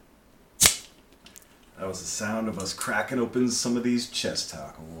That was the sound of us cracking open some of these Chess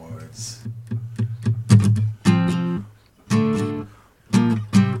Talk Awards.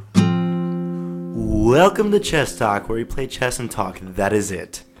 Welcome to Chess Talk, where we play chess and talk. That is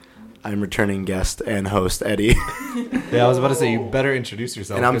it. I'm returning guest and host, Eddie. Yeah, I was about to say, you better introduce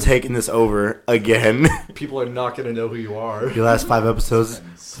yourself. And I'm taking this over again. People are not going to know who you are. The last 5 episodes,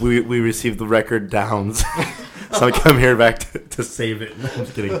 we received the record downs. So I come here back to save it. No, I'm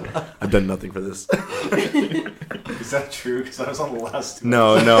just kidding. I've done nothing for this. Is that true? Because I was on the last two.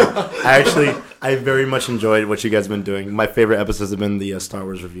 No. I very much enjoyed what you guys have been doing. My favorite episodes have been the Star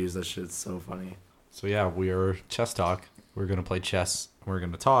Wars reviews. That shit's so funny. So yeah, we are Chess Talk. We're going to play chess. We're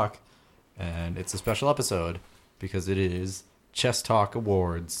going to talk. And it's a special episode because it is Chess Talk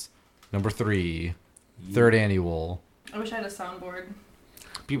Awards number 3, third annual. I wish I had a soundboard.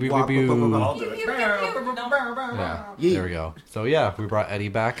 Pew, pew, pew, pew. I'll do it. Yeah, there we go. So yeah, we brought Eddie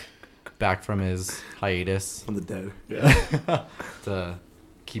back from his hiatus From the dead. to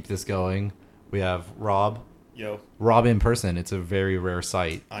keep this going. We have Rob. Yo, Rob in person. It's a very rare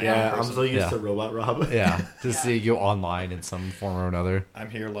sight. Yeah, I'm so used Yeah. to Robot Rob. Yeah, to see you online in some form or another. I'm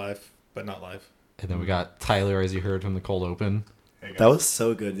here live, but not live. And then we got Tyler, as you heard from the cold open. Hey, guys. That was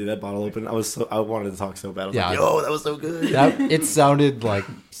so good, dude. That bottle open. I wanted to talk so bad. I was Yeah. like, yo, that was so good. It sounded like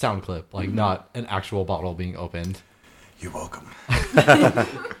sound clip, like not an actual bottle being opened. You're welcome.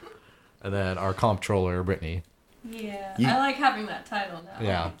 And then our comptroller, Brittany. Yeah, You- I like having that title now.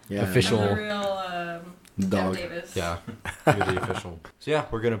 Yeah, Yeah. official. I'm the real Dog. Jeff Davis. Yeah, you're the official. So yeah,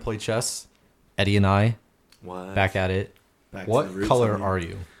 we're gonna play chess. Eddie and I What? back at it. Back to What the roots color of me. are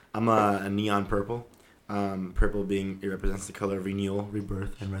you? I'm a neon purple. Purple being, it represents the color of renewal,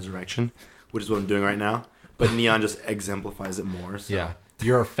 rebirth, and resurrection, which is what I'm doing right now. But neon just exemplifies it more. So Yeah,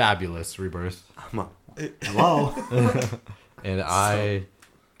 you're a fabulous rebirth. I'm a, hello. And I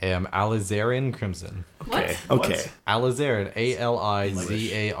am Alizarin Crimson. Okay. What? Okay. Alizarin, Alizarin.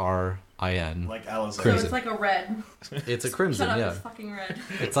 Like Alice. So Crimson. it's like a red. It's a Shut crimson, up, yeah. it's fucking red.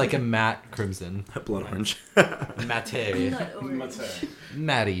 It's like a matte crimson. Blood orange. Matte. Nut orange. Mate.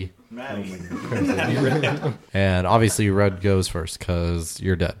 Matty. Maddie. And obviously red goes first because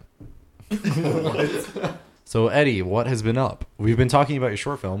you're dead. So Eddie, what has been up? We've been talking about your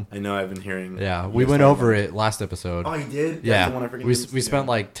short film. I know I've been hearing. Yeah, you we guys went talk over about it last episode. Oh, you did? That's Yeah, the one I freaking we didn't spent see.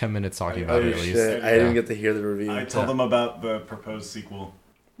 like 10 minutes talking Oh, about Oh, it at least. shit. I Yeah. didn't get to hear the review. I told them about the proposed sequel.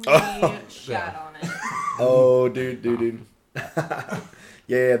 We shat on it. Oh, dude.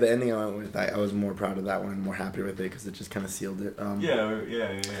 yeah, the ending I went with, I was more proud of that one and more happy with it because it just kind of sealed it. Yeah. I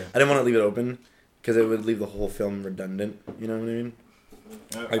didn't want to leave it open because it would leave the whole film redundant. You know what I mean?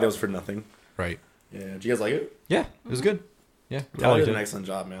 Like that was for nothing. Right. Yeah. Did you guys like it? Yeah, it was good. Yeah, I Tyler liked did an it. excellent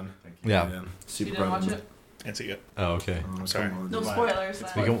job, man. Yeah. You Super didn't proud watch of him. it? And see it. Oh, okay. Oh, Sorry. come on. No Why? spoilers.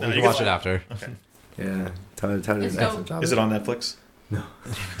 It's then. We can, No, we you can watch can- it after Okay. Yeah. Tyler did an It's excellent job. Is it on Netflix?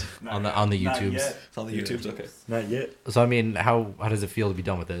 on the Not YouTubes. yet. It's on the Yeah. YouTubes. Okay. Not yet. So I mean, how does it feel to be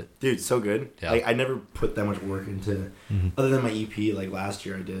done with it? Dude, so good. Yeah. Like I never put that much work into, other than my EP. Like last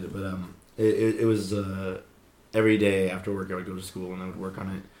year I did, but it was every day after work I would go to school and I would work on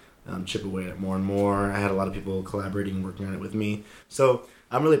it, chip away at it more and more. I had a lot of people collaborating and working on it with me. So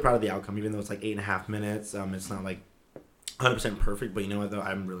I'm really proud of the outcome, even though it's like 8.5 minutes. It's not like 100% perfect, but you know what though,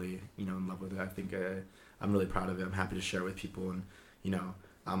 I'm really in love with it. I think I'm really proud of it. I'm happy to share it with people, and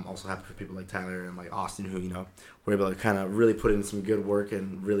I'm also happy for people like Tyler and like Austin who were able to kind of really put in some good work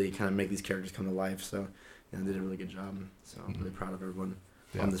and really kind of make these characters come to life. So did a really good job. So I'm really proud of everyone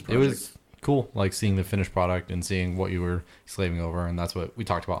on this It project. was cool, like seeing the finished product and seeing what you were slaving over, and that's what we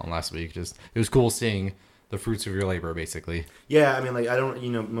talked about on last week. Just it was cool seeing the fruits of your labor, basically. Yeah, I mean, like, I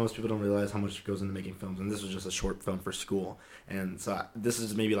don't, most people don't realize how much goes into making films, and this was just a short film for school, and so this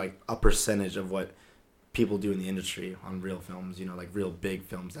is maybe, like, a percentage of what people do in the industry on real films, like, real big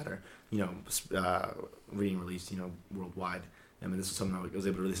films that are, being released, worldwide. I mean, this is something I was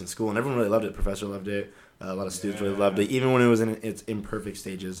able to release in school, and everyone really loved it. Professor loved it. A lot of students really loved it. Even when it was in its imperfect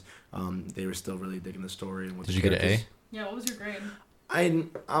stages, they were still really digging the story. And what Did the you get an A? characters- Yeah, what was your grade?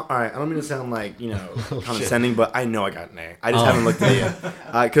 all right. I don't mean to sound like condescending, but I know I got an A. I just haven't looked at it yet.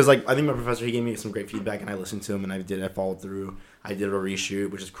 Because I think my professor, he gave me some great feedback, and I listened to him, and I followed through. I did a reshoot,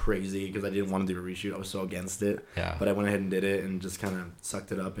 which is crazy because I didn't want to do a reshoot. I was so against it. Yeah. But I went ahead and did it, and just kind of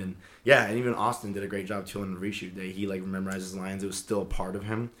sucked it up. And yeah, and even Austin did a great job too on the reshoot day. He memorized his lines. It was still a part of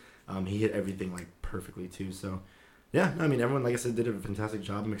him. He hit everything perfectly too. So yeah, I mean, everyone, like I said, did a fantastic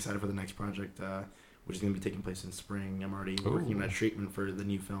job. I'm excited for the next project, which is going to be taking place in spring. I'm already working on a treatment for the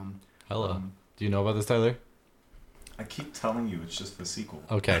new film. Hello. Do you know about this, Tyler? I keep telling you it's just the sequel.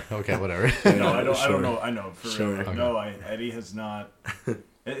 Okay, whatever. No, I don't. I Sure. don't know. I know for Sure. real. Okay. No, Eddie has not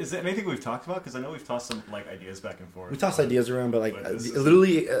Is there anything we've talked about? Because I know we've tossed some like ideas back and forth. We tossed ideas around, but But this is-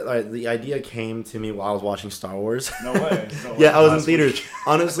 literally, the idea came to me while I was watching Star Wars. No way. So, Yeah, I was in last theaters, week-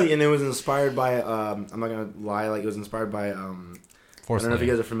 honestly, and it was inspired by. I'm not gonna lie, like it was inspired by. I don't know if you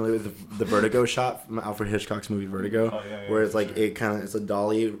guys are familiar with the Vertigo shot from Alfred Hitchcock's movie Vertigo, Oh, yeah, where it's for like sure. it's a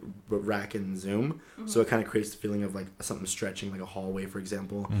dolly rack and zoom, so it kind of creates the feeling of like something stretching, like a hallway, for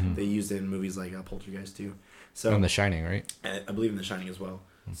example. They used it in movies like Poltergeist too. So And The Shining, right? and I believe in The Shining as well.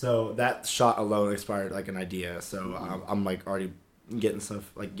 So that shot alone inspired like an idea. So I'm like already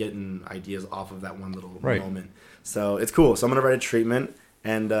getting ideas off of that one little Right. moment. So it's cool. So I'm gonna write a treatment,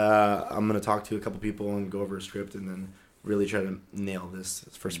 and I'm gonna talk to a couple people and go over a script, and then really try to nail this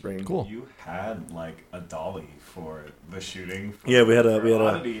for spring. Cool. You had like a dolly for the shooting. Yeah, we had a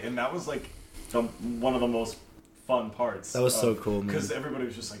Oddity, and that was like one of the most fun parts. That was so cool, man. Because everybody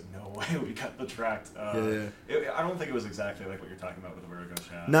was just like, "No way, we got the tracked." I don't think it was exactly like what you're talking about with the Vertigo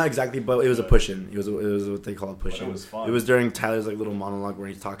shot. Not exactly, but it was a push-in. It was what they call a push-in. it was fun. It was during Tyler's like little monologue where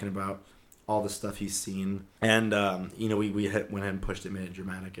he's talking about all the stuff he's seen, and we went ahead and pushed it, made it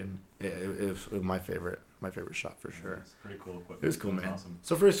dramatic, and it was my favorite shot for sure. It's pretty cool equipment. It was cool, man. Awesome.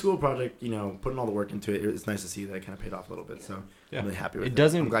 So for a school project, putting all the work into it, it's nice to see that it kind of paid off a little bit. So Yeah. I'm really happy with it. It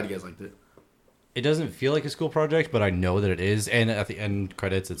doesn't- I'm glad you guys liked it. It doesn't feel like a school project, but I know that it is. And at the end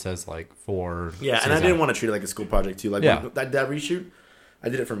credits, it says like for. Yeah, and I didn't want to treat it like a school project too. Like Yeah. when that reshoot, I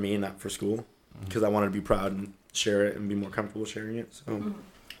did it for me, not for school, because I wanted to be proud and share it and be more comfortable sharing it. So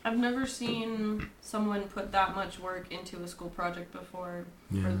I've never seen someone put that much work into a school project before,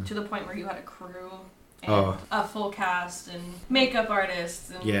 yeah. to the point where you had a crew and Oh. a full cast and makeup artists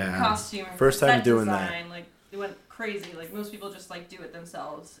and Yeah. costume. First time set doing that. design. Like it went crazy. Like most people just like do it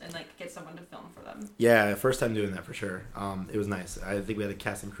themselves and like get someone to film for them. Yeah, first time doing that for sure. It was nice. I think we had a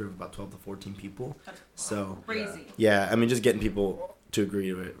casting crew of about 12 to 14 people. That's So crazy. yeah, I mean, just getting people to agree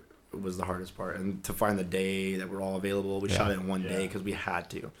to it was the hardest part, and to find the day that we're all available. We Yeah. shot it in one day Yeah. because we had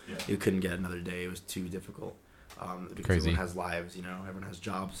to. Yeah. You couldn't get another day. It was too difficult. Because Crazy. everyone has lives, everyone has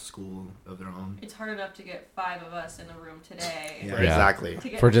jobs, school of their own. It's hard enough to get 5 of us in a room today. Yeah, Yeah. exactly. To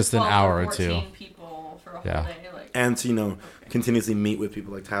get For just an 12 hour or 14 two. people for a whole Yeah. day. Like, And to okay. continuously meet with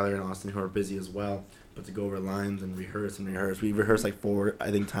people like Tyler and Austin who are busy as well, but to go over lines and rehearse. We rehearsed like 4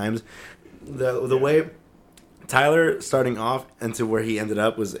 times. The way Tyler starting off and to where he ended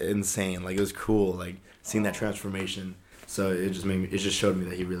up was insane. Like it was cool, like seeing that transformation. So it just showed me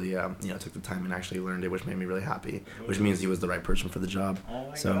that he really took the time and actually learned it, which made me really happy. Which means he was the right person for the job. Oh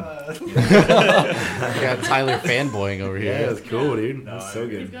my So- god. I got Tyler fanboying over Yeah, here. it was cool, dude. No, It was so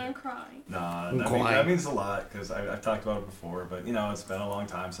He's good. gonna cry. Nah, I'm that, quiet. that means a lot because I've talked about it before, but it's been a long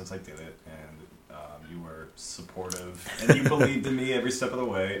time since I did it, and you were supportive and you believed in me every step of the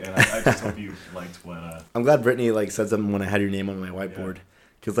way, and I just hope you liked what. I'm glad Brittany said something when I had your name on my whiteboard.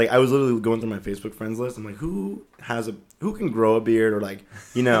 Because I was literally going through my Facebook friends list. I'm like, who can grow a beard or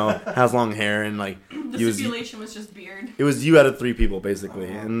has long hair and The He was- stipulation was just beard. it was you out of 3 people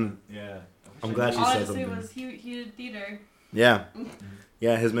basically. And Yeah. I'm glad she said Honestly, something. was he did theater. yeah,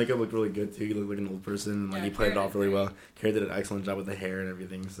 his makeup looked really good too. He looked like an old person. And, Yeah, he played it Kara off did really great. well. Kara did an excellent job with the hair and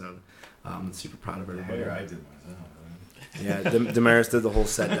everything. So I'm super proud of The everybody. hair I did myself. Yeah, Damaris did the whole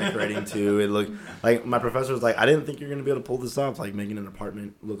set decorating too. It looked like my professor was like, I didn't think you're gonna be able to pull this off, like making an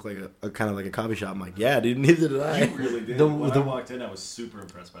apartment look like a kind of like a coffee shop. I'm like, yeah, dude, neither did You I. really did. The- when the- I walked in, I was super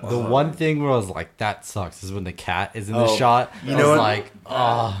impressed by The that. one thing where I was like, that sucks, is when the cat is in the Oh, shot. you I know was what? like,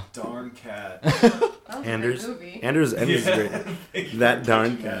 oh. Darn cat. That was Anders, a great movie. Anders Yeah. great. Thank you That for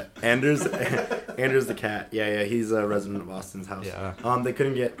darn catching cat. Anders the cat. Yeah, he's a resident of Austin's house. Yeah. They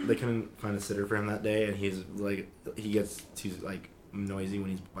couldn't find a sitter for him that day, and he gets too noisy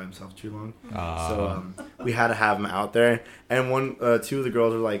when he's by himself too long. So we had to have him out there. And two of the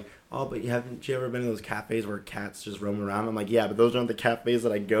girls were like, "Oh, but haven't you ever been to those cafes where cats just roam around?" I'm like, "Yeah, but those aren't the cafes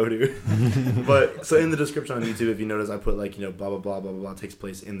that I go to." But so in the description on YouTube, if you notice, I put blah blah blah blah blah takes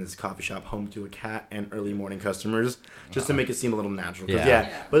place in this coffee shop, home to a cat and early morning customers, just to make it seem a little natural. 'Cause, Yeah.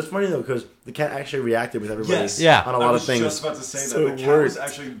 Yeah. but it's funny though because the cat actually reacted with everybody Yes. Yeah. on a I lot was of things. just about to say So that it the cat was worked.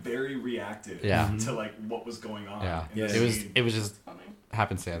 actually very reactive Yeah. to what was going on. Yeah. in the Yeah. scene. It was just Funny.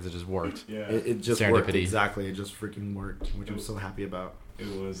 happenstance. It just worked. Yeah. It just worked Serendipity. exactly. It just freaking worked, which I'm so happy about. It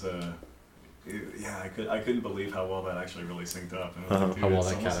was I couldn't believe how well that actually really synced up. And I was Uh-huh. like, dude, How well it's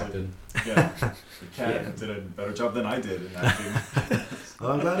that cat almost acted. Yeah, the cat Yeah. did a better job than I did in acting.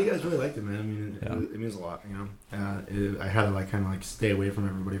 Well, I'm glad you guys really liked it, man. I mean, Yeah. it means a lot, I had to kind of stay away from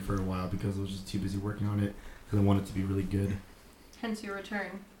everybody for a while because I was just too busy working on it because I wanted it to be really good. Hence your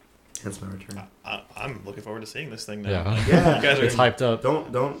return. Hence my return. I'm looking forward to seeing this thing now. Yeah. Yeah. You guys are It's hyped up. Don't.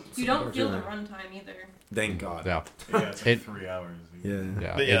 You don't feel the runtime either. Thank God. Yeah. Yeah, it's like It- 3 hours. Yeah.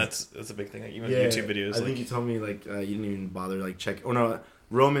 Yeah. But yeah, It's- that's a big thing. Like, even Yeah, YouTube videos. I think you told me like you didn't even bother like check. Oh no,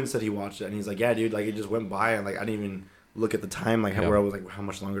 Roman said he watched it and he's like, yeah, dude, like it just went by and like I didn't even look at the time like Yeah. where I was like how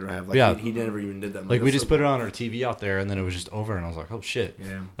much longer do I have? Like Yeah. he never even did that. I'm Like we that's just so put it cool. on our TV out there, and then it was just over, and I was like, "Oh shit!"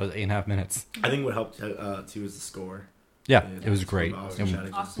 Yeah. That was 8.5 minutes. I think what helped too is the score. Yeah, it was great. Austin And-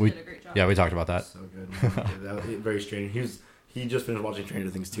 Shattuck Austin We- did a great job. yeah, we talked about that. So good. Man. Yeah, that was very strange. He just finished watching Stranger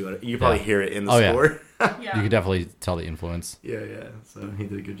Things too. You can probably Yeah. hear it in the Oh, yeah. score. Yeah. You could definitely tell the influence. Yeah, so he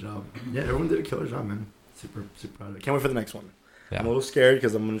did a good job. Yeah, everyone did a killer job, man. Super proud of it. Can't wait for the next one. Yeah. I'm a little scared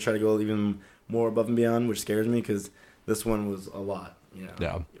because I'm gonna try to go even more above and beyond, which scares me because this one was a lot. You know,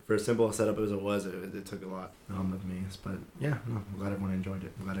 Yeah. for as simple a setup as it was, it took a lot of me. But yeah, no, I'm glad everyone enjoyed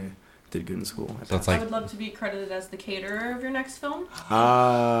it. I'm glad I did good in school. So it's I like, would love to be credited as the caterer of your next film.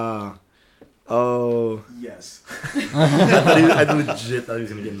 Oh. Yes. I legit thought he was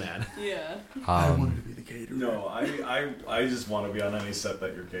gonna get mad. Yeah. to be the caterer. No, I just want to be on any set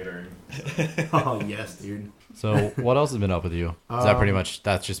that you're catering. Oh yes, dude. so what else has been up with you? Is that pretty much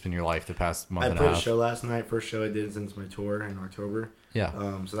that's just been your life the past month I and a played a half? show last night. First show I did since my tour in October. Yeah,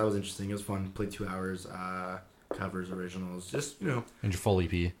 So that was interesting. It was fun. Played 2 hours. Covers, originals. Just and your full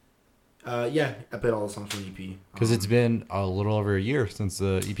EP. yeah. I played all the songs from the EP. Because it's been a little over a year since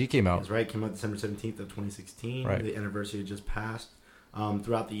the EP came out. That's right. Came out December 17th of 2016. Right. The anniversary had just passed.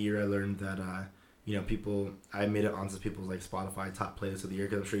 Throughout the year, I learned that I made it onto people's like Spotify top playlists of the year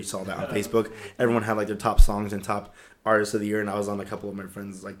because I'm sure you saw that on Facebook. Everyone had like their top songs and top artists of the year, and I was on a couple of my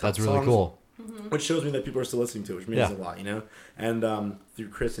friends like top That's really songs, cool. which shows me that people are still listening to it, which means Yeah. a lot, you know. And through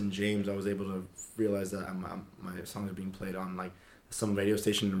Chris and James, I was able to realize that my songs are being played on like some radio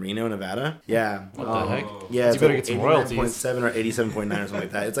station in Reno, Nevada. Yeah. What the heck? Yeah, You it's better like get some royalties. 89.7 or 87.9 or something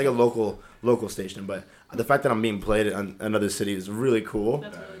like that. It's like a local station, but the fact that I'm being played in another city is really cool.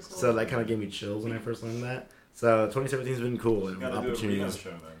 That's really cool. So that kind of gave me chills when I first learned that. So 2017 has been cool and You gotta do a Reno opportunities. show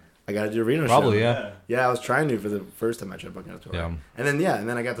then. I got to do a Reno Probably, show. yeah. Yeah, I was trying to for the first time I tried booking a tour. Yeah. And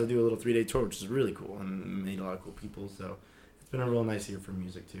then I got to do a little 3-day tour, which is really cool and made a lot of cool people. So it's been a real nice year for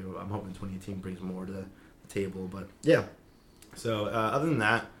music too. I'm hoping 2018 brings more to the table, but yeah. So other than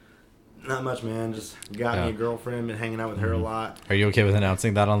that, not much, man. Just got me Yeah. a girlfriend, been hanging out with her a lot. Are you okay with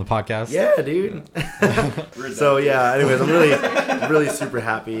announcing that on the podcast? Yeah, dude. So yeah. Anyways, I'm really super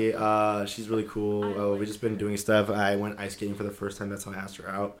happy. She's really cool. We've just been doing stuff. I went ice skating for the first time. That's how I asked her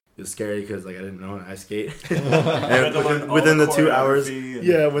out. It was scary because like I didn't know how to ice skate. And within the 2 hours,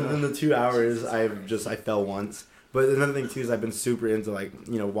 within the 2 hours, I fell once. But another thing too is I've been super into like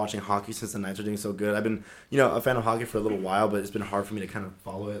watching hockey since the Knights are doing so good. I've been a fan of hockey for a little while, but it's been hard for me to kind of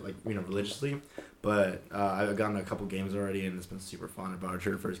follow it like religiously. But I've gotten a couple games already, and it's been super fun. I brought her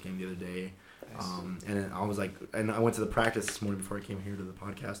to her first game the other day. And I was like, and I went to the practice this morning before I came here to the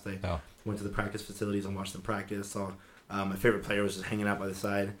podcast. I went to the practice facilities and watched them practice. Saw my favorite player was just hanging out by the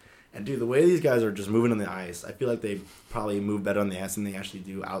side. And dude, the way these guys are just moving on the ice, I feel like they probably move better on the ice than they actually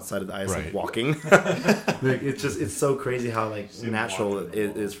do outside of the ice, like Right. walking. Like, it's so crazy how like See them natural walking.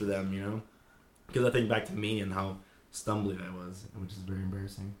 it is for them, Because I think back to me and how stumbly I was, which is very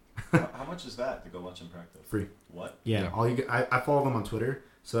embarrassing. How much is that to go watch them practice? Free. What? Yeah, Yeah. I follow them on Twitter,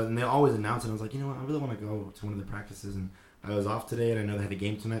 so and they always announce it. I was like, I really want to go to one of the practices, and I was off today, and I know they had a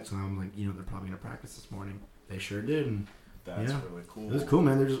game tonight, so I'm like, they're probably gonna practice this morning. They sure did, and That's Yeah. really cool. it was cool,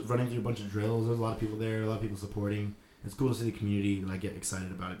 man. They're just running through a bunch of drills. There's a lot of people there, a lot of people supporting. It's cool to see the community like get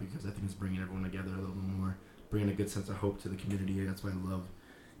excited about it because I think it's bringing everyone together a little bit more, bringing a good sense of hope to the community. That's why I love,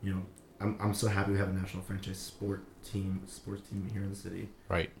 I'm so happy we have a national franchise sports team here in the city.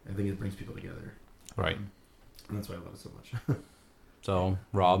 Right. I think it brings people together. Right. And that's why I love it so much. So,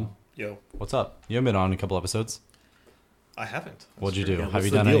 Rob, Yo, what's up? You haven't been on a couple episodes. I haven't. What'd you do? Yeah, Have what's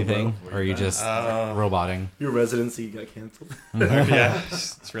you the done deal, anything? bro? Or are you just roboting? Your residency got canceled. Yeah,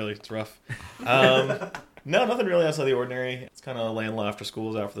 it's rough. No, nothing really outside the ordinary. It's kind of laying low after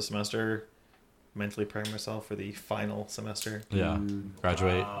school's out for the semester. Mentally preparing myself for the final semester. Yeah.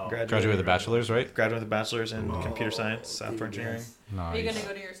 Graduate. Wow. Graduate with a bachelor's, right? Graduate with a bachelor's in computer science, software engineering. Are you Nice. gonna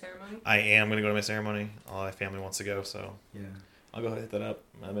go to your ceremony? I am going to go to my ceremony. All my family wants to go, so Yeah. I'll go ahead and hit that up.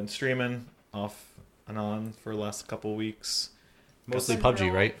 I've been streaming off and on for the last couple weeks. Mostly That's PUBG,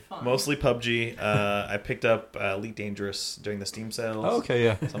 real right? fun. Mostly PUBG. I picked up Elite Dangerous during the Steam sales. Oh, okay,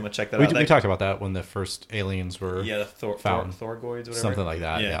 yeah. So I'm going to check that We out. talked about that when the first aliens were Yeah, the found. Thorgoids, whatever. something like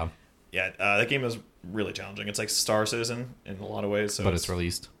that, yeah. Yeah, that game is really challenging. It's like Star Citizen in a lot of ways. So But it's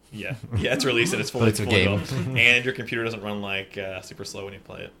released. Yeah, it's released and it's fully But it's a game. built. And your computer doesn't run like super slow when you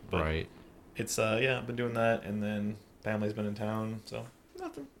play it. But Right. it's I've been doing that, and then family's been in town, so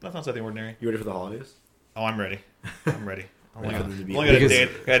nothing outside the ordinary. You ready for the holidays? Oh, I'm ready. I'm ready. I'm only Yeah. got a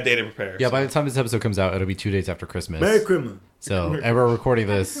Because- day to prepare. Yeah, so. by the time this episode comes out, it'll be 2 days after Christmas. Merry Christmas. So, and we're recording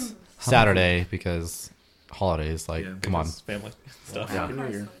this Saturday because holidays. Like, Yeah, come on. Because family stuff. Yeah. Happy New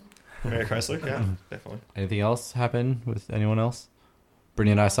Year. Mary Chrysler, yeah, definitely. Anything else happen with anyone else?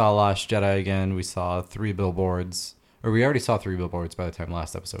 Brittany and I saw Last Jedi again. We saw 3 billboards. Or we already saw 3 billboards by the time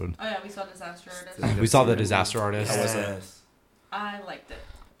last episode. Oh yeah, we saw Disaster Artist. We saw The Disaster Artist. How was it? Yes. I liked it.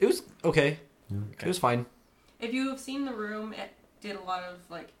 It was okay. It was fine. If you have seen The Room, it did a lot of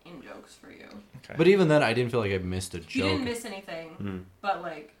like in jokes for you. Okay. But even then, I didn't feel like I missed a joke. You didn't miss anything, Mm. but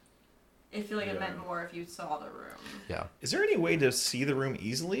like, I feel like it Yeah. meant more if you saw The Room. Yeah. Is there any way to see the room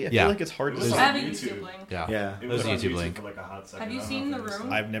easily? I Yeah. feel like it's hard to There's I see. have a YouTube. YouTube link. Yeah. Yeah. It Those was on YouTube YouTube link. for like a hot second. Have you I don't seen know The if it was Room?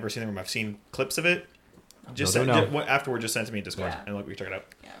 still- I've never seen the room. I've seen clips of it. Just No, no. afterward, just sent to me in Discord, Yeah. and look, we check it out.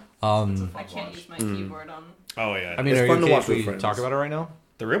 Yeah. It's a Um, fun I can't watch. use my Mm. keyboard on. Oh yeah. I mean, It's are you fun to okay watch if with we friends. talk about it right now?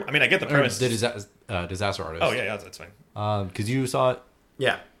 the room. I mean, I get the Or premise. the Disaster Artist. Oh yeah, that's fine. Because you saw it.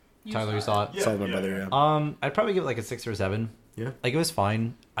 Yeah. Tyler, you saw it. Yeah, Saw my yeah, brother, yeah. yeah. I'd probably give it like a 6 or 7. Yeah. Like, it was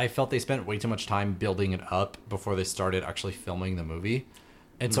fine. I felt they spent way too much time building it up before they started actually filming the movie.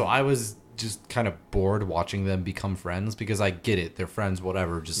 And so I was just kind of bored watching them become friends because I get it. They're friends,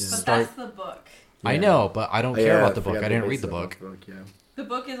 whatever. Just Yeah. But start. that's the book. I Yeah. know, but I don't care Yeah, about the book. forgot I didn't the read the base book. of Yeah. The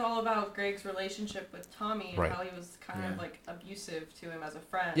book is all about Greg's relationship with Tommy and Right. how he was kind of Yeah. like abusive to him as a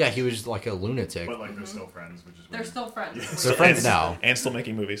friend. Yeah, he was just like a lunatic. But like they're still friends, which is They're weird. still friends. Yeah. They're friends and, now. and still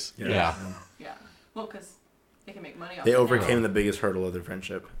making movies. Yeah. Yeah. Well, because they can make money off They it overcame now. the biggest hurdle of their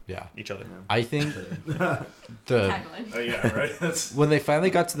friendship. Yeah. Each other. I think the Tagline. Yeah, right. That's when they finally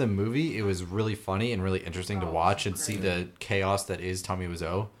got to the movie, it was really funny and really interesting to Oh, watch and see great. the chaos that is Tommy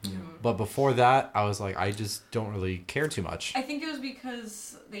Wiseau. Yeah. But before that, I was like, I just don't really care too much. I think it was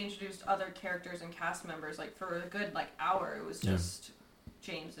because they introduced other characters and cast members. Like for a good like hour, it was Yeah. just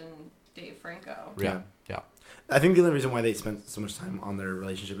James and Dave Franco. Yeah. Yeah. I think the only reason why they spent so much time on their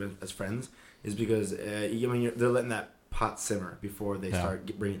relationship as friends is because they're letting that pot simmer before they Yeah.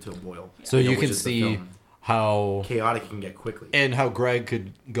 start bringing it to a boil. So You know, you which can is the see film. how chaotic it can get quickly. and how Greg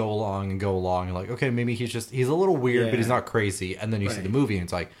could go along and like, okay, maybe he's a little weird, but he's Yeah. not crazy. And then you see Right. the movie and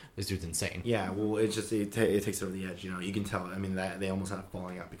it's like, this dude's insane. Yeah, well, it takes it over the edge. You know, you can tell. I mean, that they almost had a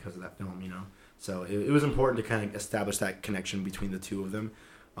falling out because of that film. You know, so it was important to kind of establish that connection between the two of them,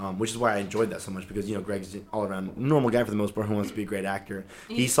 which is why I enjoyed that so much because you know Greg's an all around normal guy for the most part who wants to be a great actor.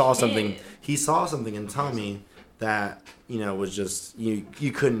 He He's saw a something. kid. He saw something in Tommy that you know was just you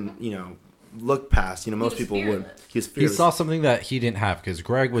couldn't look past. You know, most was people would. fearless. He was He fearless. saw something that he didn't have because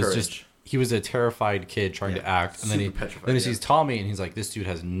Greg was Courage. he was a terrified kid trying to Yeah. act. And then Super petrified, then he yeah. sees Tommy and he's like, this dude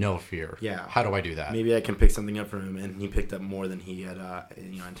has no fear. Yeah. How do I do that? Maybe I can pick something up from him, and he picked up more than he had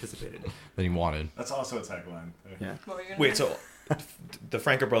anticipated. Than he wanted. that's also a tagline. Yeah. What were you gonna Wait, say? so the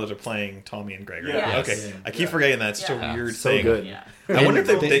Franco brothers are playing Tommy and Greg, right? Yeah. Yes. Okay. Yeah. I keep Yeah. forgetting that. It's such Yeah. a weird So thing. good. Yeah. I wonder if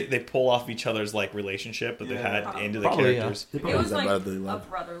And they pull off each other's like relationship that they Yeah. had into the Probably, yeah. characters. They It probably was did that like brotherly a love.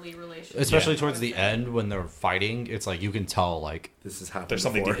 brotherly relationship. Especially Yeah. towards the end when they're fighting, it's like you can tell like This is happening. There's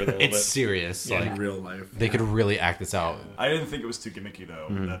something before. deeper there. A little it's bit. serious. Yeah. Like in real life. they could really act this out. I didn't think it was too gimmicky though.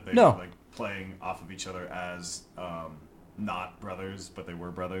 Mhm. That they No. were like playing off of each other as not brothers, but they were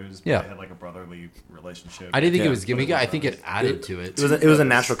brothers. But Yeah. they had like a brotherly relationship. I didn't think Yeah. it was gimmicky. I think it added to it. It was a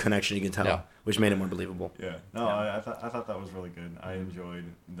natural connection you can tell, Yeah. which made it more believable. Yeah. No, I thought that was really good. I enjoyed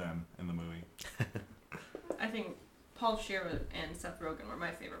them in the movie. I think Paul Shear and Seth Rogen were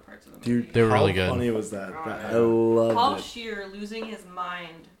my favorite parts of the movie. Dude, They were how really good. funny was that? Oh, I yeah. loved Paul it. Shear losing his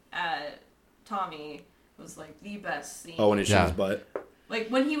mind at Tommy was like the best scene. Oh, when he showed Yeah. his butt. Like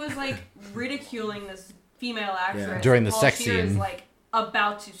when he was like ridiculing this female actress Yeah. During the Paul sex Shear is scene. like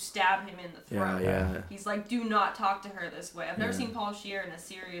about to stab him in the Yeah, throat. yeah. He's like, do not talk to her this way. I've never Yeah. seen Paul Shear in a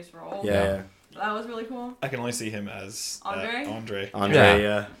serious role. Yeah, yeah. That was really cool. I can only see him as Andre? Andre. Andre, Yeah.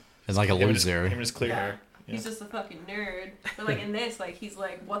 yeah. It's like a Him and his- loser. Him and his clear Yeah. hair. Yeah. He's just a fucking nerd. But like in this, like he's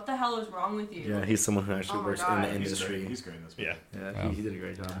like, what the hell is wrong with you? Yeah, he's someone who actually Oh my works in God. the He's industry. great. He's great in this movie. Yeah. Yeah, he did a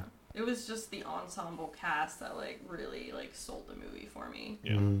great job. It was just the ensemble cast that like really like sold the movie for me.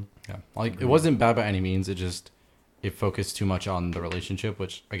 Yeah. Mhm. Yeah. Like it wasn't bad by any means. It focused too much on the relationship,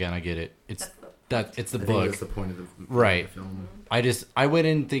 which again I get it. It's it's the I think book. that's the point of the Right. film. I went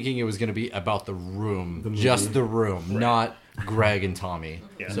in thinking it was gonna be about the room, The movie. just the room, Right. not Greg and Tommy.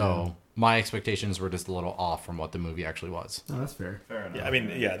 Yeah. So my expectations were just a little off from what the movie actually was. No, that's fair. Fair enough. Yeah, I mean,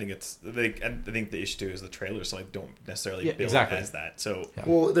 I think I think the issue too is the trailers like don't necessarily Yeah, build exactly. as that. So Yeah.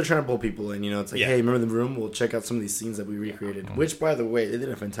 Well, they're trying to pull people in. It's like, Yeah. hey, remember the room? We'll check out some of these scenes that we recreated. Which, by the way, they did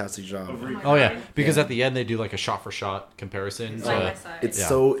a fantastic job. Of Oh yeah, God. because Yeah. at the end they do like a shot for shot comparison. Side by To, side. It's Yeah.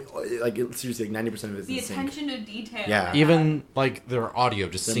 so like seriously, like 90% of it is The in sync. attention to detail. Yeah. even like their audio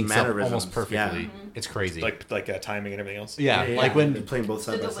just The syncs up mannerisms, almost perfectly. yeah. Mm-hmm. It's crazy. like timing and everything else. yeah, like they're when playing both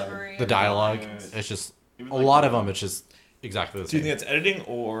The side by side. delivery. the of dialogue, Yeah. it's just Even a like lot the- of them. It's just exactly the Do you same. think it's editing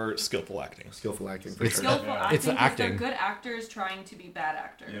or skillful acting? Skillful acting for It's- sure. Skillful Yeah. acting. It's 'cause acting. They're good actors trying to be bad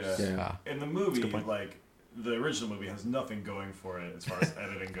actors. Yeah. Yeah. In the movie, good point. like the original movie has nothing going for it as far as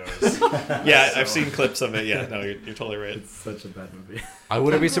editing goes. Yeah, So- I've seen clips of it. Yeah, no, you're totally right. It's such a bad movie. I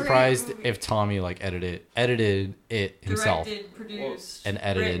wouldn't be It's a great surprised movie. if Tommy like edited it himself Directed, produced, And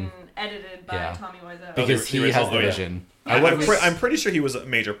edited. written, edited by Yeah. Tommy Wiseau. because the he has original- the oh, yeah. vision. I'm pretty sure he was a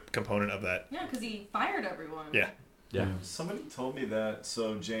major component of that. Yeah, because he fired everyone. Yeah. Yeah. Somebody told me that.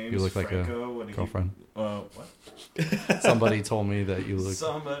 So James You look like a Franco, when he- girlfriend. What? Somebody told me that you look.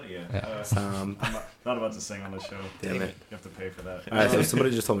 Somebody. Yeah. Yeah. I'm not about to sing on the show. Damn it. You have to pay for that. All right, so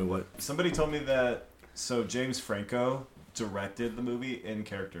somebody just told me what. Somebody told me that. So James Franco directed the movie in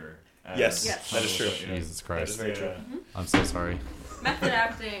character. Yes, Yes. that is true. Yeah. Jesus That Christ! is very true. I'm so sorry. Method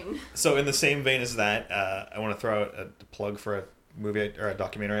acting. So in the same vein as that, I want to throw out a plug for a movie or a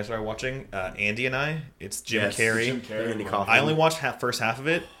documentary I started watching. Andy and I. It's Jim Yes, Carrey. Jim Carrey. Andy one. Kaufman. I only watched first half of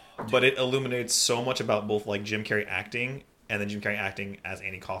it, but it illuminates so much about both like Jim Carrey acting and then Jim Carrey acting as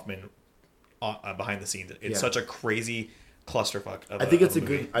Andy Kaufman behind the scenes. It's Yeah. such a crazy clusterfuck. Of I think it's a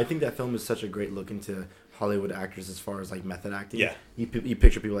movie. good. I think that film is such a great look into Hollywood actors as far as like method acting. Yeah. You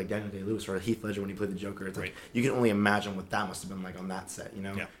picture people like Daniel Day-Lewis or Heath Ledger when he played the Joker. It's like Right. you can only imagine what that must have been like on that set.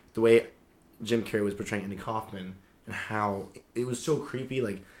 Yeah. The way Jim Carrey was portraying Andy Kaufman and how it was so creepy,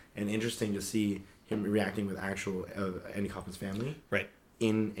 like and interesting to see him reacting with actual Andy Kaufman's family. Right.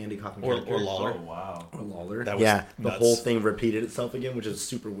 In Andy Kaufman Or character. Lawler. Oh wow. Or Lawler. That was Yeah. The nuts. whole thing repeated itself again, which is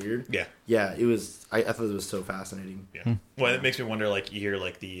super weird. Yeah. Yeah. It was. I thought it was so fascinating. Yeah. Well, it makes me wonder. Like you hear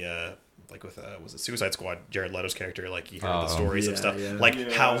like the like with was it Suicide Squad? Jared Leto's character. Like you hear the Oh. stories Yeah, and stuff. yeah. Like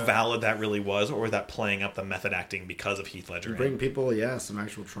Yeah. how valid that really was, or was that playing up the method acting because of Heath Ledger? You bring people, some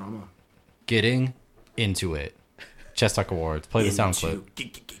actual trauma. Getting into it. Chess Talk Awards. Play the sound clip.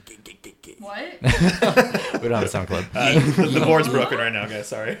 What? We don't have a sound clip. The board's broken right now, guys.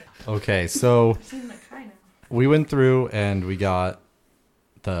 Sorry. Okay, so I'm singing the cry now. we went through and we got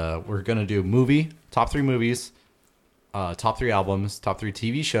we're gonna do top 3 movies, top 3 albums, top 3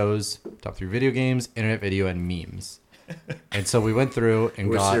 TV shows, top 3 video games, internet video, and memes. And so we went through and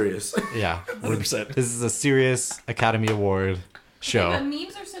We're got serious. yeah. 100%. This is a serious Academy Award But show.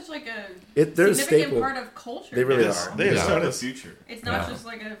 memes are such like a They're a significant staple. part of culture. They really now. are. They are. Yeah. So the it is. future. It's not Yeah. just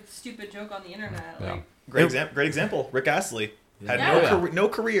like a stupid joke on the internet. Yeah. Like, Great example. Rick Astley had Yeah. no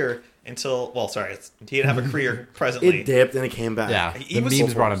career until he didn't have a career presently. It dipped and it came back. Yeah, He the was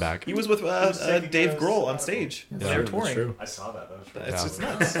memes so brought him back. He was with taking Dave us Grohl on out. stage when Yeah. they were That's touring. true. I saw that. That was pretty It's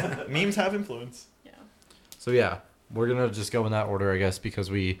Yeah. just nuts. Memes have influence. yeah. So yeah, we're gonna just go in that order, I guess, because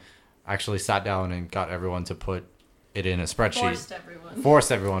we actually sat down and got everyone to put it in a spreadsheet. Forced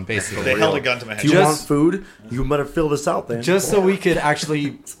everyone. Everyone, basically. They held a gun to my head. Do you Just- want food? You better fill this out then. Just so we could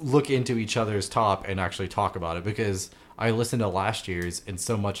actually look into each other's top and actually talk about it, because I listened to last year's and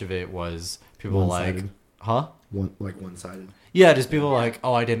so much of it was people like, One-sided. huh? One-sided. Yeah, just people like,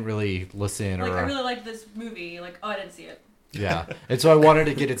 oh, I didn't really listen, Like, or I really liked this movie. Like, oh, I didn't see it. yeah. And so I wanted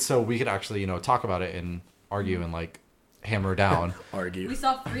to get it so we could actually, talk about it and argue and like hammer down. Argue. We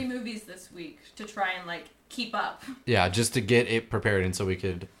saw 3 movies this week to try and like keep up. Yeah, just to get it prepared and so we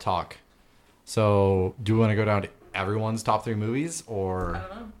could talk. So, do you want to go down to everyone's top 3 movies, I or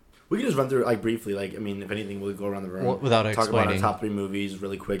don't know. We can just run through like briefly. Like I mean, if anything, we'll go around the room. Well, without talk about our explaining? top 3 movies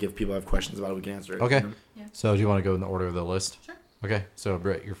really quick. If people have questions about it, we can answer it. Okay. you know? so do you want to go in the order of the list? Sure. Okay, so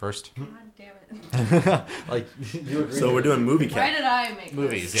Britt, you're first. God damn it. Like you agree? So we're doing movie Why cat. did I make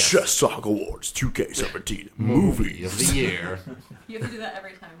Movies, this? yeah. Chess Talk Awards 2K17 movie of the year. You have to do that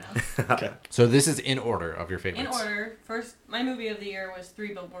every time now. Okay. So this is in order of your favorites. In order, first, my movie of the year was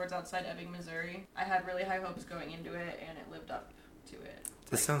 3 Billboards Outside Ebbing, Missouri. I had really high hopes going into it, and it lived up to it.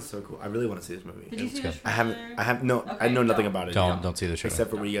 This sounds so cool. I really want to see this movie. Did you It's see good. the I haven't. trailer? I have no. I Okay, know nothing don't. about it. Don't see the show. Except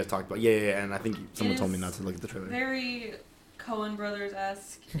for what you guys talked about. Yeah. And I think someone It told me is not to look at the trailer. Very Coen Brothers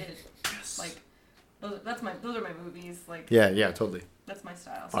esque. Like those are my movies. Like Yeah. Totally. that's my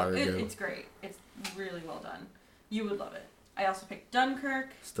style. So Alright, go. it's great. It's really well done. You would love it. I also picked Dunkirk.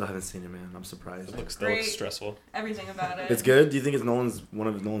 Still haven't seen it, man. I'm surprised. That looks Great. stressful. Everything about it. It's good. Do you think it's one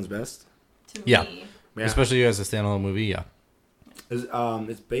of Nolan's best? To Yeah. me. Yeah. Especially as a standalone movie, yeah.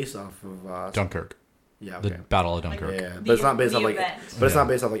 It's based off of Dunkirk. Yeah, The okay. Battle of Like, Dunkirk. Yeah, but it's not based the off like, event. but it's Yeah. not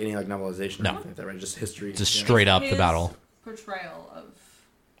based off like any like novelization or No. anything like that, right? Just history. Just yeah. straight up the His battle. portrayal of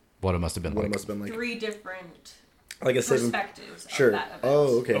What it must have been What it like. must have been like. three different Like a saving. perspectives Sure. of that event.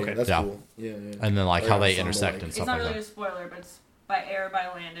 Oh, okay. Okay. That's Yeah. cool. Yeah, yeah. And then like Or how they ensemble, intersect like- and It's stuff not like really that. a spoiler, but it's by air, by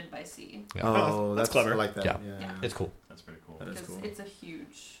land, and by sea. Yeah. Oh, That's that's clever. I like that. Yeah. Yeah. Yeah. It's cool. That's pretty cool. That is Because cool. it's a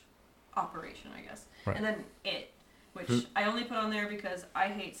huge operation, I guess. Right. And then It, which Hmm. I only put on there because I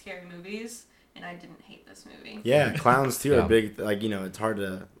hate scary movies, and I didn't hate this movie. Yeah, clowns too Yeah. are big. Like it's hard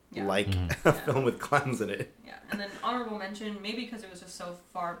to Yeah. like Mhm. a film with clowns in it. Yeah, and then honorable mention, maybe because it was just so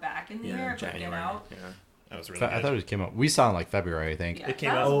far back in the year, but Get Out. Yeah. That was really I good. thought it came out. We saw it in like February, I think. Yeah, It came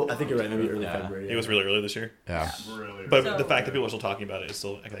that out- was Oh, I think you're right. Maybe early Yeah. February. It was really early this year. Yeah. Really. But So- the fact that people are still talking about it is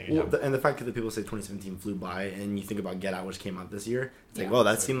still, I think, Well, and the fact that people say 2017 flew by, and you think about Get Out, which came out this year, it's like, Yeah. well,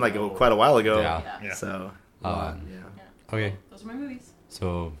 that seemed like quite a while ago. Yeah. Yeah. So, Uh, yeah. Yeah. Okay. Those are my movies.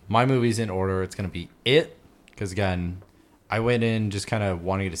 So my movies in order, it's gonna be It, because again, I went in just kind of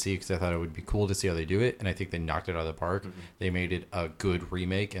wanting to see because I thought it would be cool to see how they do it, and I think they knocked it out of the park. Mm-hmm. They made it a good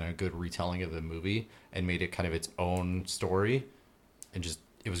remake and a good retelling of the movie, and made it kind of its own story, and just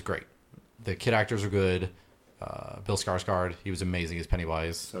it was great. The kid actors are good. Bill Skarsgård, he was amazing as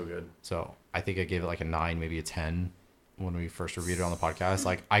Pennywise. So good. So I think I gave it like a 9, maybe a 10 when we first reviewed it on the podcast.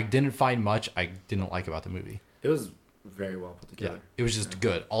 Like I didn't find much I didn't like about the movie. It was very well put Yeah, together. it was just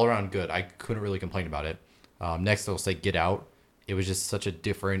good, all around good. I couldn't really complain about it. Next, I'll say Get Out. It was just such a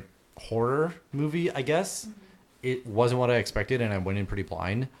different horror movie, I guess. It wasn't what I expected, and I went in pretty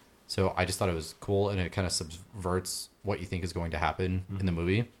blind. So I just thought it was cool, and it kind of subverts what you think is going to happen in the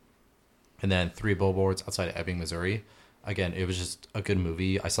movie. And then Three Billboards Outside of Ebbing, Missouri. Again, it was just a good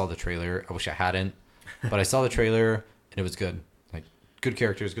movie. I saw the trailer. I wish I hadn't, but I saw the trailer, and it was good. Like, good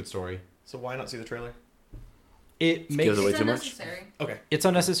characters, good story. So why not see the trailer? It gives makes away It's too much? unnecessary. Okay. it's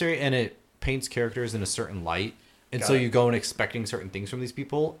unnecessary, and it paints characters in a certain light, and Got so it. you go in expecting certain things from these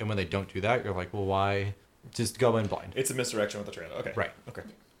people, and when they don't do that, you're like, well, why? Just go in blind. It's a misdirection with the trailer. Okay. Right. Okay.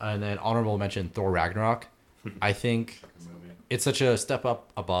 And then honorable mention Thor Ragnarok. I think Movie. it's such a step up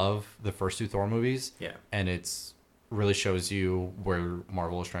above the first two Thor movies, Yeah. and it's really shows you where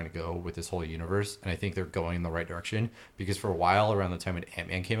Marvel is trying to go with this whole universe, and I think they're going in the right direction, because for a while around the time when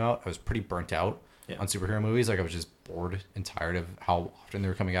Ant-Man came out, I was pretty burnt out Yeah. on superhero movies. Like I was just bored and tired of how often they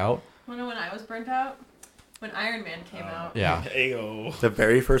were coming out. You know when I was burnt out? When Iron Man came out. Yeah. Ayo. The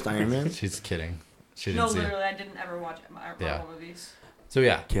very first Iron Man. She's kidding. She No, didn't see it. literally, I didn't ever watch Marvel Yeah. movies. So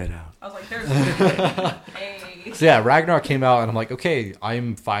yeah. Get Out. I was like, there's hey. So yeah, Ragnarok came out, and I'm like, okay,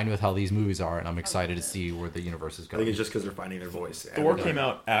 I'm fine with how these movies are, and I'm excited to see where the universe is I think going. it's just because they're finding their voice. Thor came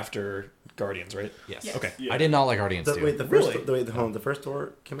out after Guardians, right? Yes. Yes. Okay. Yeah. I did not like Guardians 2. Wait, the Really? first. Wait, hold on. The first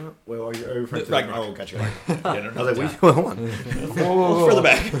Thor came out. Wait, are you referring to? Ragnarok. Oh, gotcha. Yeah, no, I no. was like, wait, hold on. Further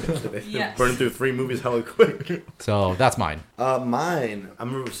back. Yes. Burning through 3 movies hella quick. So that's mine. Mine.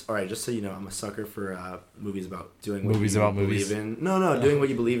 All right. Just so you know, I'm a sucker for movies about doing what Movies you about believe movies. in. No, doing what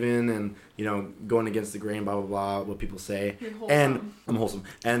you believe in, and going against the grain. Blah blah blah. What people say. You're wholesome. And I'm wholesome,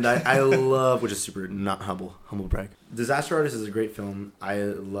 and I love, which is super not humble brag. Disaster Artist is a great film. I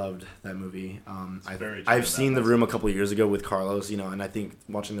loved that movie. very true I've that seen The that's- Room a couple of years ago with Carlos, and I think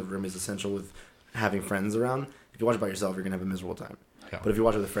watching The Room is essential with having friends around. If you watch it by yourself, you're gonna have a miserable time. Yeah. But if you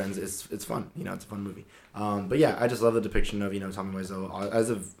watch it with friends, it's fun. It's a fun movie. But yeah, I just love the depiction of Tommy Wiseau. As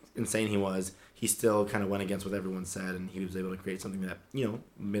of insane he was, he still kind of went against what everyone said, and he was able to create something that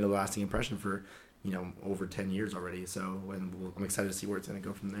made a lasting impression for over 10 years already. So I'm excited to see where it's gonna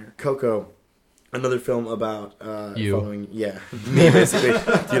go from there. Coco, another film about You. following me basically.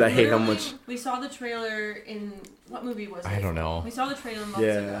 Dude, I hate how Literally, much. We saw the trailer in what movie was it? I don't know. We saw the trailer months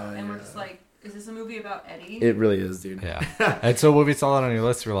Yeah, ago, and we're yeah. just like, is this a movie about Eddie? It really is, dude. Yeah. And so when we saw that on your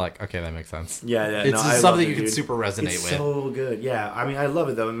list, we were like, okay, that makes sense. Yeah. It's no, just I love something it, you can dude. super resonate It's with. so good. Yeah, I mean, I love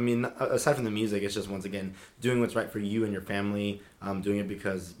it though. I mean, aside from the music, it's just once again doing what's right for you and your family. Doing it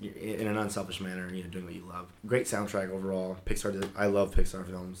because in an unselfish manner. Doing what you love. Great soundtrack overall. I love Pixar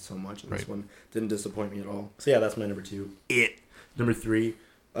films so much, and this Right. one didn't disappoint me at all. So yeah, that's my number 2. It. Number 3.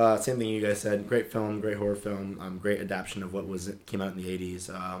 Same thing you guys said. Great film, great horror film. Great adaptation of what came out in the 80s.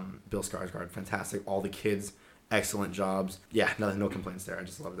 Bill Skarsgård, fantastic. All the kids, excellent jobs. Yeah, no complaints there. I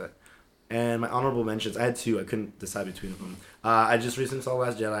just loved it. And my honorable mentions, I had 2. I couldn't decide between them. I just recently saw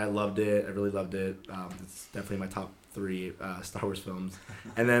Last Jedi. I loved it. I really loved it. It's definitely my top 3 Star Wars films.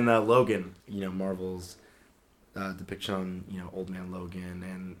 And then Logan, Marvel's depiction on Old Man Logan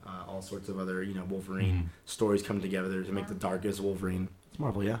and all sorts of other Wolverine stories come together to make the darkest Wolverine. It's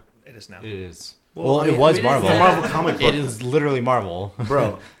Marvel, yeah. It is now. It is. Well, I it mean, was it's Marvel. a Marvel comic book. It is literally Marvel.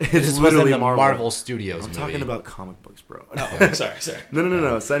 Bro, It it's just literally wasn't the Marvel. Marvel Studios I'm movie. talking about comic books, bro. Oh, sorry.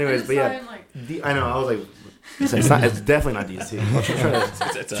 No. So, anyways, but yeah, I know. I was like, it's not. It's definitely not DC. I'm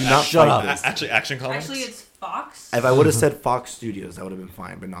trying to, It's do not Shut fight up. this. Actually, Action Comics. Actually, it's Fox. If I would have said Fox Studios, that would have been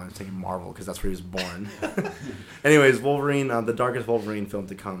fine. But no, I'm saying Marvel because that's where he was born. Anyways, Wolverine, the darkest Wolverine film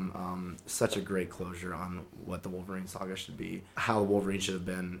to come. Such a great closure on what the Wolverine saga should be, how Wolverine should have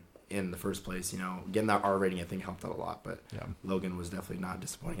been in the first place. You know, getting that R rating I think helped out a lot. But Yeah. Logan was definitely not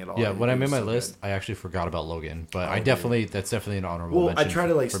disappointing at all. Yeah, when I He made was my so list, good. I actually forgot about Logan, but Oh, I okay. that's definitely an honorable Well, I mention try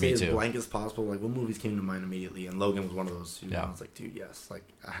to like for stay me as too. blank as possible. Like, what movies came to mind immediately, and Logan was one of those. Yeah. I was like, dude, yes, like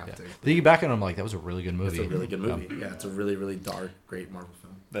I have Yeah. to. Thinking back and I'm like, that was a really good movie. It's a really good Yeah. movie. Yeah, it's a really, really dark, great Marvel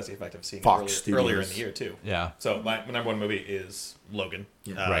film. That's the effect of seeing Fox it earlier in Studios. the year too. Yeah. So my number one movie is Logan.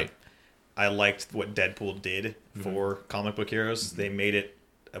 Yeah. Right. I liked what Deadpool did Mm-hmm. for comic book heroes. They made it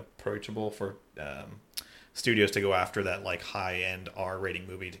approachable for studios to go after that like high end R rating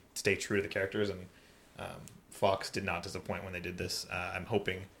movie to stay true to the characters, and Fox did not disappoint when they did this. I'm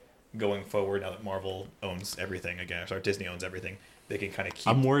hoping going forward, now that Marvel owns everything again, or Disney owns everything, they can kind of keep.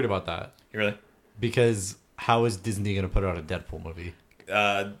 I'm worried about that You really? because how is Disney going to put out a Deadpool movie?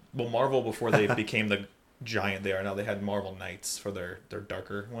 Well, Marvel, before they became the giant they are now, they had Marvel Knights for their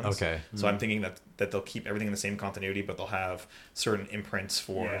darker ones. Okay. So I'm thinking that they'll keep everything in the same continuity, but they'll have certain imprints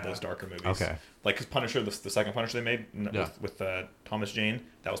for Yeah. those darker movies. Okay. Like 'cause Punisher, the second Punisher they made Yeah. with Thomas Jane,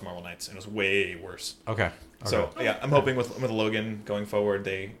 that was Marvel Knights, and it was way worse. Okay. So yeah, I'm hoping with Logan going forward,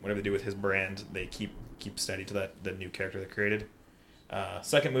 whatever they do with his brand, they keep steady to the new character they created.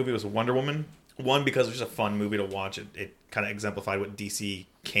 Second movie was Wonder Woman. One, because it was just a fun movie to watch. It kind of exemplified what DC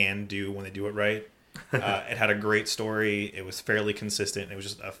can do when they do it right. It had a great story. It was fairly consistent. It was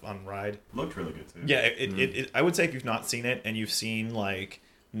just a fun ride. Looked really good too. Yeah, I would say if you've not seen it and you've seen like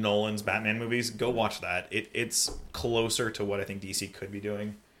Nolan's Batman movies, go watch that. It's closer to what I think DC could be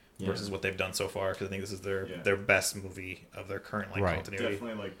doing versus what they've done so far, because I think this is their best movie of their current Right. continuity.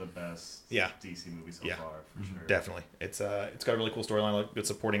 Definitely like the best DC movie so Yeah. far, for sure. Definitely, it's got a really cool storyline, like good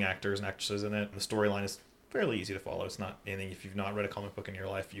supporting actors and actresses in it. The storyline is fairly easy to follow. It's not anything, if you've not read a comic book in your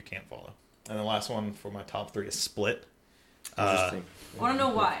life, you can't follow. And the last one for my top three is Split. Interesting. I want to know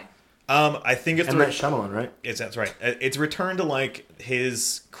why. I think it's M. Night Shyamalan, right? that's right. It's returned to like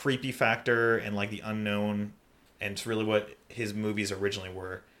his creepy factor and like the unknown, and it's really what his movies originally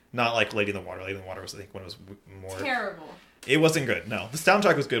were. Not like Lady in the Water. Lady in the Water was, I think, when it was more. Terrible. It wasn't good. No, the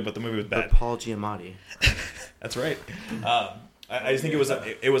soundtrack was good, but the movie was But bad. Paul Giamatti. That's right. I just think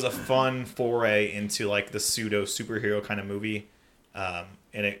it was a fun foray into like the pseudo superhero kind of movie, and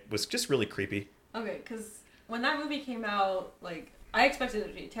it was just really creepy. Okay, because when that movie came out, like, I expected it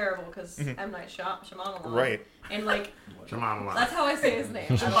to be terrible because M. Night Shyamalan. Right. And, like, Shyamalan. that's how I say his name.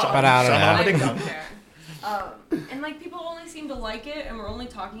 Shyamalan. And, like, people only seem to like it, and we're only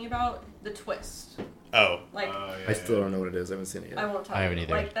talking about the twist. Oh, Like, I still don't know what it is. I haven't seen it yet. I won't talk I haven't about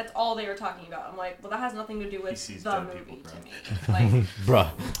it. either. Like, that's all they were talking about. I'm like, well, that has nothing to do He with sees the dead movie people, to me. bro.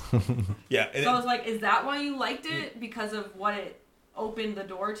 Like, Bruh. yeah. and so I was like, is that why you liked it? Because of what it opened the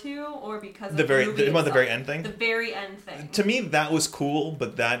door to, or because of the very movie the itself? very end thing. The very end thing. To me, that was cool,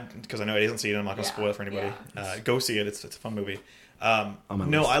 but that, because I know he hasn't seen it, I'm not going to Yeah, spoil it for anybody. yeah. Go see it. It's a fun movie. my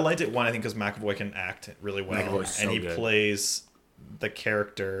No, list. I liked it, one, I think, because McAvoy can act really well. McAvoy's so and he good. plays the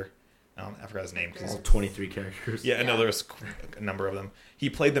character. I forgot his name. 'cause All he's- 23 characters. yeah, no, Yeah. there's a number of them. He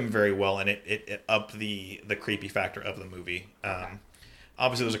played them very well, and it upped the creepy factor of the movie.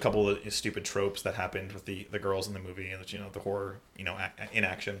 Obviously, there's a couple of stupid tropes that happened with the girls in the movie, and the horror, in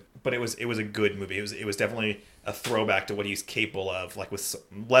action. But it was a good movie. It was definitely a throwback to what he's capable of, like with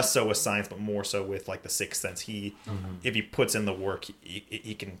less so with science, but more so with like the Sixth Sense. If he puts in the work,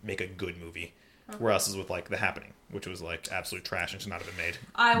 he can make a good movie. Whereas is with like The Happening, which was like absolute trash and should not have been made.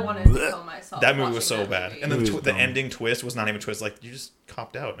 I wanted to kill myself. That movie was watching so that bad, movie. and then Movie was the dumb. ending twist was not even a twist. Like, you just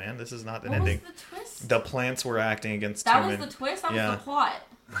copped out, man. This is not an what ending. was the twist? The plants were acting against That human. was the twist. That Yeah. was the plot.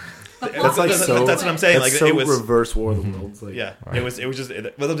 The That's like so- That's what I'm saying. That's Like so it was. reverse War of the Worlds. Like, Yeah, it was just.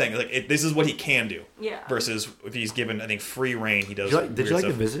 What I'm saying, like this is what he can do. Yeah. Versus if he's given, I think, free reign, he does. Did you like weird The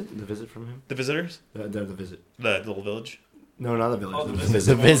stuff. Visit? The Visit from him? The Visitors? The Visit. The little village. No, not The Village. Oh, the the Visit.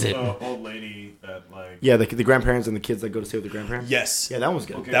 visit. The Visit. The old lady that like. Yeah, the grandparents and the kids that go to stay with the grandparents. Yes. Yeah, that one was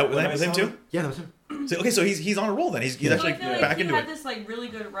good. Okay, That when I was him saw too. Yeah, that was him. So he's on a roll then. He's So actually I feel like back he into had it. this like really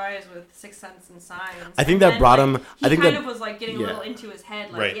good rise with Sixth Sense and Signs. I think and that then, brought like, him- He I think kind that- of was like getting yeah. a little into his head,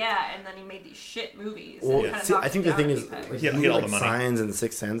 like Right. yeah, and then he made these shit movies. Well, and kinda see, knocked I think it the thing down is, a peg. like, He had movies all like the money. Signs and The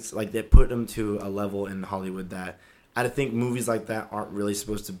Sixth Sense, like they put him to a level in Hollywood that I think movies like that aren't really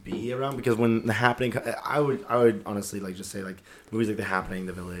supposed to be around because when The Happening, I would honestly like just say like movies like The Happening,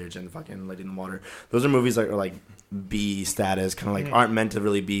 The Village, and fucking Lady in the Water. Those are movies that are like B status, kind of like aren't meant to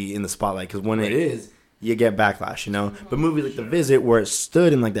really be in the spotlight because when it is, you get backlash, you know. But movies like The Visit, where it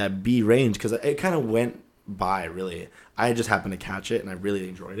stood in like that B range, because it kind of went by really. I just happened to catch it and I really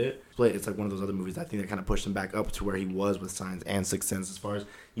enjoyed it. It's like one of those other movies I think that kind of pushed him back up to where he was with Signs and Sixth Sense as far as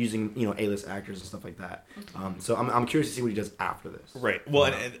using A-list actors and stuff like that. So I'm curious to see what he does after this. Right. Well,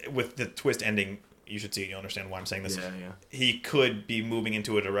 and with the twist ending, you should see it. You understand why I'm saying this. Yeah. He could be moving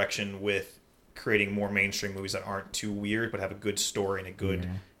into a direction with creating more mainstream movies that aren't too weird but have a good story and a good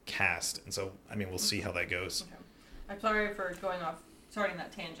cast. And so, I mean, we'll see how that goes. Okay. I'm sorry for starting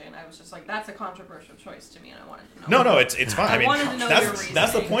that tangent. I was just like, that's a controversial choice to me, and I wanted to know. No, it's fine. I mean, wanted to know your reasoning.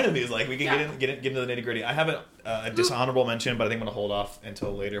 that's the point of these. Like, we can get into the nitty gritty. I have a dishonorable mention, but I think I'm gonna hold off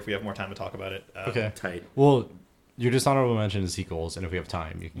until later if we have more time to talk about it. Okay. Tight. Well, your dishonorable mention is sequels, and if we have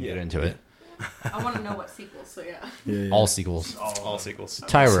time, you can get into it. I want to know what sequels, so yeah. All sequels. All sequels.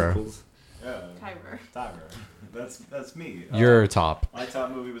 Tyra, Yeah. Tyra. That's me. your top. My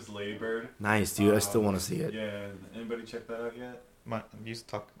top movie was Lady Bird. Nice, dude. I still want to see it. Yeah. Anybody check that out yet? I'm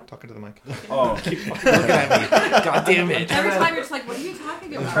talking to the mic. Oh, God damn it. Every time you're just like, what are you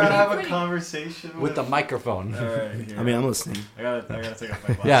talking about? I'm trying to have a Quitting. conversation With the microphone. All right. Here. I mean, I'm listening. I gotta take off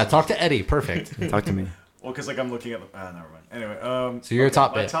my glasses. Yeah, talk to Eddie. Perfect. Talk to me. Well, because like I'm looking at. Never mind. Anyway, So your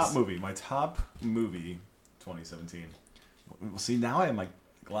top my picks. top movie, 2017. Well, see now I have my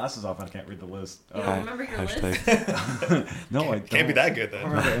glasses off and I can't read the list. You don't remember your list? No, I don't. Can't be that good I then. don't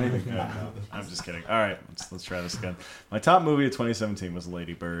remember anything. No, I'm just kidding. All right, let's try this again. My top movie of 2017 was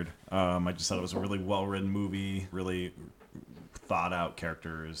Lady Bird. I just thought it was a really well-written movie, really thought-out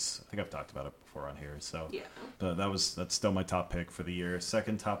characters. I think I've talked about it before on here. So Yeah. that's still my top pick for the year.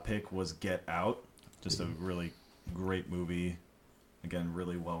 Second top pick was Get Out. Just a really great movie. Again,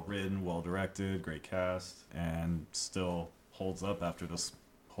 really well-written, well-directed, great cast, and still holds up after this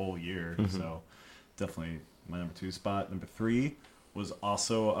whole year. So definitely my number 2 spot. Number 3 was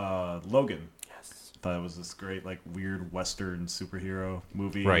also Logan. Yes. Thought it was this great like weird Western superhero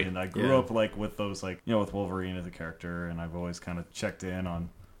movie. Right. And I grew up like with those like with Wolverine as a character, and I've always kind of checked in on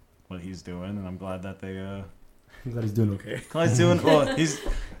what he's doing, and I'm glad that they I'm glad he's doing okay. glad he's doing well. He's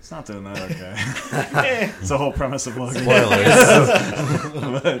not doing that okay. It's the whole premise of Logan.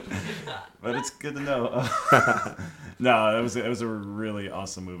 Spoilers. but it's good to know. No, it was a really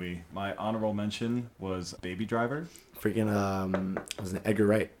awesome movie. My honorable mention was Baby Driver. Freaking was it Edgar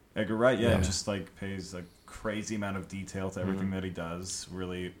Wright? Edgar Wright, Yeah. just like pays a crazy amount of detail to everything that he does.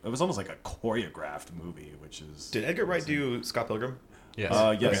 Really, it was almost like a choreographed movie, which is. Did Edgar Wright do Scott Pilgrim? Yes.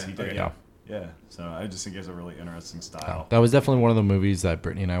 Yes, Okay, he did. okay. Yeah. Yeah. So I just think he has a really interesting style. That was definitely one of the movies that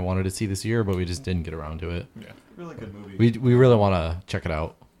Brittany and I wanted to see this year, but we just didn't get around to it. Yeah. Really good movie. We really want to check it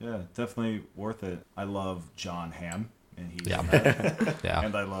out. Yeah, definitely worth it. I love John Hamm, and he's Yeah. in that. Yeah.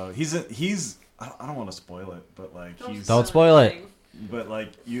 And I love he's I don't want to spoil it, but like he's Don't spoil it. but like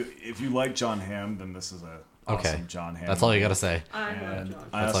if you like John Hamm, then this is a awesome John Hamm. That's all you movie. gotta say. I love And John.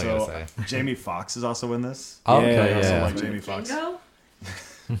 I That's all you also gotta Jamie Foxx is also in this. Okay, I also yeah. like Jamie Foxx. Django?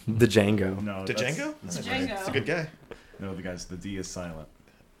 The Django. No, Did that's- Django? that's That's right. Django. a good guy. No, the guys. The D is silent.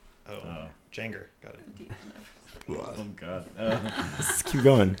 Oh, Djanger. Got it. Oh God. Let's keep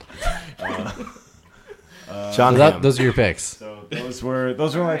going. John So Hamm. those are your picks. So those were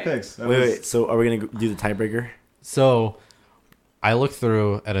my picks. That Wait, was- wait. So are we gonna do the tiebreaker? So I looked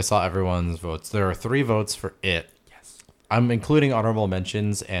through and I saw everyone's votes. There are 3 votes for it. Yes. I'm including honorable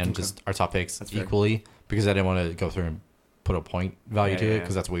mentions and just our top picks That's fair. equally because I didn't want to go through and put a point value to it Yeah.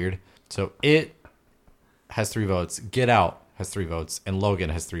 because that's weird. So it has 3 votes. Get Out has 3 votes, and Logan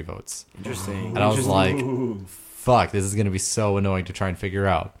has 3 votes. Interesting. And I was like, fuck, this is going to be so annoying to try and figure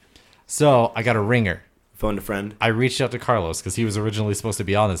out. So I got a ringer. Phone a friend. I reached out to Carlos because he was originally supposed to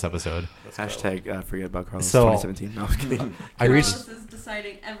be on this episode. Hashtag forget about Carlos. So- 2017. No, I was kidding. I reached Carlos is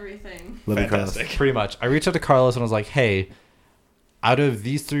deciding everything. Love you, Carlos. Fantastic. pretty much. I reached out to Carlos and I was like, hey, out of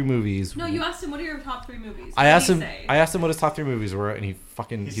these 3 movies, No, you asked him, what are your top 3 movies? I What asked did him. he say? I asked him what his top 3 movies were, and he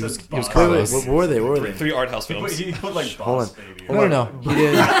He was said he was Boss. Carlos. What were they? What were they? 3 art house films. He put like Hold Boss on. Baby. No. He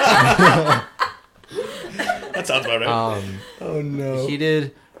did. That sounds about right. Oh no. He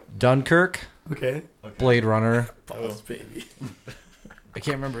did Dunkirk, Okay. Blade Runner. Boss baby. I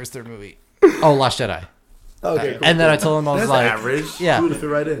can't remember his 3rd movie. Oh, Last Jedi. Okay. Cool, And then I cool. told him I was That's like, average. yeah. Who would fit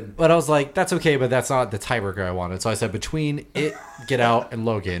right in? but I was like, that's okay, but that's not the tiebreaker I wanted. So I said between it, Get Out, and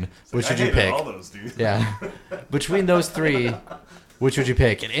Logan, which I would you hated pick? all those, dude. Yeah, between those 3, which would you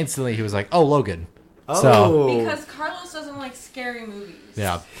pick? And instantly he was like, oh, Logan. Oh, Because Carlos doesn't like scary movies.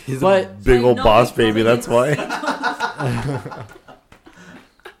 Yeah. he's But- a big So I old know boss he's baby. probably That's why.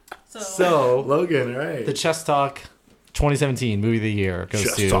 So Logan, right? the Chess Talk 2017 movie of the year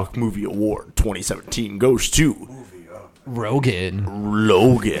goes to Movie Award 2017 goes to Rogan.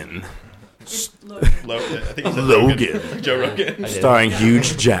 Logan, It's Logan. I think he said Logan. Joe Rogan. starring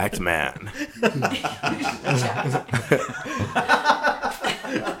huge jacked man.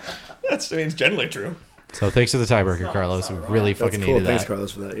 That's, I mean, it's generally true. So thanks to the tiebreaker, Carlos. We really That's fucking cool. needed Thanks, that.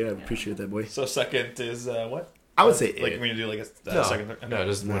 Carlos, for that. Yeah, appreciate that, boy. So second is what? I would say Like it. when you do like a No, second. Third, no,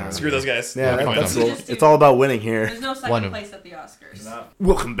 just Nah. whatever. Screw those guys. Yeah, fuck that's them. cool. It's all about winning here. There's no One second of- place at the Oscars.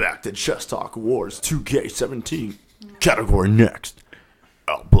 Welcome back to Chess Talk Awards 2K17. Category next.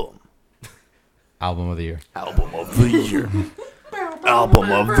 Album. Album of the year. Album of the year.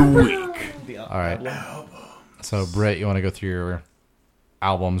 Album of the week. All right. So Britt, you want to go through your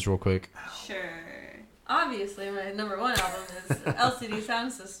albums real quick? Sure. Obviously, my number one album is LCD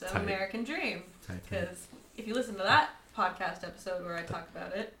Sound System, American Dream. Because if you listen to that podcast episode where I talk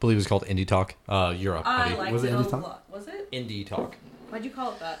about it, I believe it's called Indie Talk. Europe. I buddy. liked Was it it a Indie Talk? lot. Was it? Indie Talk. Why'd you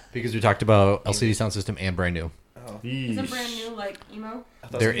call it that? Because we talked about LCD Sound System and Brand New. Isn't brand new like emo?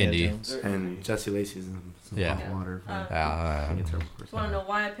 They're indie. And Jesse Lacey's in some Yeah. hot water. Just want to know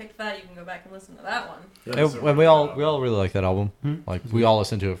why I picked that? You can go back and listen to that one. And we all really like that album. Like we all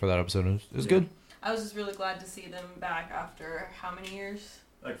listened to it for that episode. It was good. I was just really glad to see them back after how many years?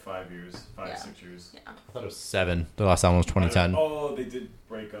 Like 5 years, Yeah. 6 years. Yeah. I thought it was 7. The last album was 2010. Oh, they did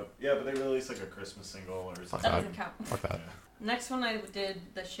break up. Yeah, but they released like a Christmas single or something. That doesn't count. Fuck that. Next one I did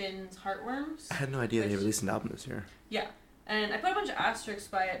the Shins Heartworms. I had no idea they released an album this year. Yeah. And I put a bunch of asterisks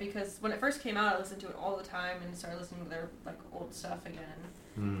by it because when it first came out, I listened to it all the time and started listening to their like old stuff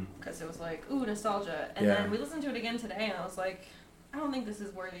again because it was like, ooh, nostalgia. And Yeah. then we listened to it again today, and I was like, I don't think this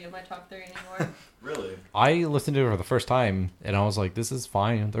is worthy of my top 3 anymore. Really? I listened to it for the first time and I was like, this is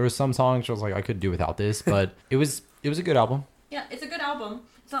fine. There was some songs where I was like, I could do without this, but it was a good album. Yeah, it's a good album.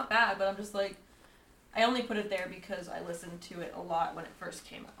 It's not bad, but I'm just like, I only put it there because I listened to it a lot when it first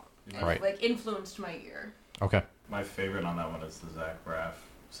came out. And Right. it like influenced my ear. Okay. My favorite on that one is the Zach Braff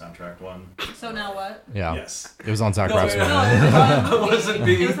soundtrack one. So now what? Yeah. Yes. It was on Zach No, Braff's no, one. No, it was on a movie. wasn't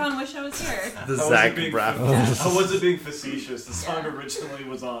being- It was on Wish I Was Here. The I Zach wasn't being- Braff. I wasn't being facetious. The song Yeah. originally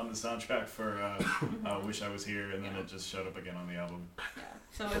was on the soundtrack for Wish I Was Here, and then it just showed up again on the album. Yeah.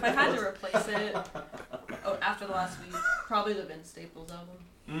 So if I had to replace it after the last week, probably the Vince Staples album.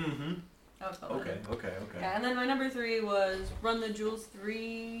 Mm-hmm. That was probably Okay, it. okay. Yeah, and then my number 3 was Run the Jewels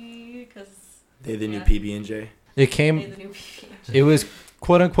 3 because They the new Yeah. PB&J. It they came, the new PH. it was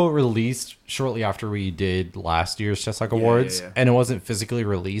quote unquote released shortly after we did last year's Chess Talk Yeah, Awards, yeah, yeah. and it wasn't physically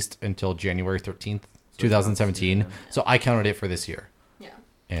released until January 13th, 2017. Yeah. So I counted it for this year. Yeah.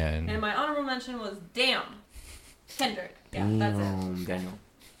 And And my honorable mention was Damn. Kendrick. Yeah, that's it. Daniel.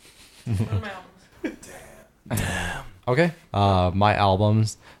 One of my albums. okay, my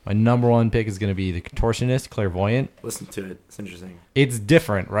albums. My number one pick is going to be The Contortionist, Clairvoyant. Listen to it. It's interesting. It's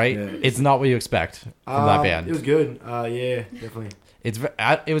different, right? Yeah. It's not what you expect from that band. It was good. Yeah, definitely.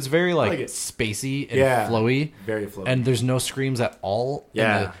 It was very like, like it. spacey and Yeah. flowy, Very flowy. and there's no screams at all.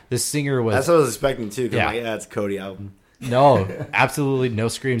 Yeah. And the singer was That's what I was expecting too. 'Cause Yeah. I'm like, yeah, it's a Cody album. no, absolutely no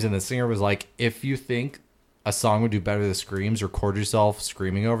screams, and the singer was like, if you think a song would do better with screams, record yourself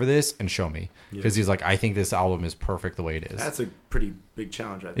screaming over this and show me, because he's like, I think this album is perfect the way it is. That's a pretty big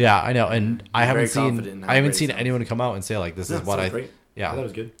challenge, I think. Yeah, I know, and I Very haven't confident in seen how great it sounds. anyone come out and say like, this No, is it what sounds I. great. I Yeah, thought it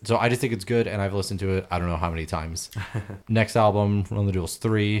was good. so I just think it's good, and I've listened to it I don't know how many times. Next album, Run the Jewels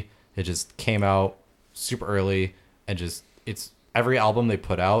 3. It just came out super early, and just it's every album they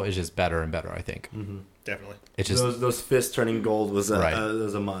put out is just better and better. I think Definitely. it's just Those fists turning gold was a Right.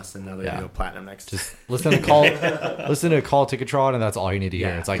 was a must, and now they're Yeah. gonna go platinum next. just listen to Call Ticketron, and that's all you need to hear.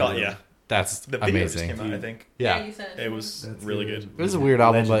 Yeah. It's like Yeah. that's The video just amazing. came out, I think. Yeah, you sent it. to It me. was That's really good. it was a weird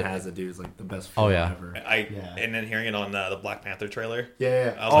album, Legend but has it, dude. It's like the best. Oh, film yeah. ever. Yeah. And then hearing it on the Black Panther trailer.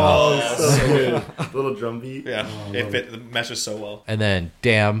 Yeah. Oh, so good. Little drum beat. Yeah, Oh, it fit. It meshes so well. and then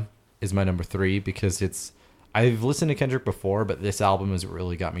Damn is my number 3 because I've listened to Kendrick before, but this album has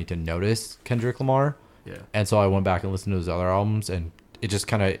really got me to notice Kendrick Lamar. Yeah. And so I went back and listened to his other albums, and it just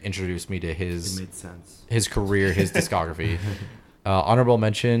kind of introduced me to It his made sense. career, his discography. Honorable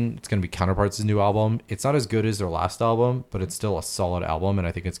mention, it's going to be Counterparts' new album. It's not as good as their last album, but it's still a solid album, and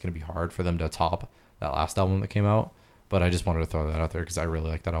I think it's going to be hard for them to top that last album that came out. But I just wanted to throw that out there because I really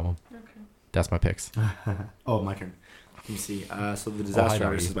like that album. Okay. That's my picks. Oh, my turn. Let me see. So the hi, Disaster Darby.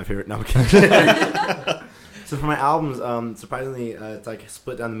 Artist is my favorite. No, I'm kidding. So for my albums, surprisingly, it's like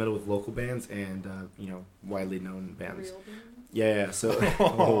split down the middle with local bands and widely known bands. Real band? Yeah. So,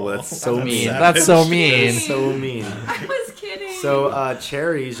 oh, that's so Mean. mean. That's so mean. That's so mean. I was kidding. So,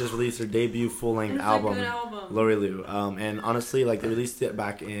 Cherries just released their debut It's full-length a album, good album. Lori Lou. And honestly, like, they released it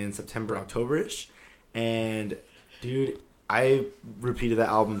back in September, October-ish. And, dude, I repeated that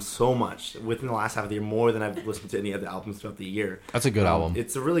album so much within the last half of the year, more than I've listened to any other albums throughout the year. That's a good album.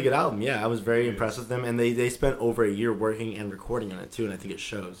 It's a really good album. Yeah, I was very impressed with them. And they spent over a year working and recording on it, too. And I think it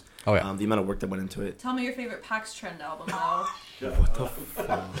shows. Oh, yeah. The amount of work that went into it. Tell me your favorite PAX Trend album, though. What the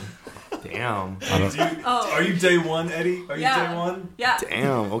fuck? Damn. Are you day one, Eddie? Are you Yeah. day one? Yeah.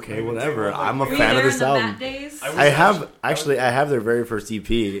 Damn. Okay, whatever. I'm a Were you fan of there this in the album. Matt days? I have their very first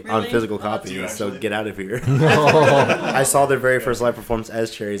EP on Really? physical Oh, that's copy, you so actually? get out of here. I saw their very first live performance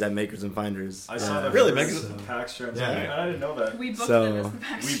as Cherries at Makers and Finders. I saw that. Really? PAX Trends. Yeah. I didn't know that. We booked So- them as the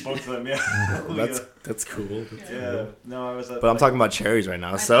PAX We Trend. booked them. Yeah. That's cool. Yeah. No, I was at. But I'm talking about Cherries right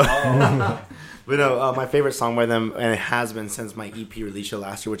now, so. Oh. But no, my favorite song by them, and it has been since my EP release show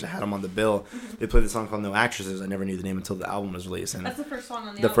last year, which I had them on the bill. They played this song called No Actresses. I never knew the name until the album was released. And That's the first song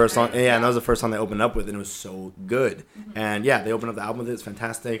on the the album, first song, right? yeah, and that was the first song they opened up with, and it was so good. And yeah, they opened up the album with it. It's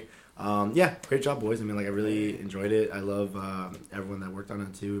fantastic. Yeah, great job, boys. I mean, like, I really enjoyed it. I love everyone that worked on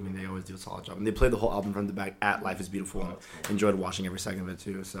it too. I mean, they always do a solid job. And they played the whole album from the back at Life is Beautiful, and enjoyed watching every second of it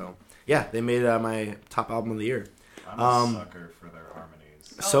too. So yeah, they made my top album of the year. I'm a sucker for their harmonies.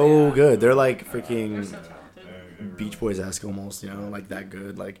 So yeah. good. They're like They're freaking so talented. Beach Boys esque almost, you know, like that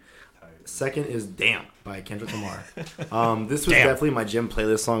good. Like second is Damn by Kendrick Lamar. This was Damn. definitely my gym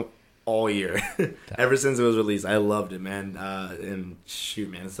playlist song all year. Ever since it was released. I loved it, man. And shoot,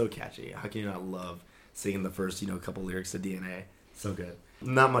 man, it's so catchy. How can you not love singing the first, couple lyrics to DNA? So good.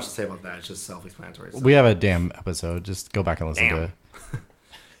 Not much to say about that. It's just self-explanatory. So. We have a damn episode. Just go back and listen to Damn. it.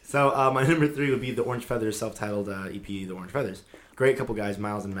 So my number 3 would be the Orange Feathers self-titled EP, The Orange Feathers. Great couple guys,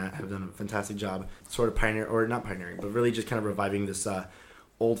 Miles and Matt, have done a fantastic job, sort of not pioneering, but really just kind of reviving this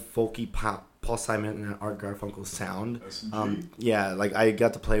old folky pop, Paul Simon and Art Garfunkel sound. Yeah, like I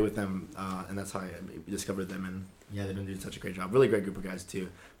got to play with them, and that's how I discovered them. And yeah, they've been doing such a great job. Really great group of guys too,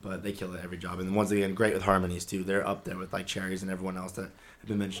 but they kill it every job. And once again, great with harmonies too. They're up there with like Cherries and everyone else that I've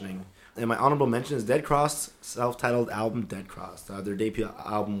been mentioning. And my honorable mention is Dead Cross, self-titled album Dead Cross. Their debut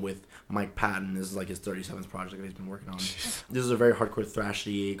album with Mike Patton. This is like his 37th project that he's been working on. This is a very hardcore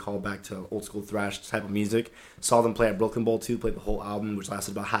thrashy callback to old school thrash type of music. Saw them play at Brooklyn Bowl too, played the whole album, which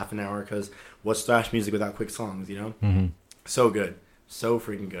lasted about half an hour because what's thrash music without quick songs, you know? Mm-hmm. So good. So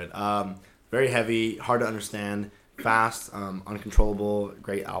freaking good. Very heavy, hard to understand, fast, uncontrollable,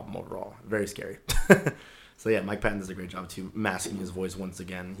 great album overall. Very scary. So yeah, Mike Patton does a great job too, masking his voice once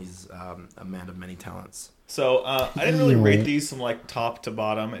again. He's a man of many talents. So I didn't really rate these from like top to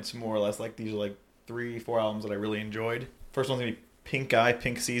bottom. It's more or less like these are like 3-4 albums that I really enjoyed. First one's gonna be Pink Eye,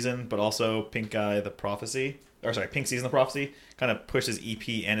 Pink Season, but also Pink Eye, The Prophecy. Pink Season, The Prophecy. Kind of pushed his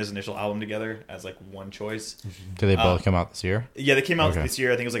EP and his initial album together as like one choice. Did they both come out this year? Yeah, they came out Okay. this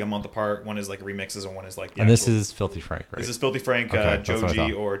year. I think it was like a month apart. One is like remixes and one is like the And this actual- is Filthy Frank, right? This is Filthy Frank, Okay, that's what I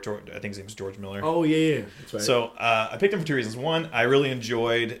Joji, thought. or George, I think his name's George Miller. Oh yeah, that's right. So I picked him for 2 reasons. One, I really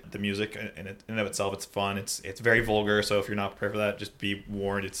enjoyed the music in and of itself. It's fun. It's very vulgar. So if you're not prepared for that, just be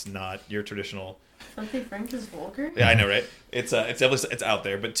warned. It's not your traditional. Filthy Frank is vulgar? Yeah, I know, right? It's definitely it's out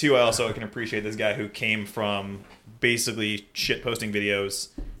there. But two, I also can appreciate this guy who came from basically shit posting videos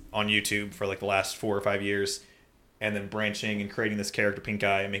on YouTube for like the last 4 or 5 years, and then branching and creating this character Pink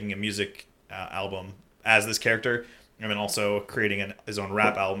Eye and making a music album as this character, and then also creating his own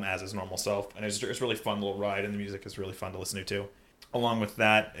rap album as his normal self. And it's a really fun little ride, and the music is really fun to listen to too. Along with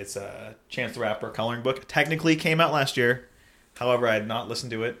that, it's a Chance the Rapper coloring book. Technically came out last year. However, I had not listened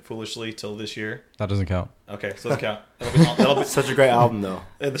to it foolishly till this year. That doesn't count. Okay, so let's count. That'll be Such a great album though.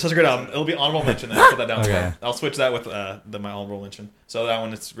 it's such a great album. It'll be honorable mention. Then I'll put that down. Okay. I'll switch that with my honorable mention. So that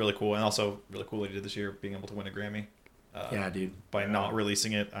one, it's really cool, and also really cool that he did this year, being able to win a Grammy. Yeah, dude. By not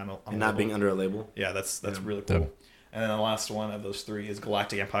releasing it on And not being under a label. Yeah, that's Yeah. really cool. Dope. And then the last one of those 3 is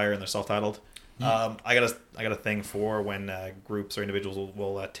Galactic Empire, and they're self-titled. I got a thing for when groups or individuals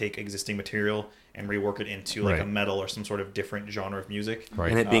will take existing material and rework it into like Right. a metal or some sort of different genre of music. Right.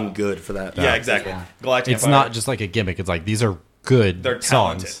 And it being good for that. Yeah, exactly. Galactic It's Empire. not just like a gimmick. It's like these are good They're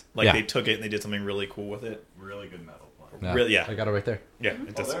talented. songs. Like yeah. they took it and they did something really cool with it. Really good metal playing. Yeah. Really, yeah. I got it right there. Yeah,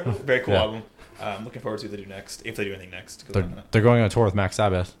 it's a there it is. very cool Yeah. album. I'm looking forward to what they do next, if they do anything next. 'Cause They're going on a tour with Max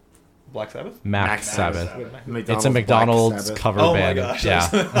Sabbath. Black Sabbath? Max Sabbath. McDonald's It's a Black McDonald's Sabbath. cover Oh my band. gosh.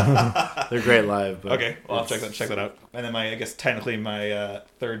 Yeah. They're great live. But Okay, well I'll check that out. And then I guess technically my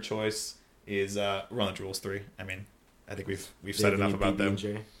third choice is Run the Jewels 3. I mean, I think we've said enough about them.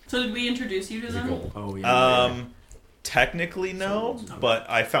 BB&J. So did we introduce you to them? Oh yeah. Technically no, but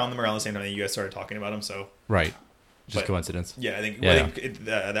I found them around the same time that you guys started talking about them. So Right. But- coincidence. Yeah, I think, Yeah. I think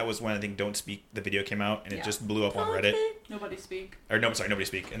that was when I think Don't Speak the video came out, and it Yeah. just blew up on Reddit. Nobody speak. Or no, sorry, Nobody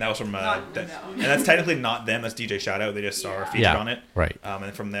Speak, and that was from Not- that- no. and that's technically not them. That's DJ Shoutout. They just are Yeah. featured on it. Right.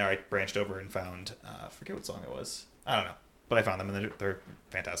 And from there, I branched over and found I forget what song it was. I don't know, but I found them, and they're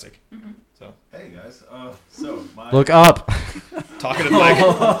fantastic. Mm-hmm. So Hey guys, so my Look up. talking to Mike.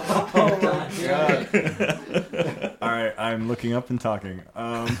 All right, I'm looking up and talking.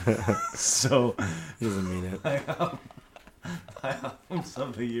 So He doesn't mean it. my albums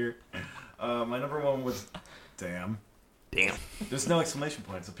of the year. My number one was Damn. Damn. There's no exclamation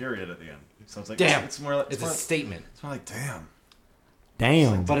point. It's a period at the end. So it's like Damn. It's more like It's a statement, it's more like damn.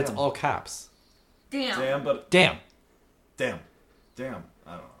 Damn. but it's Damn. all caps. Damn. Damn, but Damn. damn. I don't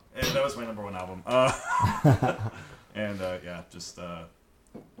know. And that was my number one album. And yeah, just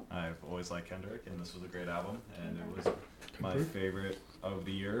I've always liked Kendrick, and this was a great album, and it was my favorite of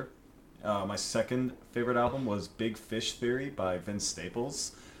the year. My second favorite album was Big Fish Theory by Vince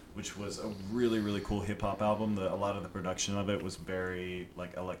Staples, which was a really, really cool hip hop album. A lot of the production of it was very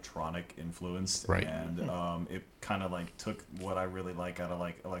like electronic influenced, Right. and it kind of like took what I really like out of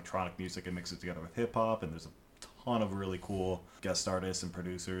like electronic music and mixed it together with hip hop. And there's a ton of really cool guest artists and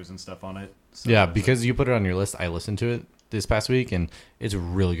producers and stuff on it. So Yeah, it's because you put it on your list, I listened to it this past week, and it's a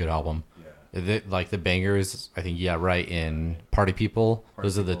really good album. Like the bangers, I think, yeah, right. In Party People, Party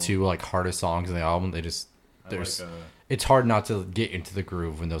those are the People. two like hardest songs in the album. They just I there's like, it's hard not to get into the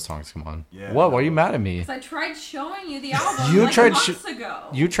groove when those songs come on. Yeah, What? Why are you no. mad at me? Because I tried showing you the album You like tried months ago.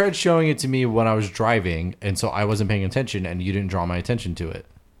 You tried showing it to me when I was driving, and so I wasn't paying attention, and you didn't draw my attention to it.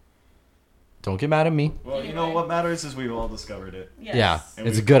 Don't get mad at me. well, you know Anyway. what matters is we've all discovered it. Yes. Yeah, And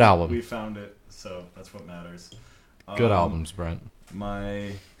it's a we- good album. We found it, so that's what matters. Good Um, albums, Brent.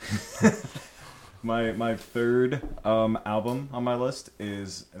 My my third album on my list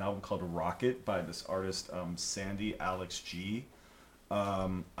is an album called Rocket by this artist Sandy Alex G.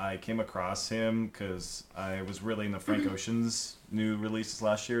 I came across him because I was really into Frank Ocean's new releases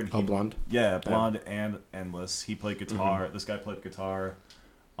last year. And he, Blonde. Yeah, Blonde and Endless. He played guitar. This guy played guitar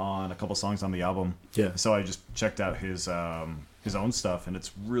on a couple songs on the album. Yeah. So I just checked out his own stuff, and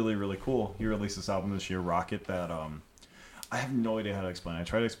it's really, really cool. He released this album this year, Rocket, that I have no idea how to explain. I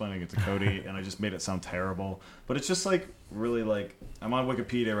tried explaining it to Cody, and I just made it sound terrible. But it's just like really like I'm on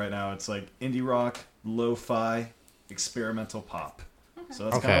Wikipedia right now. It's like indie rock, lo-fi, experimental pop. So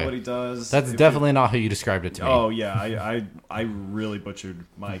that's kind Okay. of what he does. That's If definitely not how you described it it- to me. Oh yeah, I really butchered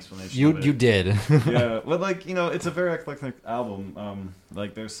my explanation. you of it. you did. Yeah, well, like it's a very eclectic album.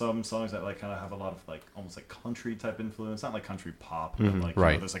 Like there's some songs that like kind of have a lot of like almost like country type influence, not like country pop, but like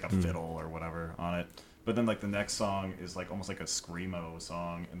Right. there's like a fiddle or whatever on it. But then like the next song is like almost like a screamo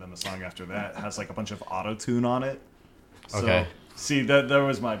song, and then the song after that has like a bunch of auto tune on it. So, Okay. See, that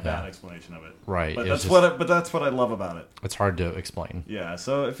was my bad explanation of it. Right, But it was that's that's what I love about it. It's hard to explain. Yeah,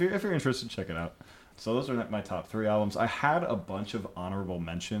 so if you're interested, check it out. So those are my top 3 albums. I had a bunch of honorable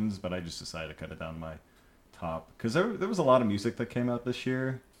mentions, but I just decided to cut it down to my top because there was a lot of music that came out this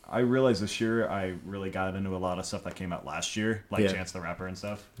year. I realized this year I really got into a lot of stuff that came out last year, like Yeah. Chance the Rapper and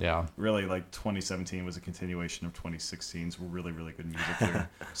stuff. Yeah. Really, like 2017 was a continuation of 2016's really, really good music year.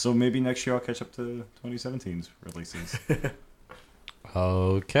 So maybe next year I'll catch up to 2017's releases.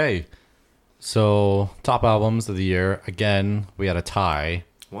 Okay. So top albums of the year. Again, we had a tie.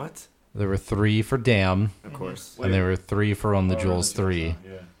 What? There were 3 for Damn, Of course. and there were 3 for On the Oh, Jewels 3.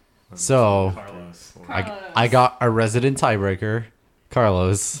 Yeah. So Carlos. I got a resident tiebreaker,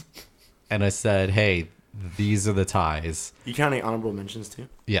 Carlos, and I said, hey, these are the ties. You counting honorable mentions too?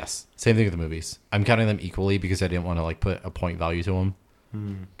 Yes. Same thing with the movies. I'm counting them equally because I didn't want to like put a point value to them.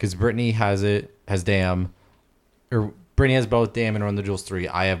 Because Brittany has Damn, or Brittany has both Damn and Run the Jewels 3.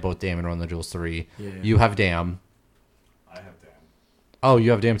 I have both Damn and Run the Jewels 3. Yeah. You have Damn. I have Dan. Oh,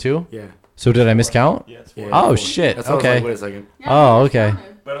 you have Damn too? Yeah. So did I miscount? Yeah, it's Yeah. Oh, Four. shit. That's why I was Okay. like, wait a second. Yeah, Oh, it's okay.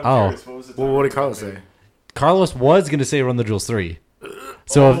 counted. But I'm Oh. curious, what was the Well, what did tiebreaker? Carlos say? Carlos was going to say Run the Jewels 3.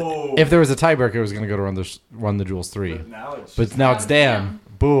 So Oh. if there was a tiebreaker, it was going to go to Run the Jewels 3. But now it's But just- now it's Damn.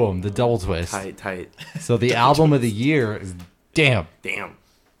 Boom, the double twist. Tight. So the album of the year is Damn, Damn.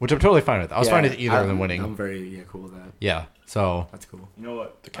 which I'm totally fine with. I was Yeah, fine with either of them winning. I'm very cool with that. Yeah. So That's cool. You know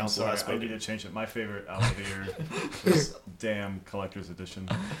what? The council I'm has sorry, I need spoken. to change it. My favorite album of the year is Damn Collector's Edition.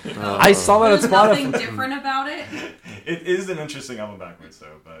 I saw that on There's nothing Spotify. different about it. It is an interesting album backwards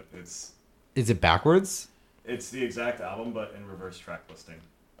though, but it's Is it backwards? the exact album but in reverse track listing.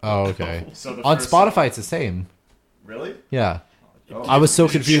 Oh, okay. So the On first Spotify, song- it's the same. really? Yeah. Oh. I was so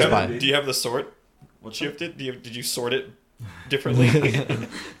Did you confused have- by it. Do you have the sort What's shifted? Did you sort it differently.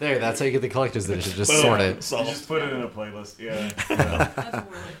 There, that's how you get the collector's edition. Just Boom. sort it. You Solved. just put it in a playlist. Yeah. That's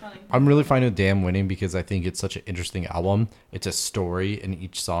really funny. I'm really fine with Damn winning because I think it's such an interesting album. It's a story, and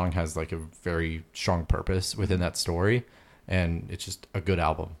each song has like a very strong purpose within that story, and it's just a good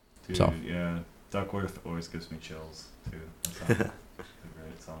album. Dude, So. yeah. Duckworth always gives me chills too. That's a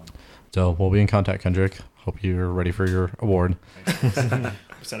great song. So we'll be in contact, Kendrick. Hope you're ready for your award. I'm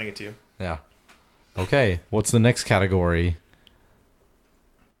sending it to you. Yeah. Okay, what's the next category?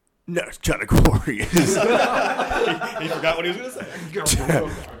 Next category is He forgot what he was going to say.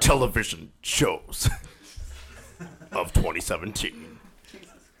 television shows of 2017. Jesus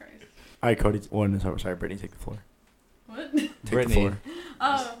Christ. All right, Cody. Sorry, Brittany, take the floor. What? Take Brittany. the floor.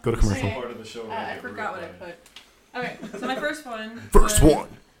 Oh. Go to commercial. okay. Part of the show. I forgot what I put. Okay, so my first one. First was- one.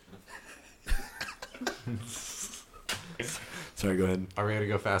 Sorry, go ahead. Are we gonna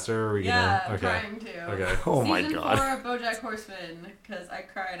go faster? Or are we Yeah, gonna? I'm trying to. Okay. Oh my Season god. 4 of BoJack Horseman, because I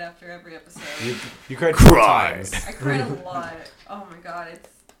cried after every episode. You cried Cry. 4 times. I cried a lot. Oh my god, it's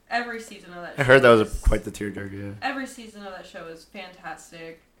every season of that show. I heard that was is- quite the tearjerker. Yeah. Every season of that show is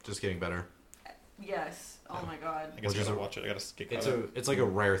fantastic. Just getting better. Yes. Oh my god. I guess I Which is gotta a- watch it. I gotta get caught up. It's like a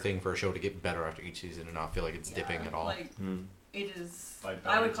rare thing for a show to get better after each season and not feel like it's dipping Yeah, at all. Like Mm. it is. By I would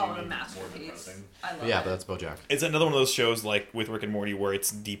better, call do it you a mean more masterpiece. depressing? I love Yeah, it. but that's BoJack. It's another one of those shows like with Rick and Morty where it's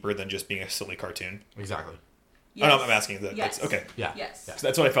deeper than just being a silly cartoon. Exactly. Yes. Oh, no, I'm asking that. Yes. That's okay. Yeah. Yes. Yeah. So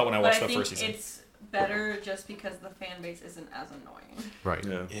that's what I felt when I But watched I the think first season. it's better just because the fan base isn't as annoying. Right.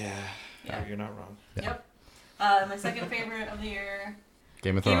 Yeah. Yeah. Yeah. You're not wrong. Yeah. Yep. My second favorite of the year,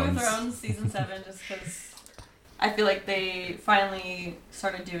 Game of Game Thrones. of Thrones season 7, just because I feel like they finally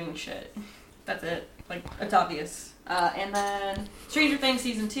started doing shit. That's it. Like, it's obvious. And then Stranger Things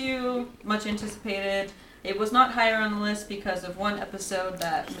season 2, much anticipated. It was not higher on the list because of one episode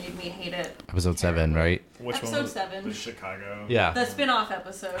that made me hate it. Episode 7, right? Which Episode one? Was, 'Seven, The Chicago. Yeah. the spin-off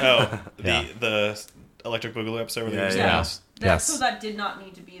episode. oh, Yeah. the Electric Boogaloo episode where Yeah, they used yeah. the Yeah. mouse. The Yes. episode that did not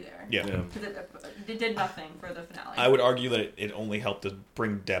need to be there. Yeah. Yeah. 'Cause it did nothing for the finale. I would argue that it only helped to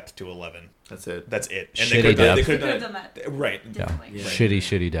bring depth to 11. That's it. That's it. Shitty they could depth. They could could have have done that right. Yeah. differently. Yeah.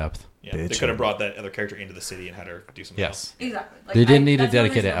 Shitty depth. Yeah, they Bitch. could have brought that other character into the city and had her do something else. Yes. Exactly. Like, They didn't need a that's the only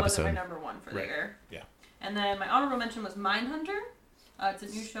dedicated reason it wasn't episode. My number one for the Right. year. Yeah. And then my honorable mention was Mindhunter. It's a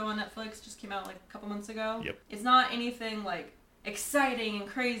new show on Netflix. Just came out like a couple months ago. Yep. It's not anything like exciting and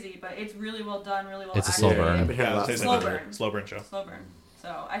crazy, but it's really well done, really well It's a acted. slow burn. I've been hearing Yeah, a lot it's Slow a burn. slow burn show. Slow burn. So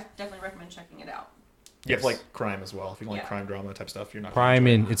I definitely recommend checking it out. You have like crime as well. If you like Yeah. crime drama type stuff, you're not. Crime, gonna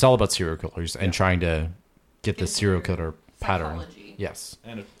enjoy and it's all about serial killers and Yeah. trying to get the Into serial your killer pattern. Psychology. Yes.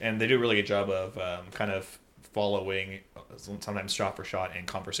 it. And they do a really good job of kind of following sometimes shot for shot and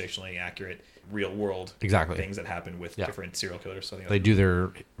conversationally accurate real world Exactly. things that happen with Yeah. different serial killers. So I think They do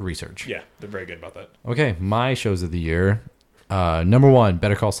their research. yeah, they're very good about that. Okay, my shows of the year. Number 1,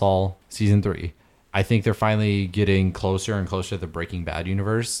 Better Call Saul, season 3. I think they're finally getting closer and closer to the Breaking Bad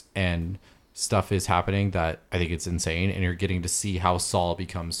universe, and stuff is happening that I think it's insane, and you're getting to see how Saul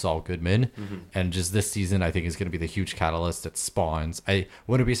becomes Saul Goodman. And just this season, I think is going to be the huge catalyst that spawns. I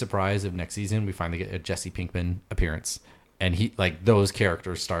wouldn't be surprised if next season we finally get a Jesse Pinkman appearance, and he like those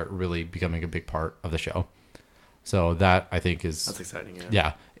characters start really becoming a big part of the show. So that I think is That's exciting. Yeah.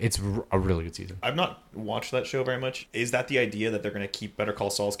 yeah, it's a really good season. I've not watched that show very much. Is that the idea that they're going to keep Better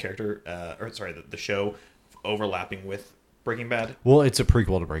Call Saul's character, the show overlapping with Breaking Bad? Well, it's a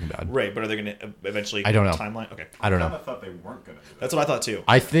prequel to Breaking Bad. Right, but are they going to eventually? I don't know. Timeline. Okay, I don't I know. thought they weren't gonna do that. that's what I thought too.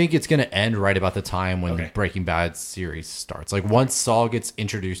 I think it's going to end right about the time when Okay. the Breaking Bad series starts. Like once Saul gets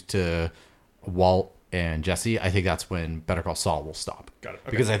introduced to Walt and Jesse, I think that's when Better Call Saul will stop. Got it.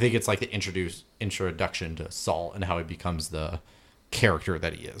 Okay. Because I think it's like the introduction to Saul and how he becomes the character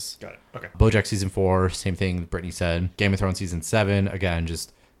that he is. Got it. Okay. BoJack season 4, same thing Brittany said. Game of Thrones season 7, again,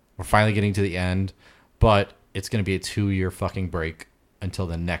 just we're finally getting to the end, but it's going to be a 2-year fucking break until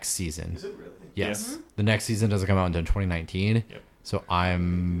the next season. Is it really? Yes. The next season doesn't come out until 2019. Yep. So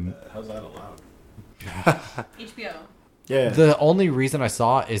I'm How's that allowed? HBO. Yeah. the only reason I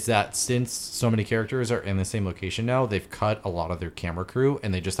saw is that since so many characters are in the same location now, they've cut a lot of their camera crew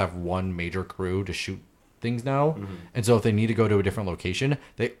and they just have one major crew to shoot things now. And so if they need to go to a different location,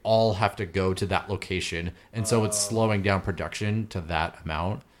 they all have to go to that location. And so it's slowing down production to that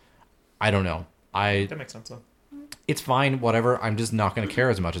amount. I don't know. That makes sense though. It's fine, whatever. I'm just not going to care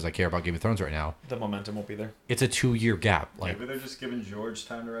as much as I care about Game of Thrones right now. The momentum won't be there. It's a 2-year gap. Like, Maybe they're just giving George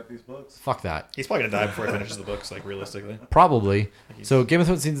time to write these books. fuck that. He's probably gonna die before he finishes the books. Like realistically. Probably. So Game of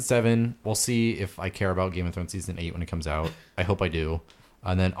Thrones season 7, we'll see if I care about Game of Thrones season 8 when it comes out. I hope I do.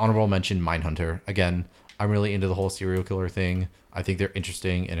 And then honorable mention Mindhunter. Again, I'm really into the whole serial killer thing. I think they're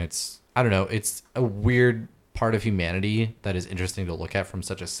interesting, and it's I don't know, it's a weird part of humanity that is interesting to look at from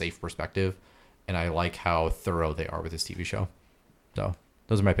such a safe perspective, and I like how thorough they are with this TV show. So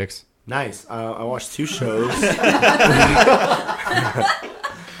those are my picks. Nice. I watched 2 shows.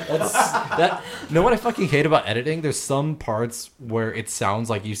 Know what I fucking hate about editing? There's some parts where it sounds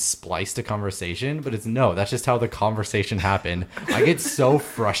like you spliced a conversation, but that's just how the conversation happened. I get so That's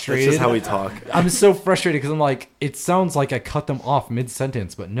frustrated. just how we talk. I'm so frustrated because I'm like, it sounds like I cut them off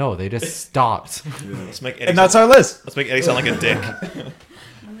mid-sentence, but no, they just stopped. Let's make Eddie And that's our list. let's make Eddie sound like a dick.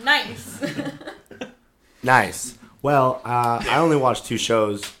 Nice. Nice. Well, I only watched 2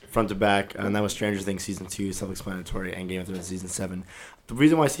 shows front to back, and that was Stranger Things Season 2, self-explanatory, and Game of Thrones Season 7. The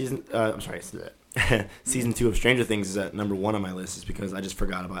reason why Season 2 of Stranger Things is at number 1 on my list is because I just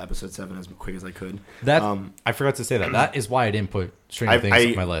forgot about Episode 7 as quick as I could. I forgot to say that. That is why I didn't put Stranger Things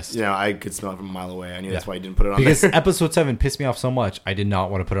on my list. You know, I could smell it from a mile away. I knew that's Yeah. why you didn't put it on Because there. episode 7 pissed me off so much, I did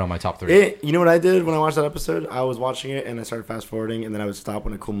not want to put it on my top 3. You know what I did when I watched that episode? I was watching it, and I started fast-forwarding, and then I would stop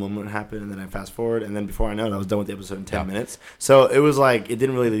when a cool moment would happen, and then I'd fast-forward, and then before I know it, I was done with the episode in 10 minutes. So it was like, it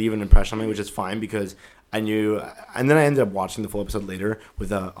didn't really leave an impression on me, which is fine, because I knew, and then I ended up watching the full episode later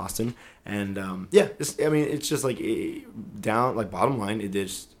with Austin, and it's just like bottom line, it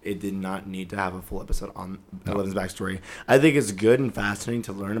did not need to have a full episode on Eleven's backstory. I think it's good and fascinating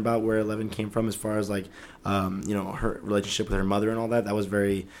to learn about where Eleven came from, as far as her relationship with her mother and all that. That was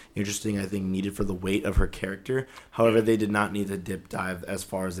very interesting. I think needed for the weight of her character. However, they did not need to dip dive as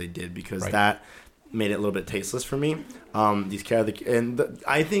far as they did, because that made it a little bit tasteless for me.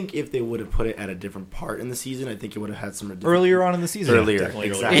 I think if they would have put it at a different part in the season, I think it would have had some Earlier on in the season. Definitely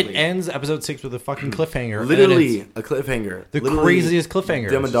exactly. It ends episode 6 with a fucking cliffhanger. Literally a cliffhanger. The Literally, craziest cliffhanger.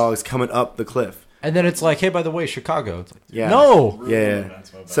 Demodogs coming up the cliff. And then it's like, hey, by the way, Chicago. It's like, Yeah. no. Yeah.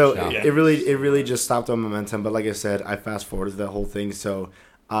 So Yeah. it really just stopped on momentum. But like I said, I fast forwarded that whole thing. So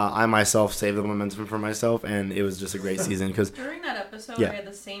I myself saved the momentum for myself, and it was just a great season because During that episode, Yeah. I had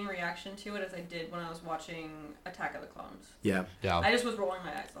the same reaction to it as I did when I was watching Attack of the Clones. yeah. I just was rolling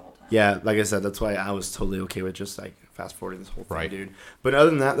my eyes the whole time. Yeah, like I said, that's why I was totally okay with just like fast forwarding this whole thing, Right. dude. But other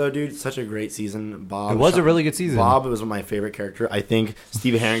than that, though, dude, such a great season. Bob, It was a really good season. Bob was my favorite character. I think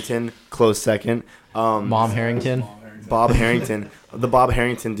Steve Harrington, close second. Mom Harrington. Bob Harrington, the Bob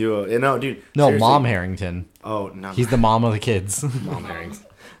Harrington duo. No, dude. No, seriously. Mom Harrington. Oh no, He's the mom of the kids. Mom Harrington.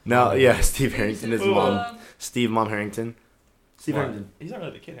 No, yeah, Steve Harrington is Ooh. mom. Steve Mom Harrington. Steve What? Harrington. He's not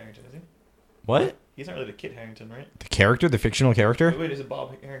really the Kid Harrington, is he? What? He's not really the Kid Harrington, right? The character? The fictional character? Wait, is it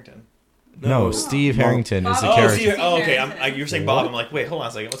Bob Harrington? No, Steve Mom. Harrington is the Bob- character. Steve, okay. Harrington. You're saying Bob. I'm like, wait, hold on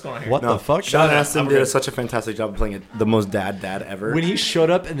a second. What's going on here? What No, the fuck? Sean No, Astin I'm did good. such a fantastic job of playing the most dad ever. When he showed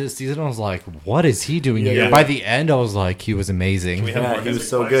up in this season, I was like, what is he doing here? Yeah. By the end, I was like, he was amazing. Can we have Yeah, more he was music,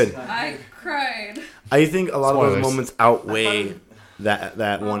 so please? good. I cried. I think a lot of Spoilers. those moments outweigh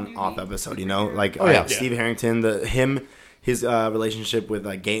that one off episode. You know, like Oh, yeah. Steve Harrington, his relationship with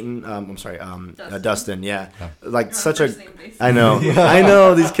Gayton. Dustin. Yeah, like You're on such first a. name basis. I know, I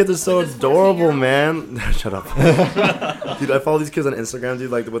know. These kids are so With this adorable, 14-year-old. man. Shut up, dude. I follow these kids on Instagram,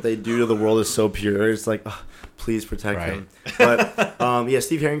 dude. Like what they do to the world is so pure. It's like, oh, please protect Right. them. But yeah,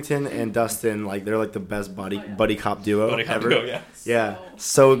 Steve Harrington and Dustin, like they're like the best buddy cop duo Buddy cop ever. duo, yeah. Yeah,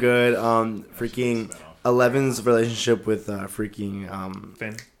 so good. Freaking Eleven's relationship with freaking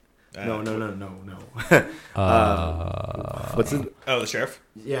Finn. no. What's his? Oh, the sheriff.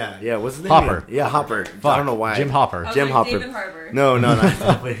 Yeah. What's his name? Hopper. again? Yeah, Hopper. Fuck. I don't know why. Jim Hopper. I was Jim like, Hopper. David Harbour. No.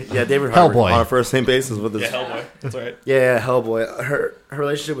 Yeah, David Harbour. Hellboy. On a first name basis with his. Yeah, Hellboy. That's all right. Yeah, Hellboy. Her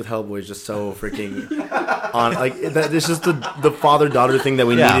relationship with Hellboy is just so freaking on. Like that. It's just the father daughter thing that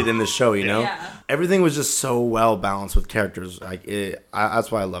we Yeah. needed in the show. You know. Yeah. Everything was just so well balanced with characters. Like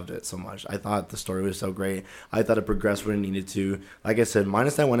that's why I loved it so much. I thought the story was so great. I thought it progressed when it needed to. Like I said,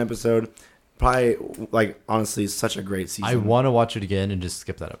 minus that one episode, probably like honestly, such a great season. I want to watch it again and just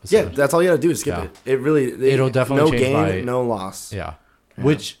skip that episode. Yeah, that's all you gotta do is skip Yeah. it. It really. It'll definitely no change gain, my- no loss. Yeah.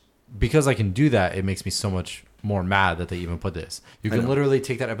 Which, because I can do that, it makes me so much more mad that they even put this. You I can know. literally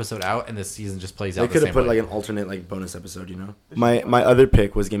take that episode out and the season just plays They out the could same have put way. like an alternate like bonus episode. You know. My other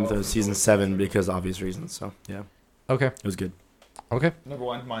pick was Game of Thrones season 7 because obvious reasons. So yeah, Okay. it was good. Okay. Number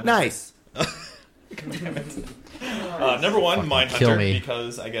one, Mindhunter. Nice. Number one, kill Mindhunter, me.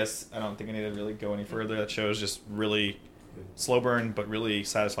 because I guess I don't think I need to really go any further. That show's just really slow burn, but really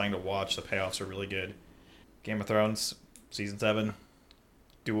satisfying to watch. The payoffs are really good. Game of Thrones, season 7,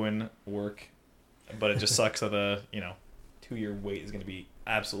 doing work, but it just sucks that the 2-year wait is going to be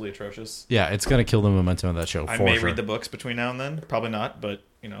absolutely atrocious. Yeah, it's going to kill the momentum of that show. I for may sure. read the books between now and then. Probably not, but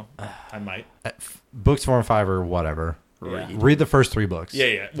I might. Books 4 and 5 or whatever. great. Read the first 3 books.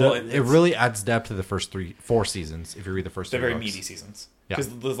 Yeah. Well, It really adds depth to the first 4 seasons if you read the first 3 they're very books. meaty seasons. Yeah.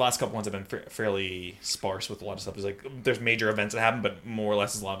 Because the last couple ones have been fairly sparse with a lot of stuff. There's like there's major events that happen, but more or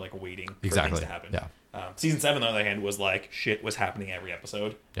less is a lot of like waiting for Exactly. things to happen. Yeah. Season 7, on the other hand, was like shit was happening every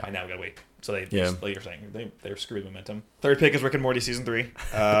episode. Yeah. And now we gotta wait. So they, Yeah. like you're saying, they're screwing momentum. Third pick is Rick and Morty season 3.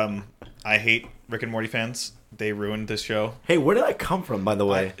 I hate Rick and Morty fans. They ruined this show. Hey, where did that come from, by the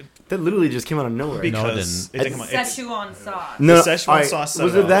way? That literally just came out of nowhere. Because No, it it didn't come out. It's- Szechuan sauce. No, the Szechuan alright, sauce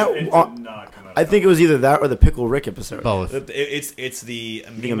was soda. it that? It did not come out. I think it was either that or the Pickle Rick episode. Both. It's the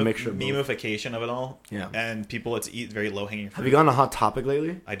think a mixture of both. memification of it all. Yeah. And people, it's very low hanging fruit. Have you gone to Hot Topic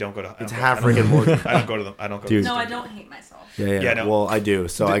lately? I don't go to. It's I don't half go, Rick and Morty. I don't go to them. I don't go. Dude. To No, them. I don't hate myself. Yeah. no. Well, I do.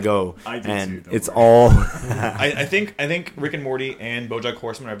 So I go, I do and too, don't it's worry. all. I think Rick and Morty and BoJack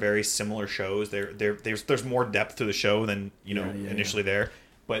Horseman are very similar shows. There's more depth to the show than Yeah. initially there,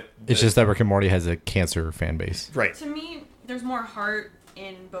 but It's just that Rick and Morty has a cancer fan base. right. To me, there's more heart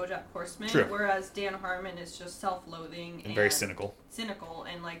in BoJack Horseman, True. whereas Dan Harmon is just self-loathing And very cynical. cynical,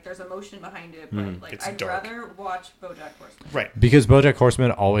 and like there's emotion behind it. But like It's I'd dark. rather watch BoJack Horseman. Right. Because BoJack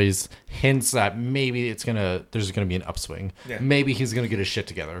Horseman always hints that maybe there's gonna be an upswing. Yeah. Maybe he's gonna get his shit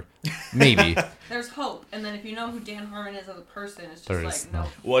together. Maybe. There's hope, and then if you know who Dan Harmon is as a person, it's just There like is no. no.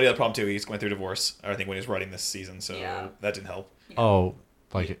 Well, the other problem too, he's going through divorce. I think when he was writing this season, so Yeah. that didn't help. Oh,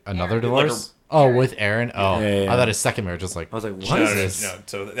 like another Aaron. divorce? Aaron. With Aaron? Oh, Yeah. I thought his second marriage was like. I was like, what what? is this? No,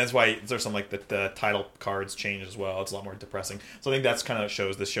 so that's why there's some like the title cards change as well. It's a lot more depressing. So I think that's kind of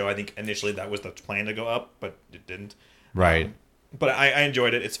shows this show. I think initially that was the plan to go up, but it didn't. Right. But I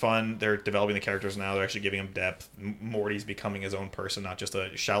enjoyed it. It's fun. They're developing the characters now. They're actually giving them depth. Morty's becoming his own person, not just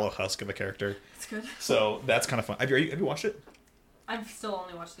a shallow husk of a character. It's good. So that's kind of fun. Have you watched it? I've still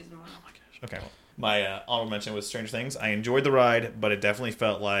only watched season 1. Okay. My honorable mention was Stranger Things. I enjoyed the ride, but it definitely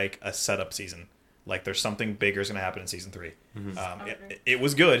felt like a setup season. Like there's something bigger is going to happen in season 3. It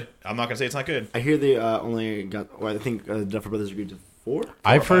was good. I'm not going to say it's not good. I hear they only got. Well, I think Duffer Brothers agreed to 4.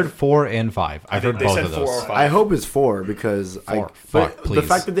 I've or heard five. 4 and 5. I've think heard they both said of 4 those. or 5. I hope it's 4 because Four. But Fuck, the please.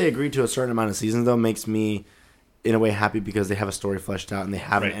 fact that they agreed to a certain amount of seasons though makes me, in a way, happy because they have a story fleshed out and they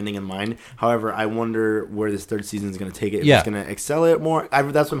have Right. an ending in mind. However, I wonder where this third season is going to take it. If Yeah. it's going to excel it more.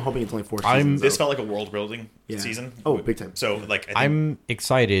 That's what I'm hoping. It's only 4 I'm- seasons. This though. felt like a world building Yeah. season. Oh, big time. So like I think, I'm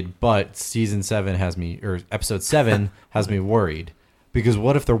excited, but season 7 has me, or episode 7 has me worried. Because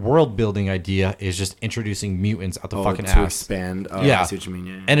what if their world building idea is just introducing mutants out the fucking to ass? expand. Oh, Yeah. I see what you mean.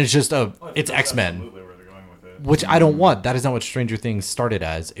 Yeah. And it's just Well, I think it's that's X-Men. absolutely where they're going with it. Which I don't want. That is not what Stranger Things started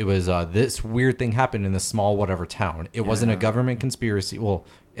as. It was this weird thing happened in this small whatever town. It wasn't a government conspiracy. Well,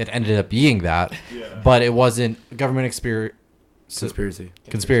 it ended up being that, Yeah. but it wasn't a government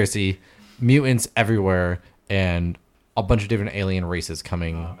Conspiracy. Mutants everywhere, and a bunch of different alien races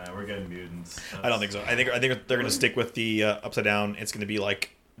coming. Oh man, we're getting mutants. I don't think so. I think they're going to stick with the upside down. It's going to be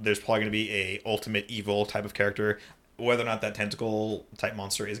like there's probably going to be a ultimate evil type of character. Whether or not that tentacle type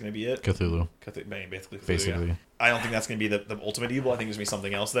monster is going to be it. Cthulhu. Basically. Cthulhu, Basically. yeah. I don't think that's going to be the ultimate evil. I think there's going to be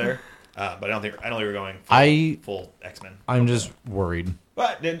something else there. But I don't think we're going full X-Men. I'm just worried.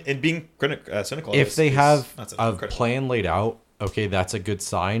 But and being cynical. If they have that's a critical. plan laid out, okay, that's a good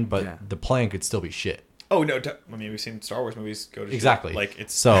sign, but Yeah. the plan could still be shit. Oh no! I mean, we've seen Star Wars movies go to shit. Exactly. Like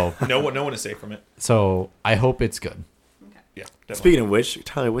it's So no one is safe from it. so I hope it's good. Yeah. Definitely. Speaking of which,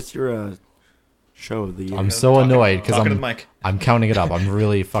 Tyler, what's your show of the year? I'm so annoyed because talking to the mic. I'm counting it up. I'm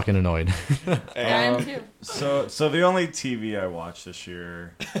really fucking annoyed. Yeah, I am too. So the only TV I watched this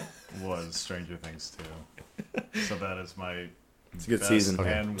year was Stranger Things 2. So that is my It's a good best season.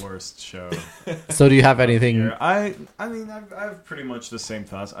 Okay. and worst show. So do you have anything? Here. I mean, I have pretty much the same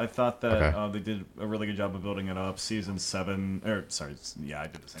thoughts. I thought that Okay. they did a really good job of building it up. Season 7, or sorry, yeah, I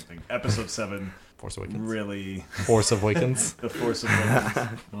did the same thing. Episode 7, Force Awakens. really, Force Awakens. the Force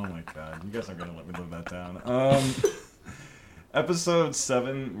Awakens. Oh my god, you guys aren't gonna let me live that down. Episode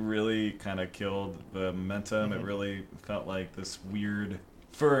 7 really kind of killed the momentum. It really felt like this weird.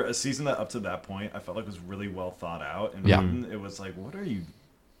 For a season that up to that point, I felt like was really well thought out. And Yeah. it was like, what are you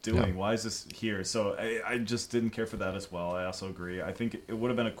doing? Yeah. Why is this here? So I just didn't care for that as well. I also agree. I think it would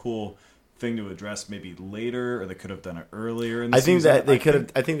have been a cool thing to address maybe later, or they could have done it earlier in the I think season. that they could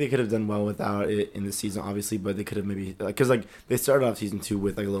have. I think they could have done well without it in the season, obviously. But they could have maybe because like they started off season 2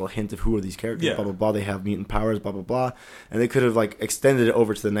 with like a little hint of who are these characters, Yeah. blah blah blah. They have mutant powers, blah blah blah, and they could have like extended it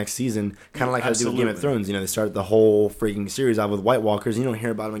over to the next season, kind of like how they do with Game of Absolutely. Thrones. You know, they started the whole freaking series out with White Walkers. And you don't hear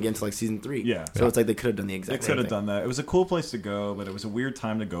about them again until like season 3. Yeah. So Yeah. it's like they could have done the They exact could same have thing. done that. It was a cool place to go, but it was a weird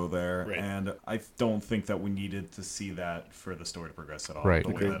time to go there, Right. and I don't think that we needed to see that for the story to progress at all Right. the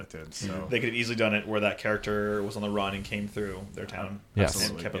way Agreed. that it did. So They could have easily done it where that character was on the run and came through their town Yes. and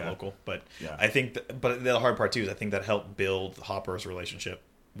Absolutely, kept it yeah. local. But Yeah. I think, but the hard part too is I think that helped build Hopper's relationship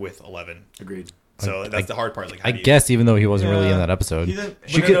with 11. Agreed. So that's the hard part. Like, how I do you- guess even though he wasn't really Yeah. in that episode, He didn't.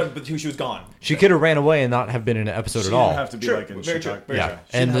 she but could no, but she was gone. she could have ran away and not have been in an episode She at didn't all. have to be Sure, like in very true, Chicago. very Yeah, true.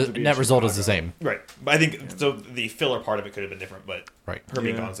 She and didn't have the to be in net result is the Chicago. same. Right, but I think so. The filler part of it could have been different, but Right. her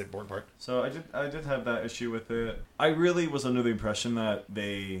being Yeah. gone is the important part. So I did have that issue with it. I really was under the impression that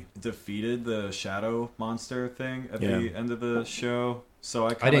they defeated the shadow monster thing at Yeah. the end of the show. So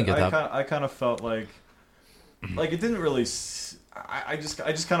I didn't get that. I kind of felt like it didn't really. I just kind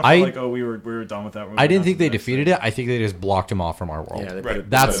of felt I- like we were done with that. I didn't think they defeated it. I think they just blocked him off from our world. Yeah, they Right. put it-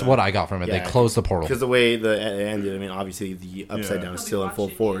 That's put it- what I got from it. Yeah. They closed the portal. Because the way it ended, I mean, obviously the Upside Yeah. Down is They'll be still in full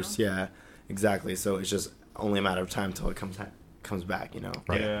watching force. you. Yeah, exactly. So it's just only a matter of time till it comes back.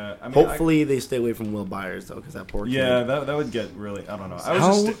 Right. Yeah. I mean, Hopefully they stay away from Will Byers though, because that poor kid. Yeah, that would get really. I don't know. I was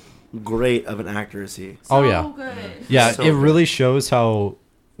How just. great of an actor is he Oh, So yeah. good. Yeah, So it really shows how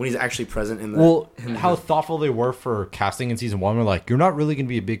when he's actually present in the well in how the- thoughtful they were for casting in season 1. We're like, you're not really going to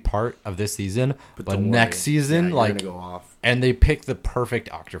be a big part of this season, but don't next worry. season, Yeah, you're like, gonna go off. and they picked the perfect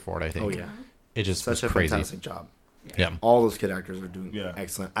actor for it. I think. Oh yeah, It just such a was crazy. fantastic job. Yeah. All those kid actors are doing Yeah.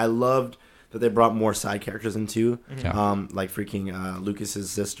 excellent. I loved that they brought more side characters into, Yeah. like freaking Lucas's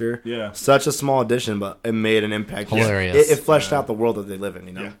sister. Yeah. Such a small addition, but it made an impact. Hilarious. It fleshed Yeah. out the world that they live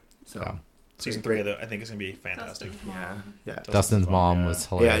in. Yeah. So Yeah. Season 3, though, I think it's gonna be fantastic. Dustin's mom. yeah. Dustin's mom Yeah. was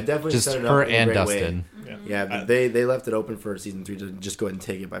hilarious. Yeah, it definitely just set it up her in a and great way. Dustin. Yeah. Yeah, but I- they left it open for season 3 to just go ahead and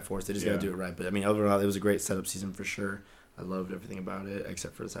take it by force. They just Yeah. got to do it right. But I mean, overall, it was a great setup season for sure. I loved everything about it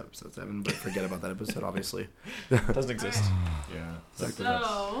except for this episode 7. But forget about that episode, obviously. Doesn't exist. Yeah. Exactly.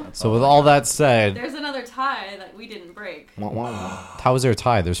 So So with all that said, there's another tie that we didn't break, Wah, wah, wah. how is there a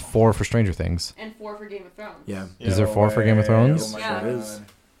tie? There's 4 for Stranger Things. and 4 for Game of Thrones. Yeah. Is there 4 for Game of Thrones? Oh my Yeah. God. There is.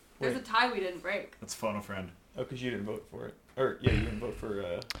 There's a tie we didn't break. That's phone a friend. Oh, because you didn't vote for it. Or, yeah, you didn't vote for...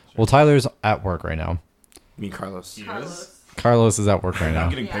 Well, Tyler's at work right now. Me and Carlos. Yeah. Carlos. Carlos is at work right I'm now.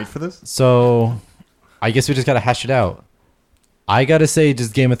 getting Yeah. paid for this. So I guess we just got to hash it out. I got to say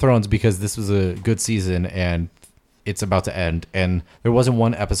just Game of Thrones because this was a good season and it's about to end. And there wasn't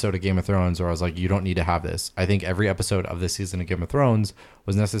one episode of Game of Thrones where I was like, you don't need to have this. I think every episode of this season of Game of Thrones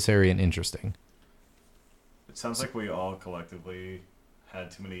was necessary and interesting. It sounds like we all collectively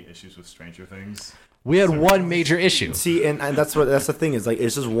had too many issues with Stranger Things. We had one major issue, See, and that's the thing is like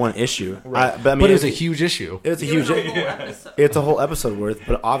it's just one issue. Right. But I mean, but it was a huge issue. it's a It was huge. a whole episode. It's a whole episode worth,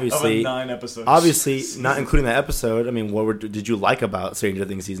 but Of a obviously, 9 episode. not including that episode. I mean, did you like about Stranger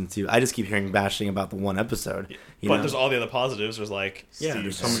Things season 2? I just keep hearing bashing about the one episode. You But know? there's all the other positives. There's like Yeah, Steve.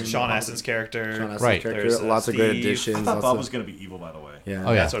 there's so many Sean more Astin's character. Sean Astin's Right. character, There's, lots of great Steve. additions. I thought lots Bob of- was going to be evil, by the way. yeah.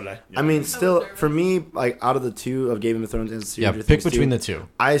 Oh, yeah. So did I. I mean, So still, was there. for me, like out of the two of Game of Thrones and Stranger Yeah, Things, pick between 2, the two.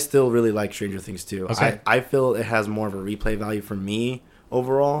 I still really like Stranger Things too. Okay. I feel it has more of a replay value for me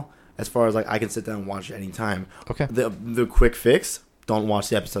overall, as far as like I can sit down and watch it anytime. Okay. The quick fix: don't watch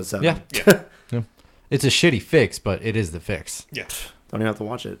the episode 7. Yeah. It's a shitty fix, but it is the fix. Yeah. Don't even have to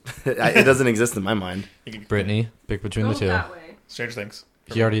watch it. It doesn't exist in my mind. You can- Brittany, pick between Go the two. that way. Stranger Things.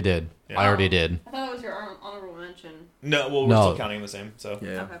 He already did. Yeah. I already did. I thought it was your honorable mention. No, well, we're No. still counting the same. So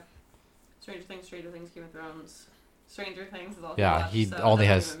Yeah. Okay. Stranger Things, Game of Thrones. Stranger Things is all Yeah, left, he so it only doesn't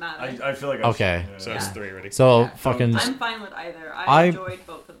has- even matter. I feel like Okay. so yeah. it's Yeah. 3 already. So Yeah. fucking. I'm fine with either. I- I enjoyed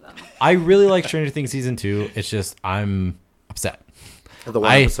both of them. I really like Stranger Things season 2. It's just I'm upset. The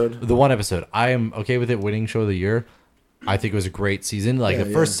one episode. The one episode. I am okay with it winning show of the year. I think it was a great season. Like Yeah,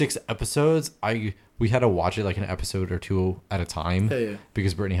 the first yeah. 6 episodes, we had to watch it like an episode or 2 at a time Yeah.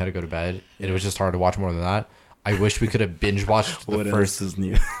 because Brittany had to go to bed, and it was just hard to watch more than that. I wish we could have binge watched the What first. else is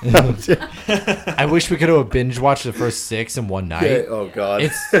new? I wish we could have binge watched the first 6 in one night. Yeah, oh god,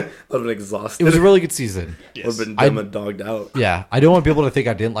 It's- I'd have been exhausted. It was a really good season. Yes. Would have been I- dumb and dogged out. Yeah, I don't want people to think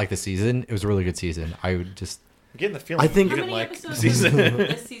I didn't like the season. It was a really good season. I would just I'm getting the feeling I think- you How didn't many like episodes season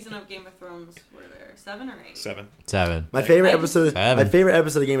this season of Game of Thrones were there? 7 or 8? 7. 7. My favorite I- episode. Seven. My favorite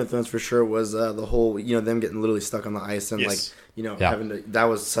episode of Game of Thrones for sure was the whole, them getting literally stuck on the ice and Yes. Yeah. having to. That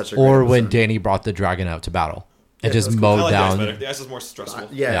was such a. Or great when episode. Danny brought the dragon out to battle and Yeah, just that's cool. I mowed like the ice down. better. The ice is more stressful.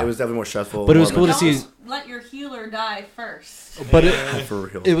 Yeah, Yeah. it was definitely more stressful. But it was more cool to about- see- Don't let your healer die first. But it, for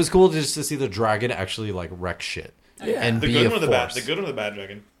real. it was cool just to see the dragon actually like wreck shit Yeah. and The be good a one or the bad? force. The good one or the bad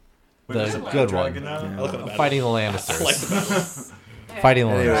dragon? Wait, The there's a bad good one. dragon now? Yeah. I like the bad Fighting the I like Lannisters. the bad Okay. Fighting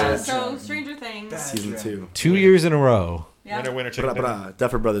the Anyway. Lannisters. So, Stranger Things. season 2. 2 years in a row. Yeah. Winner, chicken Bra, dinner. bra.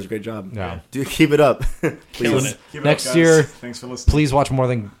 Duffer Brothers, great job. Yeah. Dude, keep it up. Killing Please. it. Keep it Next up, guys. year, Thanks for listening. Please watch more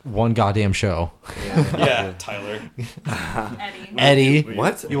than one goddamn show. Yeah, Tyler. Eddie. Eddie,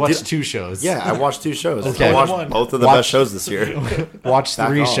 What? you watched Dude, 2 shows. Yeah, I watched 2 shows. Okay. I watched One. both of the Watch- best shows this year. Watch Back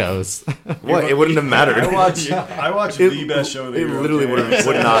 3 off. shows. What? It wouldn't have mattered. I watch the best show of the It year. literally okay?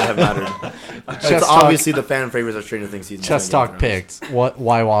 would not have mattered. It's Chess Talk- obviously the fan favorites of Stranger Things season. Chess 2 Talk of Game of Thrones. picked. What?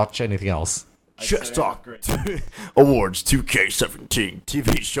 Why watch anything else? Chess say Talk great. Awards 2K17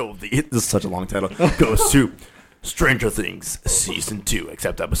 TV show of the this is such a long title goes to Stranger Things season 2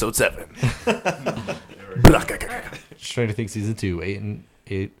 except episode 7. Stranger Things season 2,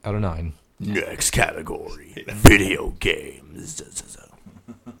 8 out of 9. Next category: video games.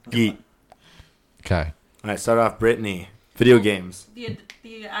 Yeet. Okay. All right, start off, Brittany. Video games.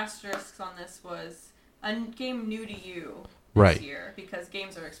 The asterisks on this was a game new to you this Right. year because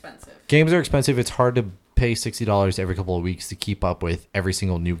games are expensive. Games are expensive. It's hard to pay $60 every couple of weeks to keep up with every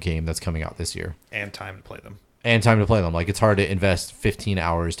single new game that's coming out this year. And time to play them. And time to play them. Like, it's hard to invest 15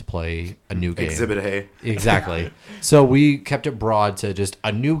 hours to play a new game. Exhibit A. Exactly. So we kept it broad to just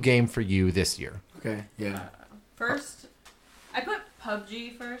a new game for you this year. Okay. Yeah. First, I put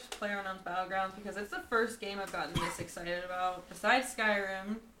PUBG first, PlayerUnknown's Battlegrounds, because it's the first game I've gotten this excited about, besides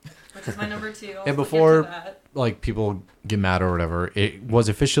Skyrim, which is my number 2. I'll And get before- to that. Like, people get mad or whatever. It was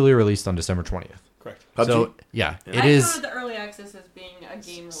officially released on December 20th. Correct. PUBG? So, yeah. It I is. counted the early access as being a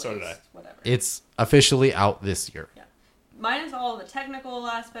game release. So did I. Whatever. It's officially out this year. Minus all the technical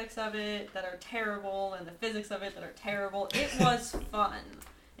aspects of it that are terrible and the physics of it that are terrible. It was fun.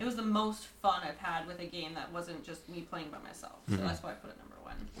 It was the most fun I've had with a game that wasn't just me playing by myself. So that's why I put it number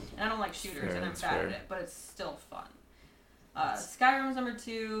 1. And I don't like shooters, Fair, and I'm that's bad fair. at it, but it's still fun. Skyrim's number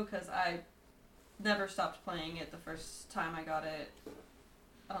 2 because I never stopped playing it the first time I got it.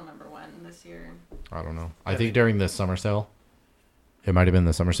 I don't remember when this year. I don't know. I think during the summer sale. It might have been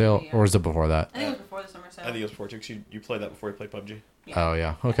the summer sale. Yeah. Or was it before that? I think it was before the summer sale. I think it was before too, 'cause you played that before you played PUBG. Oh,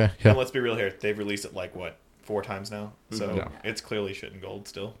 yeah. Okay. And Yeah. let's be real here. They've released it like, what, 4 times now? So Yeah. it's clearly shit and gold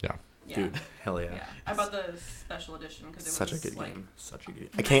still. Yeah. Dude, hell yeah. Yeah. I bought the special edition because it Such a was good like, game. Such a good.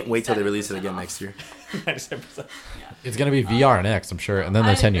 I can't wait till they release it again 97% next year. 97%. It's going to be VR next, I'm sure. And then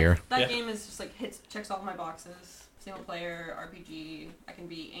the 10 year. That Yeah. game is just like checks all my boxes. Single player, RPG. I can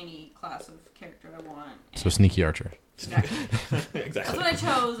be any class of character I want. So and- Sneaky Archer. Exactly. That's Exactly. what I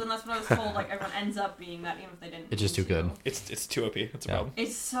chose, and that's what I was told. Like everyone ends up being that, even if they didn't. It's just mean too to. good. It's too OP. It's a Yeah. problem.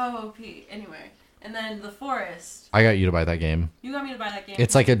 It's so OP. Anyway, and then The Forest. I got you to buy that game. You got me to buy that game.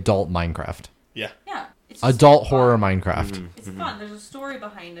 It's like adult Minecraft. Yeah. yeah, it's just Adult fun. horror Minecraft. Mm-hmm. It's fun. There's a story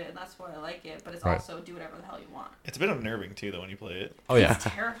behind it, and that's why I like it. But it's Right. also do whatever the hell you want. It's a bit unnerving too, though, when you play it. Oh, yeah. It's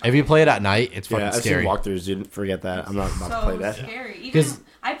terrifying. If you play it at night, it's fucking Yeah, I've scary. seen walkthroughs. Didn't forget that. I'm not about to so play that. scary. Even 'Cause-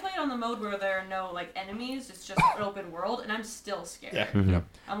 I played on the mode where there are no like enemies. It's just an open world, and I'm still scared. Yeah. Mhm. Yeah.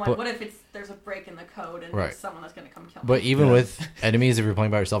 I'm like, But- what if there's a break in the code and Right. there's someone that's gonna come kill me? But even Yeah. with enemies, if you're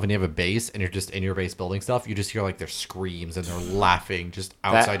playing by yourself and you have a base and you're just in your base building stuff, you just hear like their screams and they're laughing just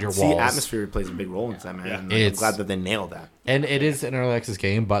outside your See, walls. atmosphere plays a big role in that, man. Yeah. And, like, I'm It's- glad that they nailed that. And it is an early access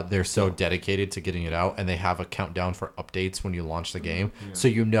game, but they're so dedicated to getting it out, and they have a countdown for updates when you launch the game, so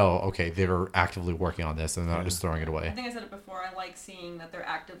you know, okay, they're actively working on this, and they're not just throwing it I away. think I said it before. I like seeing that they're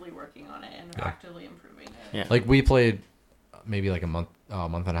actively working on it and Yeah. actively improving it. Yeah. Like we played maybe like a month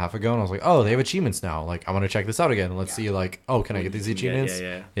and a half ago, and I was like, oh, they have achievements now. Like I want to check this out again. Let's Yeah. see, like, oh, can I get these achievements?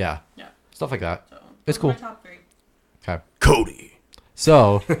 Yeah. Yeah. Stuff like that. So It's those are cool. My top 3. Okay, Cody.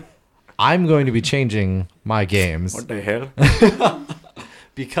 so I'm going to be changing my games. What the hell?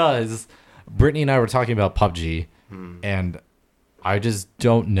 Because Brittany and I were talking about PUBG, and I just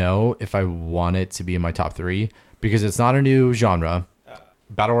don't know if I want it to be in my top 3 because it's not a new genre.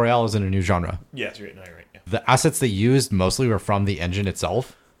 Battle Royale isn't a new genre. Yes, you're right. No, you're right. Yeah. The assets they used mostly were from the engine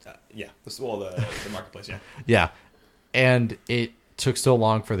itself. Yeah. Well, the marketplace. Yeah. Yeah. And it took so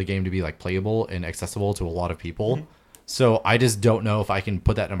long for the game to be like playable and accessible to a lot of people. So I just don't know if I can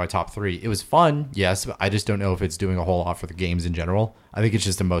put that in my top 3. It was fun, yes, but I just don't know if it's doing a whole lot for the games in general. I think it's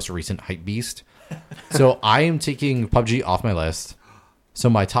just the most recent hype beast. So I am taking PUBG off my list. So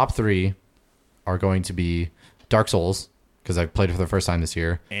my top 3 are going to be Dark Souls, because I played it for the first time this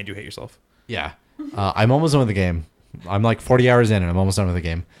year. And you hate yourself. Yeah. I'm almost done with the game. I'm like 40 hours in and I'm almost done with the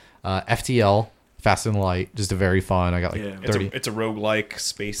game. FTL, Fast and Light, just a very fun. I got like Yeah. 30 It's a roguelike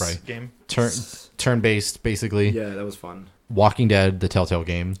space Right. game. turn-based, basically. Yeah, that was fun. Walking Dead, the Telltale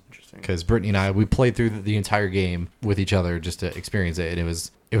game. Interesting. Because Brittany and I, we played through the entire game with each other just to experience it, and it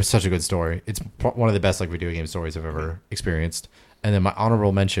was such a good story. It's one of the best like video game stories I've ever experienced. And then my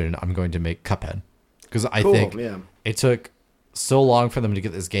honorable mention, I'm going to make Cuphead, because I Cool, think yeah. it took so long for them to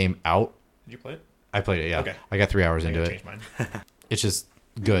get this game out. Did you play it? I played it, yeah. Okay. I got 3 hours I into gotta it. change mine. It's just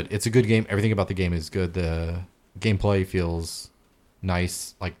good. It's a good game. Everything about the game is good. The gameplay feels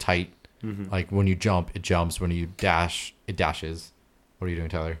nice, like tight. Like when you jump, it jumps. When you dash, it dashes. What are you doing,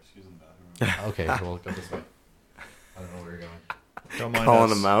 Tyler? Okay, well, go this way. I don't know where you're going. Don't mind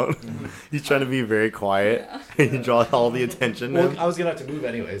calling us. him out. He's trying to be very quiet. Yeah. He draws all the attention. Well, I was gonna have to move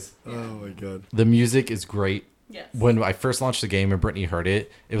anyways. Oh my god. The music is great. Yes. When I first launched the game and Brittany heard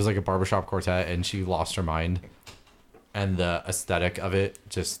it, it was like a barbershop quartet, and she lost her mind. And the aesthetic of it,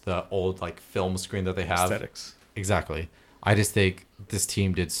 just the old like film screen that they have. Aesthetics. Exactly. I just think this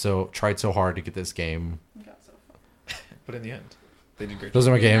team tried so hard to get this game. We got so far. But in the end, they did great. Those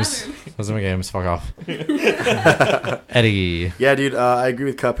are my It games. mattered. Those are my games. Fuck off. Eddie. Yeah, dude, I agree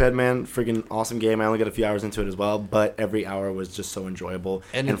with Cuphead, man. Freaking awesome game. I only got a few hours into it as well, but every hour was just so enjoyable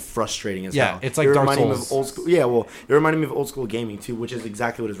And and frustrating as yeah, hell. it's like it Dark reminded me Souls. of old school. Yeah, well, it reminded me of old school gaming too, which is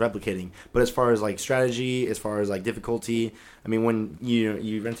exactly what it's replicating. But as far as like strategy, as far as like difficulty, I mean, when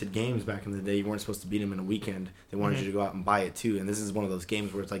you rented games back in the day, you weren't supposed to beat them in a weekend. They wanted you to go out and buy it too. And this is one of those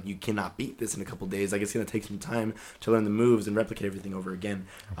games where it's like you cannot beat this in a couple days. Like it's gonna take some time to learn the moves and replicate everything over again.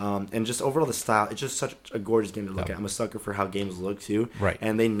 And just overall the style, it's just such a gorgeous game to look Yeah. at. I'm a sucker for how games look too. Right.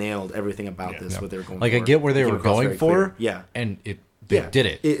 And they nailed everything about Yeah. this. Yeah. What they were going Like for. I get where they It came were across going very for. clear. Yeah. And they did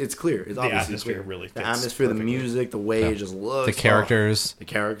it. It's clear. It's The obviously atmosphere clear. really The fits atmosphere, the perfectly. music, the way Yeah. it just looks. The characters. The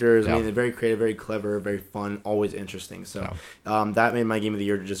characters. Yeah. I mean, they're very creative, very clever, very fun, always interesting. So that made my game of the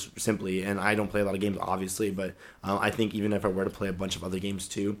year just simply. And I don't play a lot of games, obviously, but I think even if I were to play a bunch of other games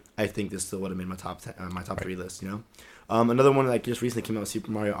too, I think this still would have made my top 3 list. You know. Another one that just recently came out was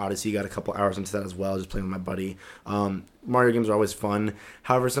Super Mario Odyssey. Got a couple hours into that as well, just playing with my buddy. Mario games are always fun.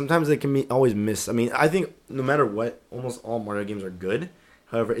 However, sometimes they can always miss. I mean, I think no matter what, almost all Mario games are good.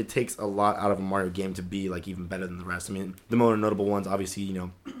 However, it takes a lot out of a Mario game to be like even better than the rest. I mean, the more notable ones, obviously,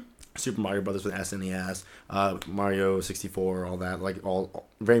 Super Mario Brothers with SNES, Mario 64, all that, like all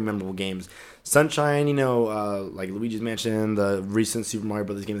very memorable games. Sunshine, like Luigi's Mansion, the recent Super Mario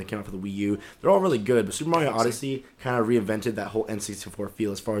Brothers game that came out for the Wii U, they're all really good. But Super Mario Odyssey kind of reinvented that whole N64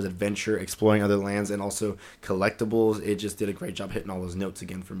 feel as far as adventure, exploring other lands, and also collectibles. It just did a great job hitting all those notes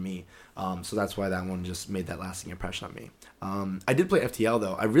again for me. So that's why that one just made that lasting impression on me. I did play FTL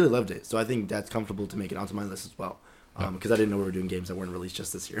though. I really loved it, so I think that's comfortable to make it onto my list as well. Because I didn't know we were doing games that weren't released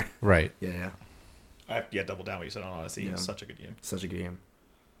just this year. Right. Yeah. I have to double down what you said on Odyssey. Yeah. It's such a good game. Such a good game.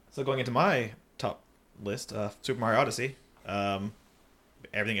 So going into my top list, Super Mario Odyssey.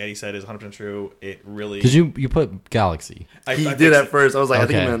 Everything Eddie said is 100% true. It really... Did you put Galaxy? I He fixed did at it. first. I was like, I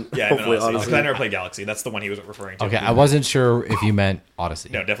think Okay. he meant Yeah, hopefully Odyssey. Odyssey. Because I never played Galaxy. That's the one he was referring to. Okay, I wasn't sure if you meant Odyssey.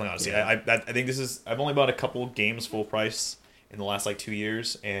 No, definitely Odyssey. Yeah. I think this is... I've only bought a couple games full price in the last 2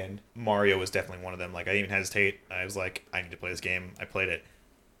 years, and Mario was definitely one of them. I didn't even hesitate. I was like, I need to play this game. I played it.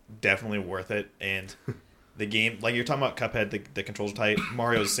 Definitely worth it. And the game, you're talking about Cuphead, the controls are tight.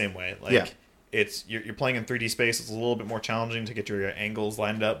 Mario's the same way. Yeah. It's you're playing in 3D space. It's a little bit more challenging to get your angles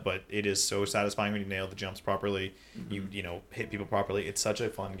lined up, but it is so satisfying when you nail the jumps properly. You hit people properly. It's such a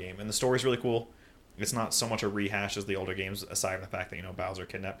fun game, and the story's really cool. It's not so much a rehash as the older games, aside from the fact that Bowser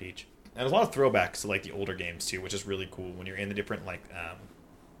kidnapped Peach. And there's a lot of throwbacks to the older games too, which is really cool. When you're in the different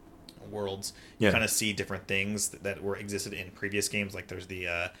worlds, you Yeah. kind of see different things that were existed in previous games. Like there's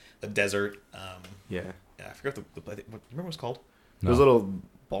the desert. Yeah. I forget what remember what it was called. Those little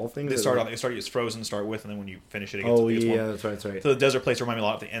ball things. They that- start off. It's frozen to start with, and then when you finish it, it gets, Oh, it gets yeah, warm. that's right, that's right. So the desert place reminded me a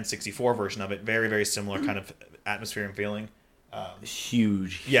lot of the N64 version of it. Very, very similar kind of atmosphere and feeling.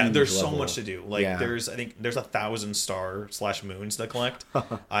 Huge. Yeah, huge there's so level. much to do. Yeah. I think there's 1,000 star/moons to collect.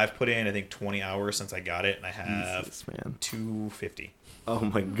 I've put in, I think, 20 hours since I got it, and I have Jesus, man. 250. Oh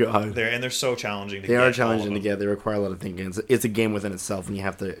my god. They're so challenging to They get. are all challenging of to them. get. They require a lot of thinking. It's a game within itself, and you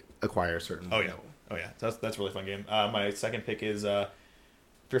have to acquire a certain. Oh yeah. So that's a really fun game. My second pick is if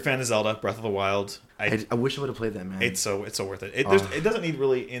you're a fan of Zelda, Breath of the Wild. I wish I would have played that, man. It's so worth it. It doesn't need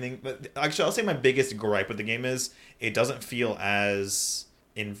really anything. But actually, I'll say my biggest gripe with the game is it doesn't feel as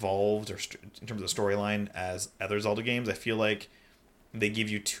involved or in terms of the storyline as other Zelda games. I feel like they give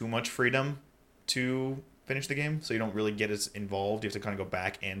you too much freedom to finish the game, so you don't really get as involved. You have to kind of go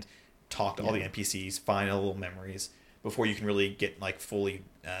back and talk to all the NPCs, find all the little memories before you can really get fully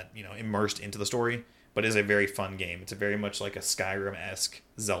immersed into the story. But it is a very fun game. It's a very much like a Skyrim-esque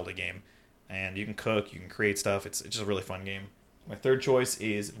Zelda game. And you can cook, you can create stuff. It's just a really fun game. My third choice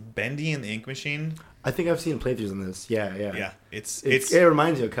is Bendy and the Ink Machine. I think I've seen playthroughs on this. Yeah. Yeah, It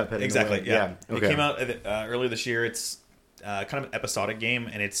reminds you of Cuphead. in a exactly. way. Yeah. Okay. It came out earlier this year. It's kind of an episodic game,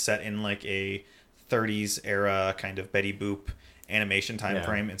 and it's set in a 30s era kind of Betty Boop animation time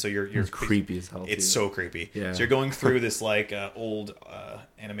frame. And so you're It's creepy as hell. It's too. so creepy. Yeah. So you're going through this old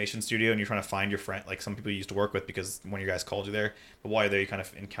animation studio, and you're trying to find your friend, some people you used to work with, because one of your guys called you there. But while you're there, you kind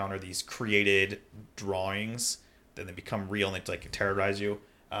of encounter these created drawings. Then they become real, and they terrorize you.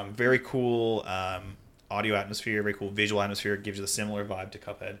 Very cool audio atmosphere, very cool visual atmosphere. It gives you the similar vibe to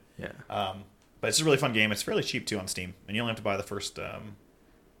Cuphead. Yeah. But it's a really fun game. It's fairly cheap too on Steam, and you only have to buy the first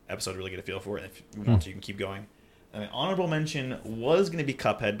episode to really get a feel for it. If you want to, you can keep going. And an honorable mention was going to be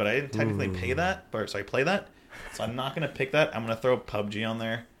Cuphead, but I didn't technically play that. So I'm not going to pick that. I'm going to throw PUBG on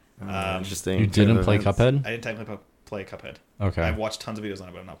there. Interesting. You didn't play Cuphead? I didn't technically play Cuphead. Okay. I've watched tons of videos on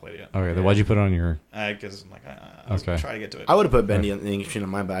it, but I've not played it yet. Okay, then why'd you put it on your... Because I'm like, I was Okay. trying to get to it. I would have put Bendy in the English machine on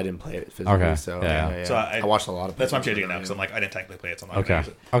mine, but I didn't play it physically. Okay. So, Yeah. So I watched a lot of That's why I'm playthroughs changing it of now, because I'm like, I didn't technically play it, so I'm not Okay. going to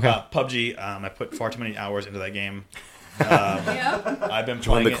use it. Okay. PUBG, I put far too many hours into that game. Yeah. I've been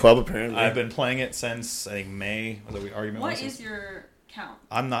Join playing the it. club, apparently. I've been playing it since, I think, May. Was that argument? What is your count?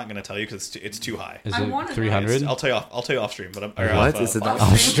 I'm not going to tell you because it's too high. Is I it wanna know. 300? I'll tell you off stream, but I'm What? Is it Off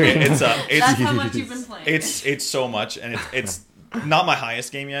not? stream? It's That's how much you've been playing. it's so much, and it's not my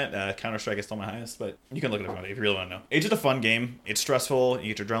highest game yet. Counter Strike is still my highest, but you can look at it if you really want to know. It's just a fun game. It's stressful.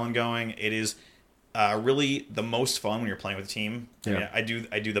 You get your adrenaline going. It is really the most fun when you're playing with a team. Yeah. I do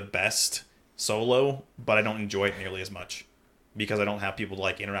the best solo, but I don't enjoy it nearly as much because I don't have people to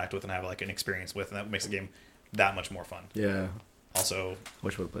like interact with and have like an experience with, and that makes the game that much more fun. Yeah. Also,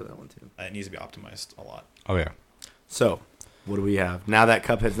 Wish we would play that one too. it needs to be optimized a lot. Oh, yeah. So, what do we have? Now that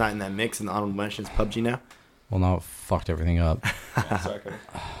Cuphead's not in that mix and the honorable mentions, PUBG now? Well, now it fucked everything up. Sorry, Cody.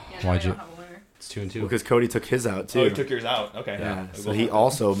 Yeah, Why'd I don't you- have a winner. It's 2 and 2. Because Cody took his out too. Oh, you took yours out. Okay. yeah. We'll So go he for it.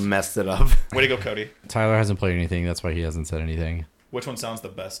 also messed it up. Way to go, Cody. Tyler hasn't played anything. That's why he hasn't said anything. Which one sounds the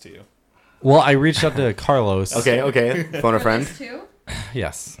best to you? Well, I reached out to Carlos. Okay. Phone a friend. This too?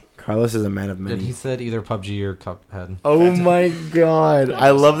 Yes. Carlos is a man of And many. he said either PUBG or Cuphead. Oh my god. I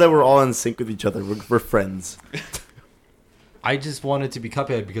love that we're all in sync with each other. We're friends. I just wanted to be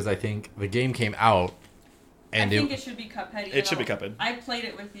Cuphead because I think the game came out and I think it should be Cuphead. It should be Cuphead. I played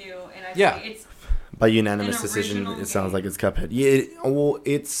it with you, and I Yeah. think it's By unanimous An decision, original it sounds game. like it's Cuphead. Yeah,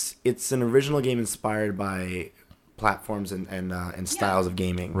 it's an original game inspired by platforms and styles of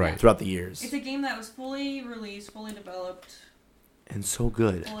gaming Right. throughout the years. it's a game that was fully released, fully developed. And so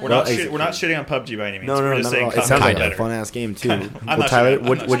good. Well, We're No, not we're not shitting on PUBG by any means. No, we're no, just not at saying all. It sounds Cuphead's like a better. fun ass game too. I'm Well, not Tyler, sure. I'm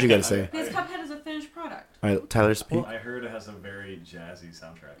not what'd you sure. gotta say? Because Cuphead is a finished product. All right, Tyler, speak. I heard it has a very jazzy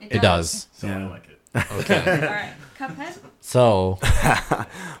soundtrack, it does. so Yeah. I like it. Okay. All right, Cuphead. So,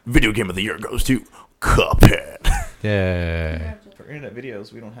 Video game of the year goes to Cuphead. yeah. For internet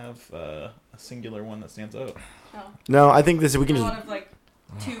videos, we don't have a singular one that stands out. No, No, I think we can a just lot of like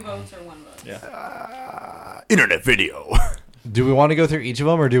 2 votes or 1 vote. Yeah. internet video. Do we want to go through each of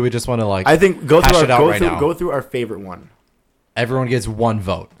them, or do we just want to like? I think go Hash through it out right now. go through our favorite one. Everyone gets 1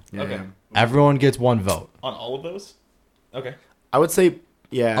 vote. Yeah. Okay. Everyone gets 1 vote On all of those? Okay. I would say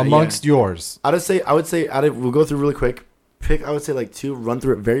amongst yours. I would say we'll go through really quick. I would say like 2, run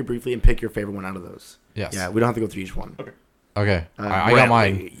through it very briefly and pick your favorite one out of those. Yes. Yeah, we don't have to go through each one. Okay. I got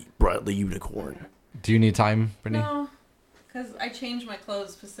mine. Bradley Unicorn. Do you need time, Brittany? No, because I changed my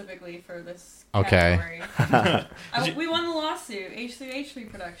clothes specifically for this Okay. category. We won the lawsuit,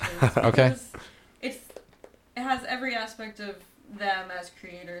 H3H3 Productions. Okay. because it has every aspect of them as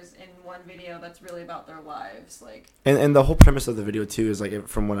creators in one video that's really about their lives. Like, And the whole premise of the video too is like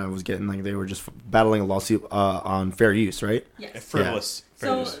from what I was getting, like they were just battling a lawsuit on fair use, right? yes. Frivolous. So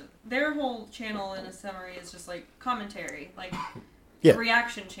Frivolous. their whole channel, in a summary, is just like commentary, like Yeah.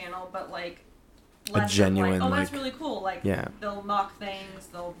 reaction channel, but like less of, genuine, like, oh, that's like- really cool. Like, Yeah. they'll mock things,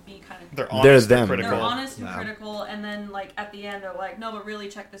 they'll be kind of They're honest, them. they're they're critical. honest and Yeah. critical, and then like at the end they're like, no, but really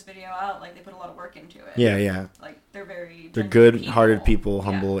check this video out. Like they put a lot of work into it. Yeah. Like they're very They're genuine good-hearted people, Yeah.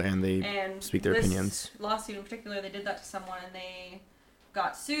 humble, and they And speak their this opinions. lawsuit in particular, they did that to someone, and they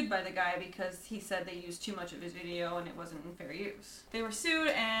got sued by the guy because he said they used too much of his video and it wasn't in fair use. They were sued,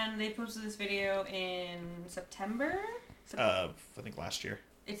 and they posted this video in September. I think last year.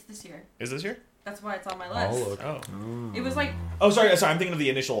 It's this year. Is this year? That's why it's on my I'll list. look. Oh. It was like Oh, sorry. I'm thinking of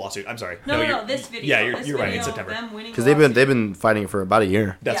the initial lawsuit. I'm sorry. no, you're- this video. Yeah, you're, This you're right. In video of September. them winning because the they've lawsuit. been fighting for about a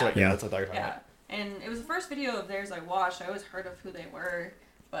year. That's Yeah. what. Yeah, that's what I thought you were talking Yeah, and it was the first video of theirs I watched. I always heard of who they were,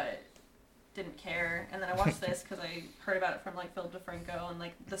 but didn't care. And then I watched this because I heard about it from like Phil DeFranco and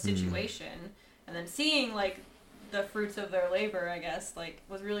like the situation, and then seeing like the fruits of their labor, I guess, like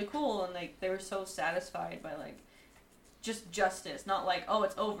was really cool. And like they were so satisfied by like just justice, not like, oh,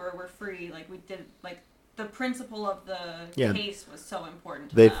 it's over, we're free. Like we did, like the principle of the Yeah. case was so important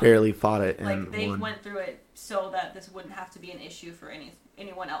to They them. fairly fought it and Like they won. went through it so that this wouldn't have to be an issue for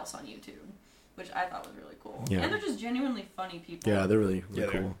anyone else on YouTube, which I thought was really cool. Yeah. And they're just genuinely funny people. Yeah, they're really Yeah,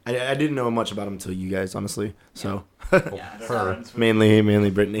 they cool. I didn't know much about them until you guys, honestly. So yeah. They're So, friends with-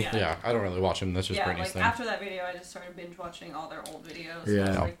 mainly Brittany. Yeah. Yeah, I don't really watch them. That's just yeah, Brittany's like thing. after that video, I just started binge watching all their old videos. Yeah. I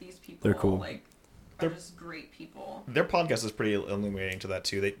was like, these people, They're cool. like, are just great people. Their podcast is pretty illuminating to that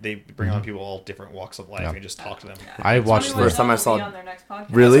too. They bring on people all different walks of life Yeah. and just talk to them. Yeah. I watched Tell me First when time I they'll saw- be on their next podcast.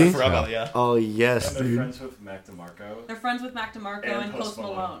 Really? I forgot about it, yeah. Oh yes, And they're dude. friends with Mac DeMarco. They're friends with Mac DeMarco and Post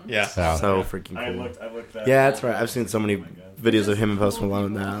Malone. Yeah. Yeah. So freaking I cool. looked that Yeah, up. that's right. I've seen so many Oh my God. videos of him and Post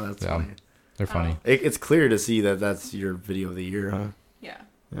Malone now. That's Yeah. funny. They're funny. It's clear to see that that's your video of the year, huh? Yeah.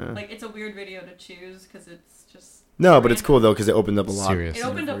 Yeah. Like, it's a weird video to choose because it's just. No, but it's cool though because it opened up a lot. Serious. It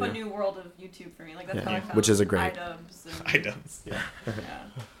opened up for a you. new world of YouTube for me. Like, that's Yeah. how I found Which is a great- iDubbbz and, I don't. Yeah. yeah.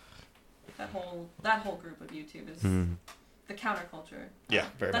 That whole group of YouTube is Mm. the counterculture. Yeah,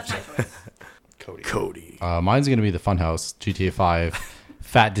 very That's much my choice. Cody. Cody. Mine's gonna be the Funhouse GTA 5,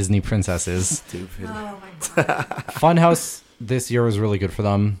 Fat Disney Princesses. Stupid. Oh my god. Funhouse this year was really good for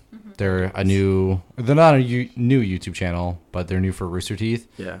them. They're not a new YouTube channel, but they're new for Rooster Teeth.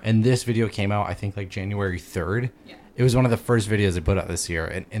 Yeah. And this video came out, I think, like January 3rd. Yeah. It was one of the first videos they put out this year,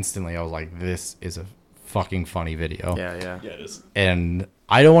 and instantly I was like, this is a fucking funny video. Yeah, yeah. Yeah, it is. And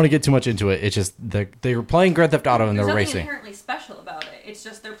I don't want to get too much into it. It's just they were playing Grand Theft Auto and There's they're nothing racing. inherently special about it. It's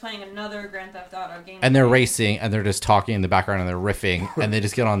just they're playing another Grand Theft Auto game. And they're racing and they're just talking in the background and they're riffing and they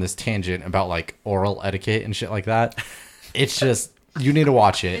just get on this tangent about like oral etiquette and shit like that. It's just, you need to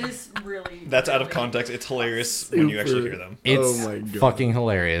watch It it. is really. That's out of really- context. It's hilarious when you actually hear them. It's Oh my God. fucking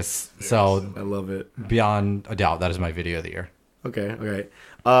hilarious. So I love it. beyond a doubt, that is my video of the year. Okay, okay.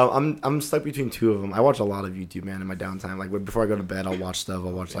 I'm stuck between two of them. I watch a lot of YouTube, man, in my downtime. Like before I go to bed, I'll watch stuff.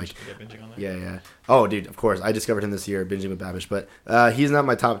 I'll watch like Binging on that. yeah, yeah. Oh, dude, of course. I discovered him this year, binging with Babish. But he's not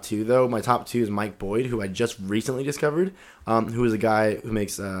my top two, though. My top two is Mike Boyd, who I just recently discovered, who is a guy who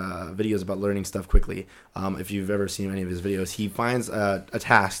makes videos about learning stuff quickly. If you've ever seen any of his videos, he finds a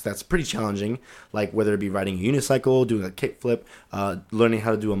task that's pretty challenging, like whether it be riding a unicycle, doing a kickflip, learning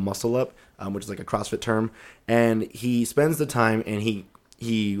how to do a muscle up, which is like a CrossFit term. And he spends the time and he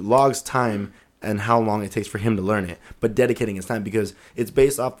logs time and how long it takes for him to learn it, but dedicating his time because it's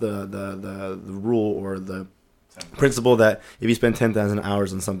based off the rule or the principle that if you spend 10,000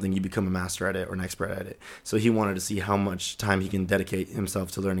 hours on something, you become a master at it or an expert at it. So he wanted to see how much time he can dedicate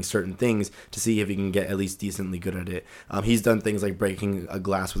himself to learning certain things to see if he can get at least decently good at it. He's done things like breaking a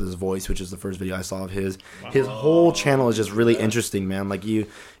glass with his voice, which is the first video I saw of his. His whole channel is just really interesting, man. Like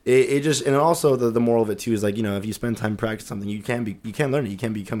it just, and also the moral of it too is like, you know, if you spend time practicing something, you can learn it. You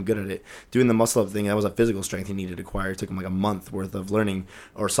can become good at it. Doing the muscle up thing, that was a physical strength he needed to acquire. It took him like a month worth of learning,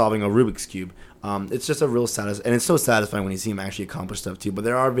 or solving a Rubik's Cube. It's just a real and it's so satisfying when you see him actually accomplish stuff too. But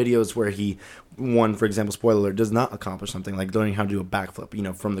there are videos where for example, spoiler alert, does not accomplish something like learning how to do a backflip, you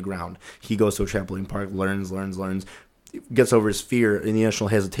know, from the ground. He goes to a trampoline park, learns, gets over his fear and the initial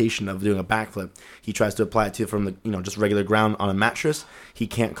hesitation of doing a backflip. He tries to apply it to from the, you know, just regular ground on a mattress. He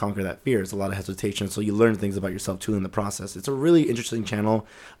can't conquer that fear. It's a lot of hesitation. So you learn things about yourself too in the process. It's a really interesting channel.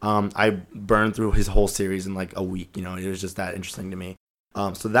 I burned through his whole series in like a week. You know, it was just that interesting to me.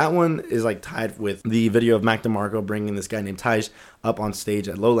 So that one is like tied with the video of Mac DeMarco bringing this guy named Taj up on stage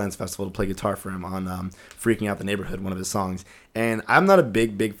at Lowlands Festival to play guitar for him on Freaking Out the Neighborhood, one of his songs. And I'm not a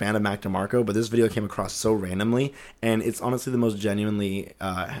big fan of Mac DeMarco, but this video came across so randomly, and it's honestly the most genuinely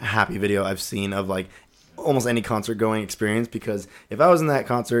happy video I've seen of like almost any concert going experience, because if I was in that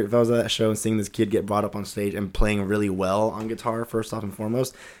concert, if I was at that show and seeing this kid get brought up on stage and playing really well on guitar first off and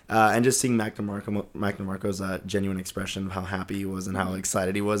foremost, and just seeing Mac DeMarco's genuine expression of how happy he was and how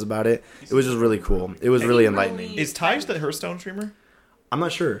excited he was about it, it was just really cool. It was really enlightening. Is Taj the Hearthstone streamer? I'm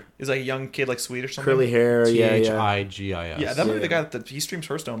not sure. Is like a young kid like Swedish or something? Curly hair, yeah. Thigis. Yeah, that might be Yeah. the guy that he streams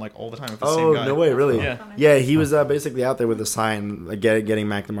Hearthstone like all the time with the Oh, same guy. no way, really? Yeah. Yeah, he was basically out there with a sign, like, getting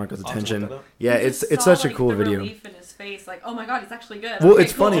Mac DeMarco's attention. that up. Yeah, You it's just such saw, a cool the video. relief in his face, like, oh my god, he's actually good. Well, Okay,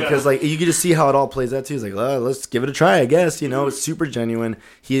 it's funny cool. because like you can just see how it all plays out too. He's like, let's give it a try, I guess. You know, it's super genuine.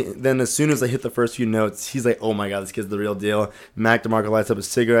 Then as soon as I hit the first few notes, he's like, oh my god, this kid's the real deal. Mac DeMarco lights up a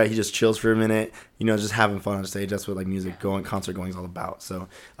cigarette. He just chills for a minute. You know, just having fun on stage. That's what like concert going is all about. So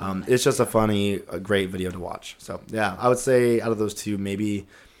it's just a great video to watch. So yeah, I would say out of those two, maybe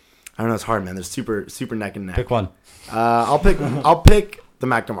I don't know. It's hard, man. They're super neck and neck. Pick one. I'll pick the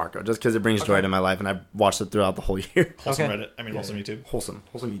Mac DeMarco just because it brings joy to my life, and I've watched it throughout the whole year. Wholesome Okay. Reddit. I mean, wholesome YouTube. Wholesome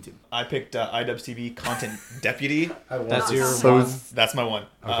YouTube. I picked iDubbbz TV Content Deputy. That's your So- one. That's my one.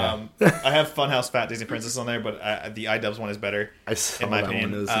 Okay. I have Funhouse Fat Disney Princess on there, but the iDubbbz one is better. I saw in my that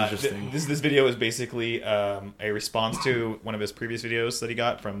opinion. one. It was interesting. This video is basically a response to one of his previous videos that he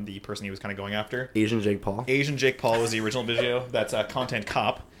got from the person he was kind of going after. Asian Jake Paul. Asian Jake Paul was the original video. That's Content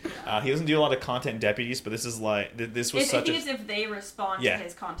Cop. Yeah. He doesn't do a lot of content deputies, but this is like this was I such think a it's if they respond Yeah. to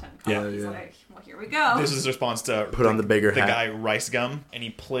his content. Yeah. He's Yeah. like, well, here we go. this is his response to Put on the bigger hat. guy Rice Gum, and he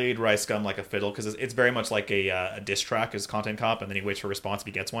played Rice Gum like a fiddle because it's very much like a diss track as Content Cop, and then he waits for a response if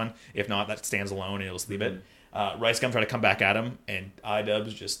he gets one. If not, that stands alone and he'll just leave it. Rice Gum tried to come back at him, and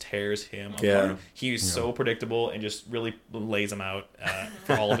iDubbbz just tears him apart. Yeah. He's so predictable and just really lays him out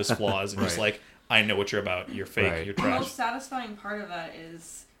for all of his flaws, and just Right. like, I know what you're about. You're fake. Right. You're The trash. most satisfying part of that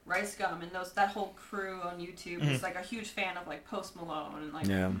is Rice Gum and that whole crew on YouTube Mm-hmm. is like a huge fan of like Post Malone and like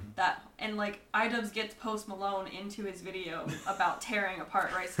Yeah. that, and like iDubbbz gets Post Malone into his video about tearing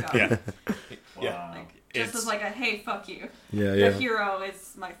apart Rice Gum. Yeah. Wow. Yeah. Like just It's- as like a hey fuck you. Yeah, The yeah. hero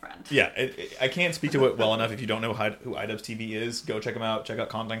is my friend. Yeah, I can't speak to it well enough. If you don't know who iDubbbz TV is, go check him out. Check out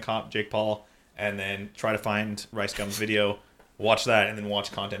Content Cop, Jake Paul, and then try to find Rice Gum's video. Watch that, and then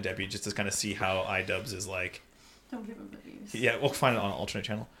watch Content Deputy just to kind of see how iDubbbz is like. Don't give him the views. Yeah, we'll find it on an alternate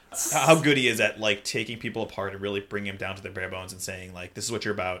channel. How good he is at like taking people apart and really bringing them down to their bare bones and saying like, "This is what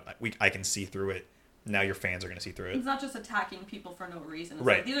you're about. I can see through it. Now your fans are going to see through it." He's not just attacking people for no reason. It's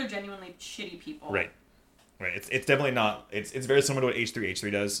Right. like, these are genuinely shitty people. Right. Right. It's definitely not. It's very similar to what H3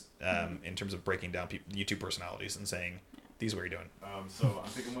 does in terms of breaking down YouTube personalities and saying, "These are what you're doing." So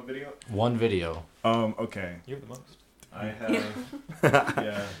I'm picking one video. One video. Okay. You're the most. I have.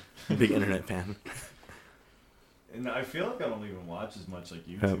 Yeah. Big internet fan. And I feel like I don't even watch as much like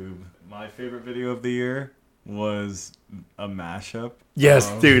YouTube. My favorite video of the year was a mashup. Yes,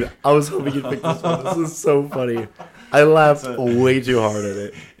 of- dude. I was hoping you'd pick this one. This is so funny. I laughed It's a- way too hard at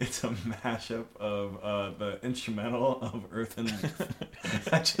it. It's a mashup of the instrumental of Earth and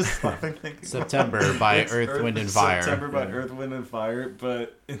I just laughing thinking September by It's Earth, Wind, and Fire. September by Yeah. Earth, Wind, and Fire,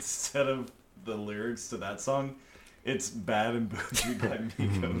 but instead of the lyrics to that song, it's Bad and Bougie by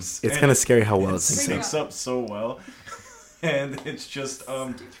Migos. It's kind of scary how well it it syncs Sing up. syncs up so well, and it's just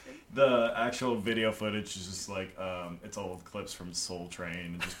the actual video footage is just like it's old clips from Soul Train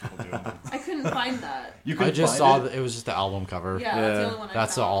and just people doing. I couldn't find that. You can I just find saw it? it was just the album cover. Yeah, Yeah. that's the only one I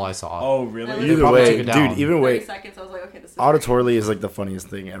That's found. all I saw. Oh really? Either Either probably way, took it down. dude, even 30 way, seconds, I was like, okay, this is auditorily is like the funniest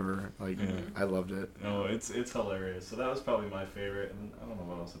thing ever. Like, Mhm. I loved it. No, it's hilarious. So that was probably my favorite, and I don't know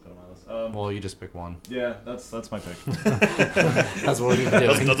what else I put on my list. Well, you just pick one. Yeah, that's my pick. That's what we've been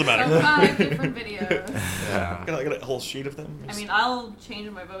Doesn't, doing. doesn't matter. So 5 different videos. Yeah. I got a whole sheet of them. I mean, I'll change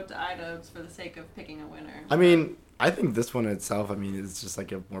my vote to iDubbbz for the sake of picking a winner. I mean, I think this one itself, I mean, it's just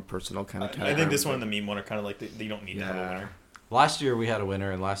like a more personal kind of I category. think this one and the meme one are kind of like you don't need to have a Yeah. winner. Last year we had a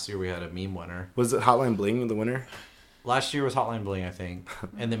winner, and last year we had a meme winner. Was it Hotline Bling the winner? Last year was Hotline Bling, I think,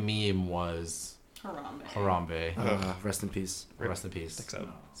 and the meme was Harambe. Harambe. Rest in peace. Rest in peace. Sticks out.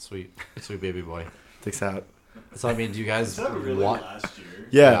 Sweet, sweet baby boy. Dicks out. So I mean, do you guys Is that really want? last year?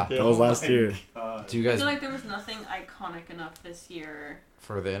 Yeah, Yeah. that was last year. Do you I guys feel like there was nothing iconic enough this year.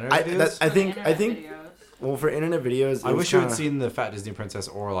 for the internet videos? I for the think, internet videos. Well, for internet videos, I it was wish you had kinda- seen the Fat Disney Princess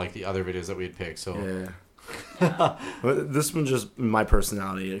or like the other videos that we had picked. So Yeah. Yeah. But this one's just my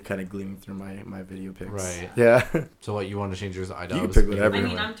personality kind of gleaming through my video picks. Right. Yeah. So what you want to change yours to iDubbbz? You can pick whatever. I mean,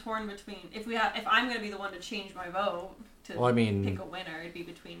 Everyone. I'm torn between if I'm gonna be the one to change my vote to Well, I mean- pick a winner, it'd be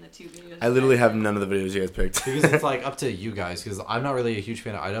between the two videos. I literally that have picked. none of the videos you guys picked. because it's like up to you guys. Because I'm not really a huge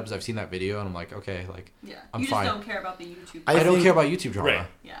fan of iDubbbz. I've seen that video and I'm like, okay, like Yeah, I'm you just fine. don't care about the YouTube. I I, don't think- care about YouTube drama. Right.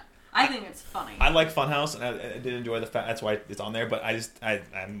 Yeah, I think it's funny. I like Funhouse, and I did enjoy the fact that's why it's on there. But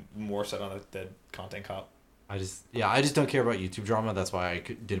I'm more set on the Content Cop. I just don't care about YouTube drama. That's why I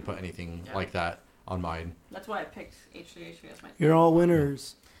didn't put anything Yeah. like that on mine. That's why I picked H3H3 as my. You're all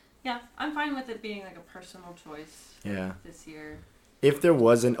winners. Yeah, I'm fine with it being like a personal choice Yeah. this year. If there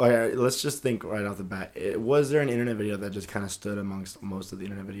wasn't, let's just think right off the bat. Was there an internet video that just kind of stood amongst most of the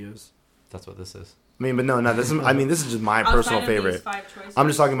internet videos? That's what this is. I mean, but no, this is. I mean, this is just my Outside personal of these favorite. 5 choices, I'm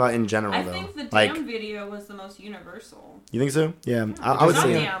just talking about in general, I though. think the Like, damn video was the most universal. you think so? Yeah, I would Not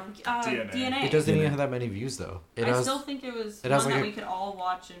say. damn, DNA. DNA. It doesn't Yeah. even have that many views though. It I has. still think it was it one has like that a- we could all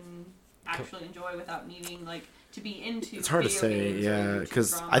watch and actually enjoy without needing like to be into. It's hard to video say, games or yeah, YouTube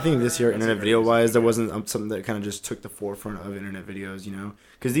because drama I think this year or- That's a internet very video wise, decent there year. wasn't something that kind of just took the forefront of internet videos, you know,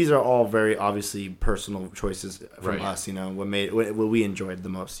 because these are all very obviously personal choices from Right. us, you know, what we enjoyed the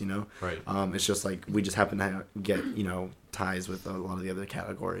most, you know. Right. It's just like we just happen to get ties with a lot of the other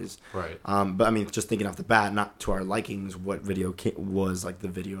categories. Right. But I mean, just thinking off the bat, not to our likings, what video was like the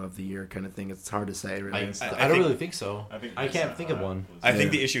video of the year kind of thing. It's hard to say, really. I, I don't think- really think so. I can't think of one. I think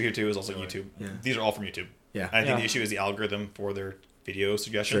Yeah. the issue here too is also YouTube. Yeah. These are all from YouTube. Yeah. I think Yeah. the issue is the algorithm for their video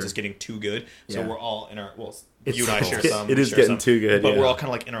suggestions Sure. is getting too good. So Yeah. we're all in our It's- you and I share it some. is we share getting some, too good, But yeah. we're all kind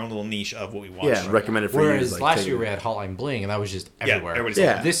of like in our own little niche of what we watch. Yeah, recommended for Whereas years. last year we had Hotline Bling, and that was just Yeah, everywhere. everybody's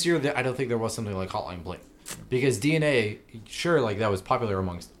Yeah. This year, I don't think there was something like Hotline Bling. Because DNA, sure, like that was popular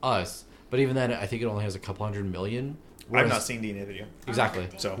amongst us, but even then, I think it only has a couple 100 million. I've not seen DNA video. Exactly.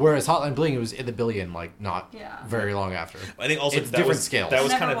 So Whereas Hotline Bling, it was in the billion, like not very long after. I think also It's that different was, scales. That I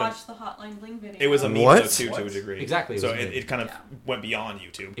was never kind of watched the Hotline Bling video. it was a meme What? though, too, to a What? degree. Exactly, it So was a meme. it kind of Yeah. went beyond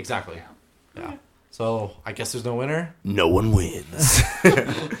YouTube. Exactly. Yeah. Yeah. So I guess there's no winner. No one wins.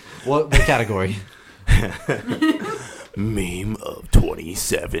 What category? Meme of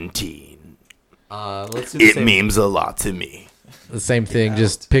 2017. Let's do the same, memes a lot to me. the same thing.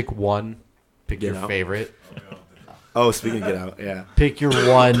 Just pick one. Pick Get your Out. favorite. Oh, speaking of Get Out, yeah. Pick your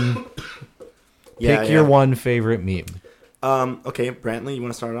one. Yeah, Pick your one favorite meme. Okay, Brantley, you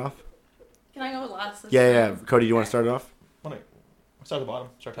want to start it off? Can I go last? this Yeah. time? Cody, do you want to start it off? Start at the bottom.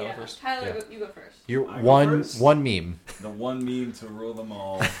 Start Tyler Yeah. first. Tyler, Yeah. you go first. Your I go one first? one meme. The one meme to rule them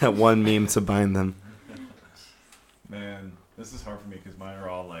all. One meme to bind them. Man, this is hard for me because mine are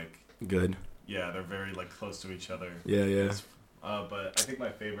all like, Good. yeah, they're very like close to each other. Yeah. But I think my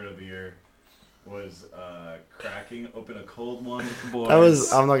favorite of the year was cracking open a cold one with the boys. That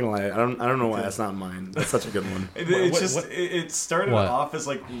was. I'm not gonna lie. I don't know why that's not mine. That's such a good one. It started What? off as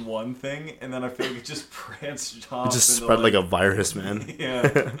like one thing, and then I feel like it just branched off. It just into, spread like a virus, man. Yeah.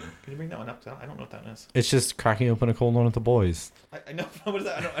 Can you bring that one up? I don't know what that is. It's just cracking open a cold one with the boys. I know. What is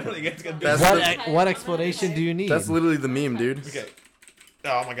that? I don't think it's gonna be. That's What the- what explanation do you need? That's literally the meme, dude. Okay.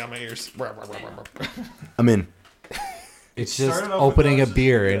 Oh my god, my ears. I'm in. It's It just started off with opening that, a just-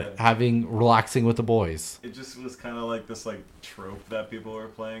 beer yeah. and having relaxing with the boys. It just was kind of like this like trope that people were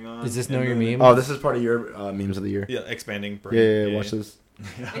playing on. Is this And Know Your then- Meme? Oh, this is part of your memes of the year. Yeah, expanding brain. Yeah. Watch this.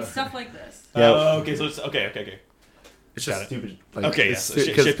 It's stuff like this. Yeah. Okay, so it's okay. It's Got just it. stupid. Like, Okay, it's yes.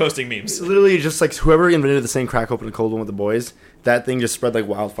 stu- 'cause Shit posting memes. it's literally just like whoever invented the saying "crack open a cold one with the boys." That thing just spread like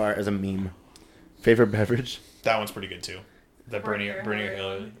wildfire as a meme. Favorite beverage? That one's pretty good too. The burning a Hillary.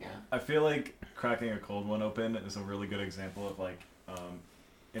 Hillary. Yeah. I feel like cracking a cold one open is a really good example of like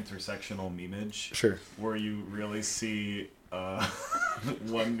intersectional memeage, Sure. where you really see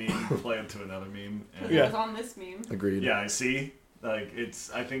one meme play into another meme. And Yeah. It was on this meme. Agreed. Yeah, I see. Like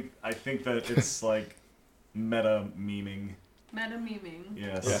it's. I think that it's like meta meming. Meta meming.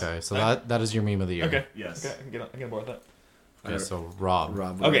 Yes. Yeah. Okay, so that is your meme of the year. Okay. Yes. Okay, I can get on board with Okay, so Rob,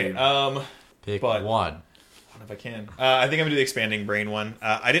 Rob. that. Okay. pick But- one. If I can, I think I'm gonna do the expanding brain one.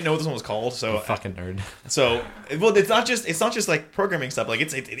 I didn't know what this one was called, You so fucking nerd. well, it's not just like programming stuff. Like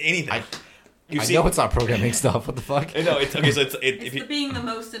it's anything. I You I see, know it's not programming stuff. What the fuck? no, it's okay. So It's if you, being the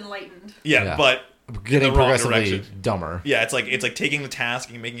most enlightened. yeah, but Getting in the wrong progressively direction. dumber. yeah, it's like taking the task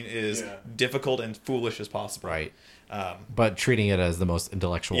and making it as Yeah. difficult and foolish as possible. Right. Um, But treating it as the most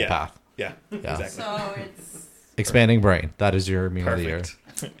intellectual Yeah. path. yeah. Yeah. Exactly. So it's Expanding brain. That is your meme of the year. Perfect.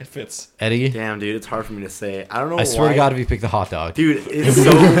 It fits. Eddie, Damn, dude, it's hard for me to say. I don't know. I swear why. to God, if you pick the hot dog. Dude, it's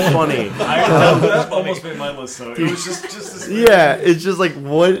so funny. That almost made my list. So it was just this. Yeah, it's just like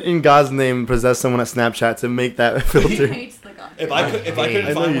what in God's name possessed someone at Snapchat to make that he filter? hates the god. If I couldn't I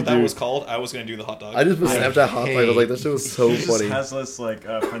know find you what that do. was called, I was gonna do the hot dog. I just put I Snapchat hot dog. I was like, that shit was so He just funny. has this like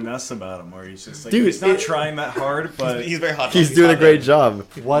finesse about him, where he's just like Dude, he's not it- trying that hard, but he's very hot. dog. He's doing a hot great dog.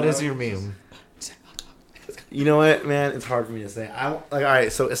 job. What is your meme? You know what, man? It's hard for me to say. All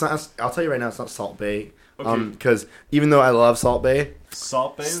right. So it's not. I'll tell you right now, it's not Salt Bay. Okay. Because even though I love Salt Bay,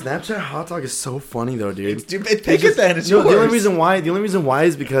 Salt Bay. Snapchat hot dog is so funny though, dude. Dude, pick it then. It's No, yours. the only reason why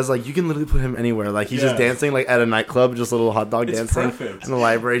is because like you can literally put him anywhere. Like he's just Yeah. dancing like at a nightclub, just a little hot dog It's dancing perfect. in the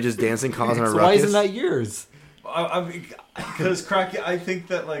library, just dancing, causing a So ruckus. why isn't that yours? I mean, because cracking. I think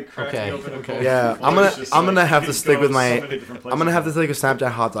that like cracking Okay, open a okay. cold Yeah, one I'm gonna is just, I'm gonna like, have to it stick with goes my. so many different I'm gonna places. have to take a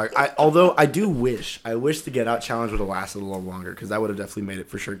Snapchat hot dog. Although I do wish the Get Out challenge would have lasted a little longer because that would have definitely made it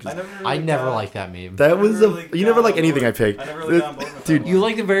for sure. 'Cause I never liked that meme. that I was never really you never got like on anything board. I picked. I never really got on board with Dude, that You one.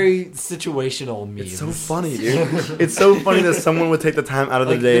 like the very situational memes. It's so funny, dude. It's so funny that someone would take the time out of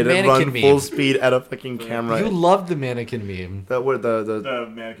Like the day the to mannequin run meme. full speed at a fucking camera. You love the mannequin meme. That were the the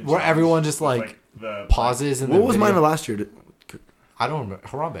mannequin Where challenge everyone just, with, like, the Pauses and what was mine last year? I don't remember.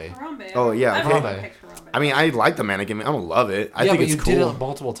 Harambe. Harambe. Oh, yeah, I've okay. never picked Harambe. I mean, I like the mannequin. I don't love it. I Yeah, think but it's you cool. did it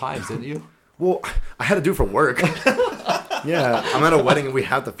multiple times, didn't you? Well, I had to do it for work. Yeah, I'm at a wedding and we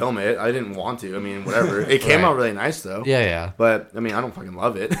have to film it. I didn't want to. I mean, whatever. It came Right. out really nice though. Yeah, yeah. But I mean, I don't fucking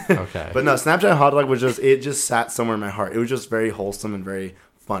love it. Okay. But no, Snapchat hot dog was just sat somewhere in my heart. It was just very wholesome and very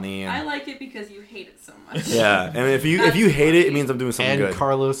funny. I And like it because you hate it so much. yeah, and if you hate it, it means I'm doing something And good.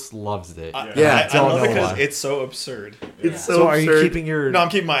 Carlos loves it. Yeah, I love don't it know because why. it's so absurd. It's So, so are you absurd. keeping your? No, I'm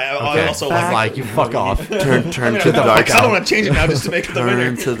keeping my. Okay. I also Fact. like. Like you fuck off. turn I to the dark I don't side. want to change it now just to make it the winner.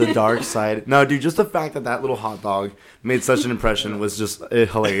 Turn to the dark side. No, dude, just the fact that little hot dog made such an impression was just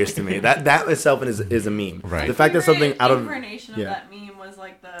hilarious to me. That itself is a meme. Right. The fact that something out of incarnation yeah. of that meme was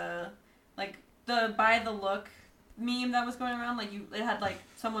like the the by the look meme that was going around. Like it had like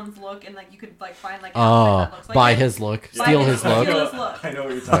someone's look, and like you could like find like how that looks. Like, buy his look, Buy steal his his look. steal his look. I know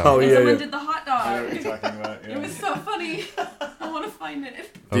what you're talking Oh, about. And yeah, someone yeah. did the hot I know what dog. you're talking about. Yeah. It was so funny. I want to find it.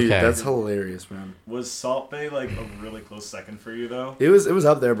 Dude, Okay. that's hilarious, man. Was Salt Bay like a really close second for you though? It was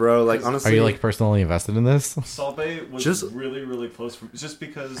up there, bro. Like honestly, Are you like personally invested in this? Salt Bay was Just- really, really close for just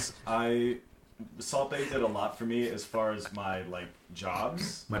because Salt Bay did a lot for me as far as my like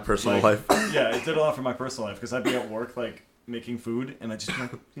jobs. my personal Like, life. Yeah, it did a lot for my personal life because I'd be at work like making food and I just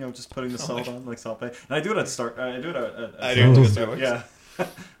like just putting the salt on like Salt Bay. And I do it at Start. I do it at I do it at Starbucks. Starbucks.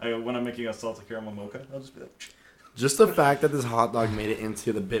 Yeah. When I'm making a salted caramel mocha, I'll just be like. Just the fact that this hot dog made it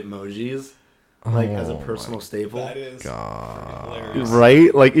into the Bitmojis, like as a Oh personal staple. That is God. hilarious.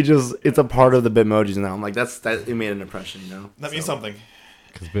 Right? Like it's a part of the Bitmojis now. I'm like, that it made an impression, you know? That means something.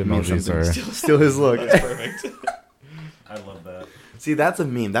 Because It means Bitmojis something. are. Still his look. That's perfect. I love that. See, that's a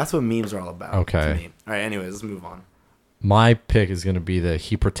meme. That's what memes are all about. Okay. To me. All right, anyways, let's move on. My pick is going to be the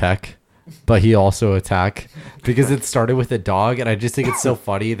he protect, but he also attack because it started with a dog, and I just think it's so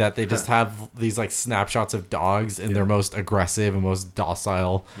funny that they just have these like snapshots of dogs in their most aggressive and most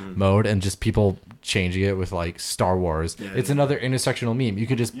docile mode, and just people changing it with like Star Wars. Yeah, It's yeah. another intersectional meme. You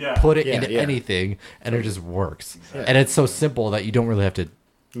could just Yeah. put it Yeah, into yeah. anything, and it just works. Exactly. And it's so simple that you don't really have to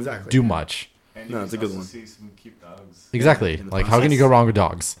Exactly. do much. And No, you it's a can good also one. see some cute dogs. Exactly. In the Like how can you go wrong with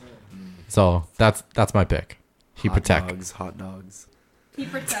dogs? So that's my pick. He Hot protect. dogs, hot dogs. He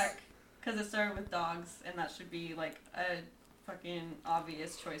protect because it started with dogs, and that should be like a fucking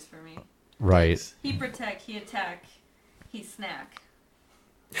obvious choice for me. Right. He protect, he attack, he snack.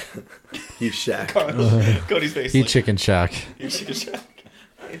 He's Shaq. Cody's face. He like, chicken shack. He chicken shack.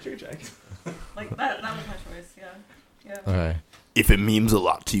 Hey, Chicken Shack. Like that was my choice. Yeah. Yeah. Okay. If it means a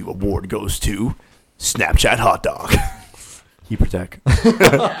lot to you, award goes to Snapchat hot dog. He protect.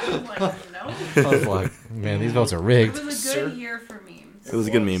 Yeah, I was like, no. I was like, man, these votes are It rigged. was a good year for memes. It was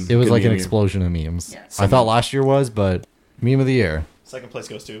a good meme. It was Good like an meme. explosion of memes. Yes. I thought last year was, but meme of the year. Second place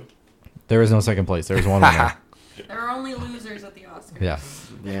goes to. There is no second place. There's one winner. There are only losers at the Oscars. Yeah.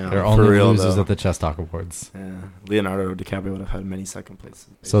 Yeah, There are for only real, losers though. at the Chess Talk Awards. Yeah. Leonardo DiCaprio would have had many second places.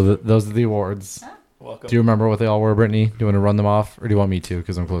 So those are the awards. Welcome. Do you remember what they all were, Brittany? Do you want to run them off, or do you want me to?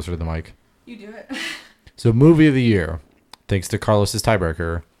 Because I'm closer to the mic. You do it. So movie of the year, thanks to Carlos's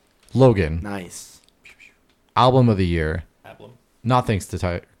tiebreaker, Logan. Nice. Album of the year, Applin. not thanks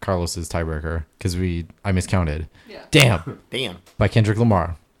to Carlos's tiebreaker, because I miscounted. Yeah. Damn. Damn. By Kendrick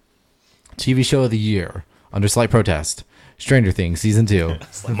Lamar. TV show of the year, under slight protest, Stranger Things season 2.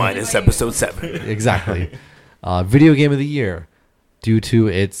 Minus episode 7. Exactly. Video game of the year, due to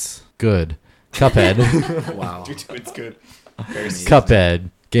its good, Cuphead. Wow. Dude, it's good. Very sweet. Cuphead,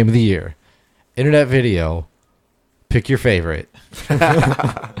 game of the year. Internet video, pick your favorite.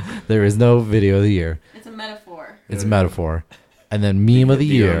 There is no video of the year. It's a metaphor. It's a metaphor. And then meme of the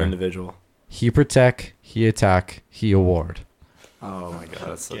Be your own year, individual. he protect, he attack, he award. Oh my god,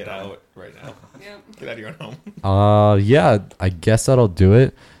 that's so Get dumb. out right now. Yep. Get out of your own home. Yeah, I guess that'll do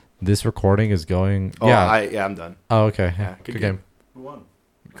it. This recording is going. Oh, yeah. I'm done. Oh, okay. Yeah, good good game. Who won?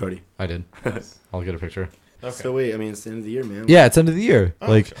 Cody. I did. I'll get a picture. Okay. So wait, I mean, it's the end of the year, man. Yeah, it's end of the year. Oh,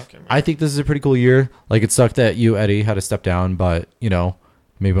 Like, okay, man. I think this is a pretty cool year. Like, it sucked that you, Eddie, had to step down, but,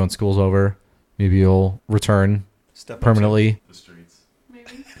 maybe when school's over, maybe you'll return Step up, permanently. The streets. Maybe.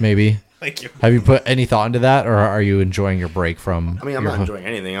 Maybe. Sam. Thank you. Have you put any thought into that, or are you enjoying your break from? I mean, I'm your not enjoying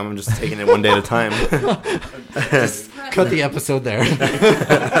anything. I'm just taking it one day at a time. Cut the episode there.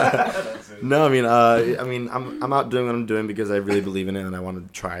 That's it. No, I mean, I'm out doing what I'm doing because I really believe in it and I want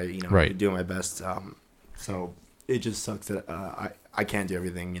to try, Right. do my best. So it just sucks that I can't do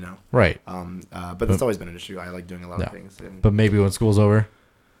everything, Right. But that's always been an issue. I like doing a lot Yeah. of things. And, But maybe when school's over.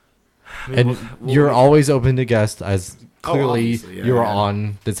 I mean, And we'll- you're always open to guests, as Oh, clearly obviously, yeah, you were yeah.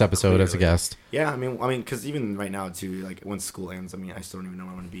 on this episode as a Clearly. guest. Yeah, I mean, because even right now too, like when school ends, I mean, I still don't even know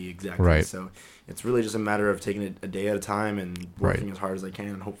where I'm going to be exactly. Right. So it's really just a matter of taking it a day at a time and Right. working as hard as I can,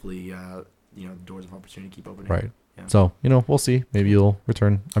 and hopefully, the doors of opportunity keep opening. Right. Yeah. So, we'll see. Maybe you'll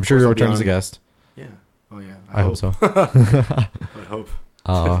return. I'm sure course you'll I'll be return as a on. guest. Yeah. Oh yeah. I hope so. I would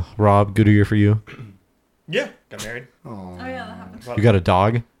hope. Rob, good year for you. Yeah. Got married. Oh Oh yeah, that happened. You got a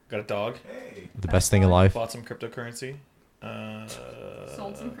dog, Got a dog. Hey. the best thing in life. Bought some cryptocurrency.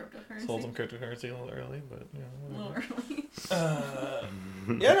 Sold some cryptocurrency. Sold some cryptocurrency a little early, but A little early.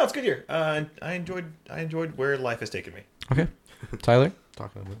 yeah, no, it's a good year. I enjoyed where life has taken me. Okay. Tyler?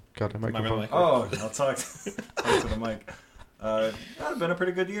 Talking to the goddamn microphone. mic. Oh, I'll talk to the mic. It's been a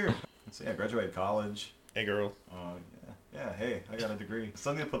pretty good year. So yeah, I graduated college. Hey, girl. Yeah, hey, I got a degree.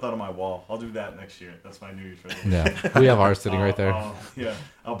 Something to put that on my wall. I'll do that next year. That's my New Year's resolution. Yeah, we have ours sitting right there. Yeah,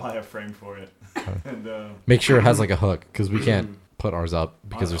 I'll buy a frame for it. And Make sure it has like a hook because we can't put ours up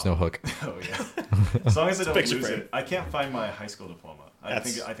because there's no hook. oh yeah, as long as I don't Picture lose frame. it. I can't find my high school diploma. I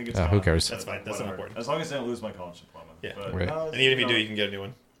think it's Yeah, gone. who cares? That's fine. That's not Whatever. important. As long as I don't lose my college diploma. Yeah. But, Right. no, And even if you know, do, you can get a new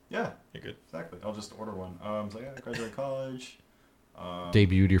one. yeah, You're good. exactly. I'll just order one. So yeah, graduated college.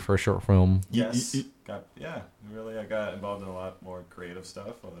 Debuted your first short film. Yes. I got involved in a lot more creative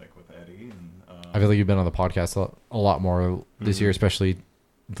stuff, like with Eddie. And I feel like you've been on the podcast a lot more this year, especially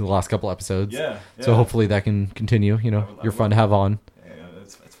the last couple episodes. yeah. So hopefully that can continue. You know, I you're fun to have on. Yeah,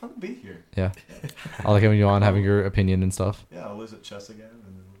 it's fun to be here. Yeah, I like having you on, having your opinion and stuff. Yeah, I'll lose at chess again, and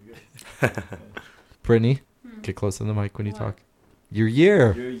then we'll be good. Brittany, get close to the mic when you What? talk. Your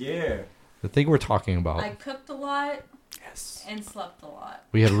year, Yeah. the thing we're talking about. I cooked a lot Yes. and slept a lot.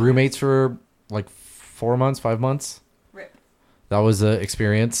 We had roommates for like 4 months, 5 months. Rip. That was an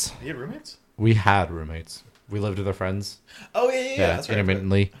experience. You had roommates? We had roommates. We lived with our friends. Oh yeah. That's right.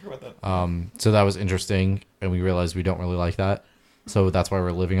 intermittently. I forgot about that. So that was interesting, and we realized we don't really like that. So that's why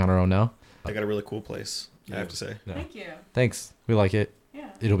we're living on our own now. I got a really cool place. I have to say. Yeah. Thank you. Thanks. We like it. Yeah.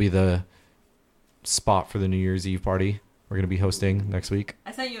 It'll be the spot for the New Year's Eve party we're going to be hosting next week.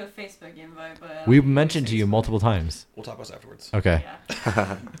 I sent you a Facebook invite, but We've mentioned to you multiple times. We'll talk about this afterwards. Okay.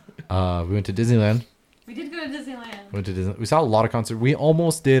 Yeah. We went to Disneyland. We did go to Disneyland. Went to Disney. We saw a lot of concerts. We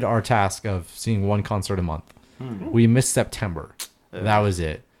almost did our task of seeing one concert a month. We missed September. That was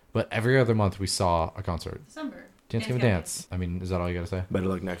it. But every other month we saw a concert. December. Dance Game Dance. I mean, is that all you got to say? Better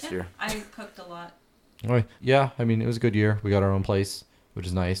luck next Yeah. year. I cooked a lot. Oh, yeah, I mean, it was a good year. We got our own place, which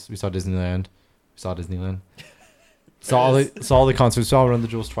is nice. We saw Disneyland. Saw all the concerts. Saw Run the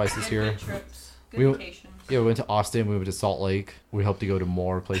Jewels twice this We had year. Good trips. Good We- vacations. Yeah, we went to Austin. We went to Salt Lake. We hope to go to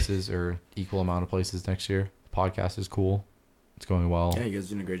more places or equal amount of places next year. The podcast is cool. It's going well. Yeah, you guys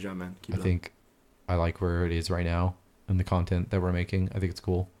are doing a great job, man. Keep I it up. think I like where it is right now and the content that we're making. I think it's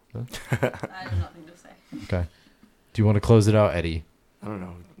cool. I have nothing to say. Okay. Do you want to close it out, Eddie? I don't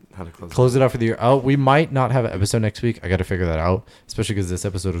know how to close. Close it out for the year. Oh, we might not have an episode next week. I got to figure that out, especially because this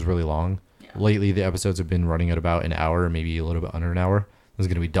episode was really long. Yeah. Lately, the episodes have been running at about an hour, maybe a little bit under an hour. There's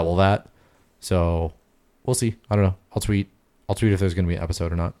going to be double that. So we'll see. I don't know. I'll tweet if there's going to be an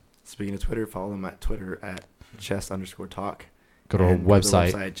episode or not. Speaking of Twitter, follow them at Twitter at chess_talk. Go to our And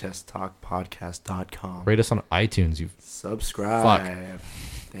website. chesstalkpodcast.com. Rate us on iTunes. You Subscribe.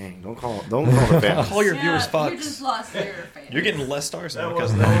 Dang, don't call the fans. Call your viewers You fucks. just lost your fan. You're getting less stars now That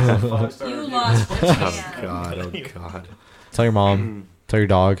because was, of that. that was a 5-star You review. lost your Oh fan. God, oh God. tell your mom, tell your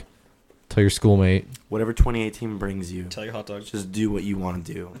dog, tell your schoolmate. Whatever 2018 brings you, Tell your hot dogs. just do what you want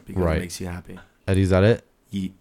to do because Right. it makes you happy. Eddie, is that it? Yeet.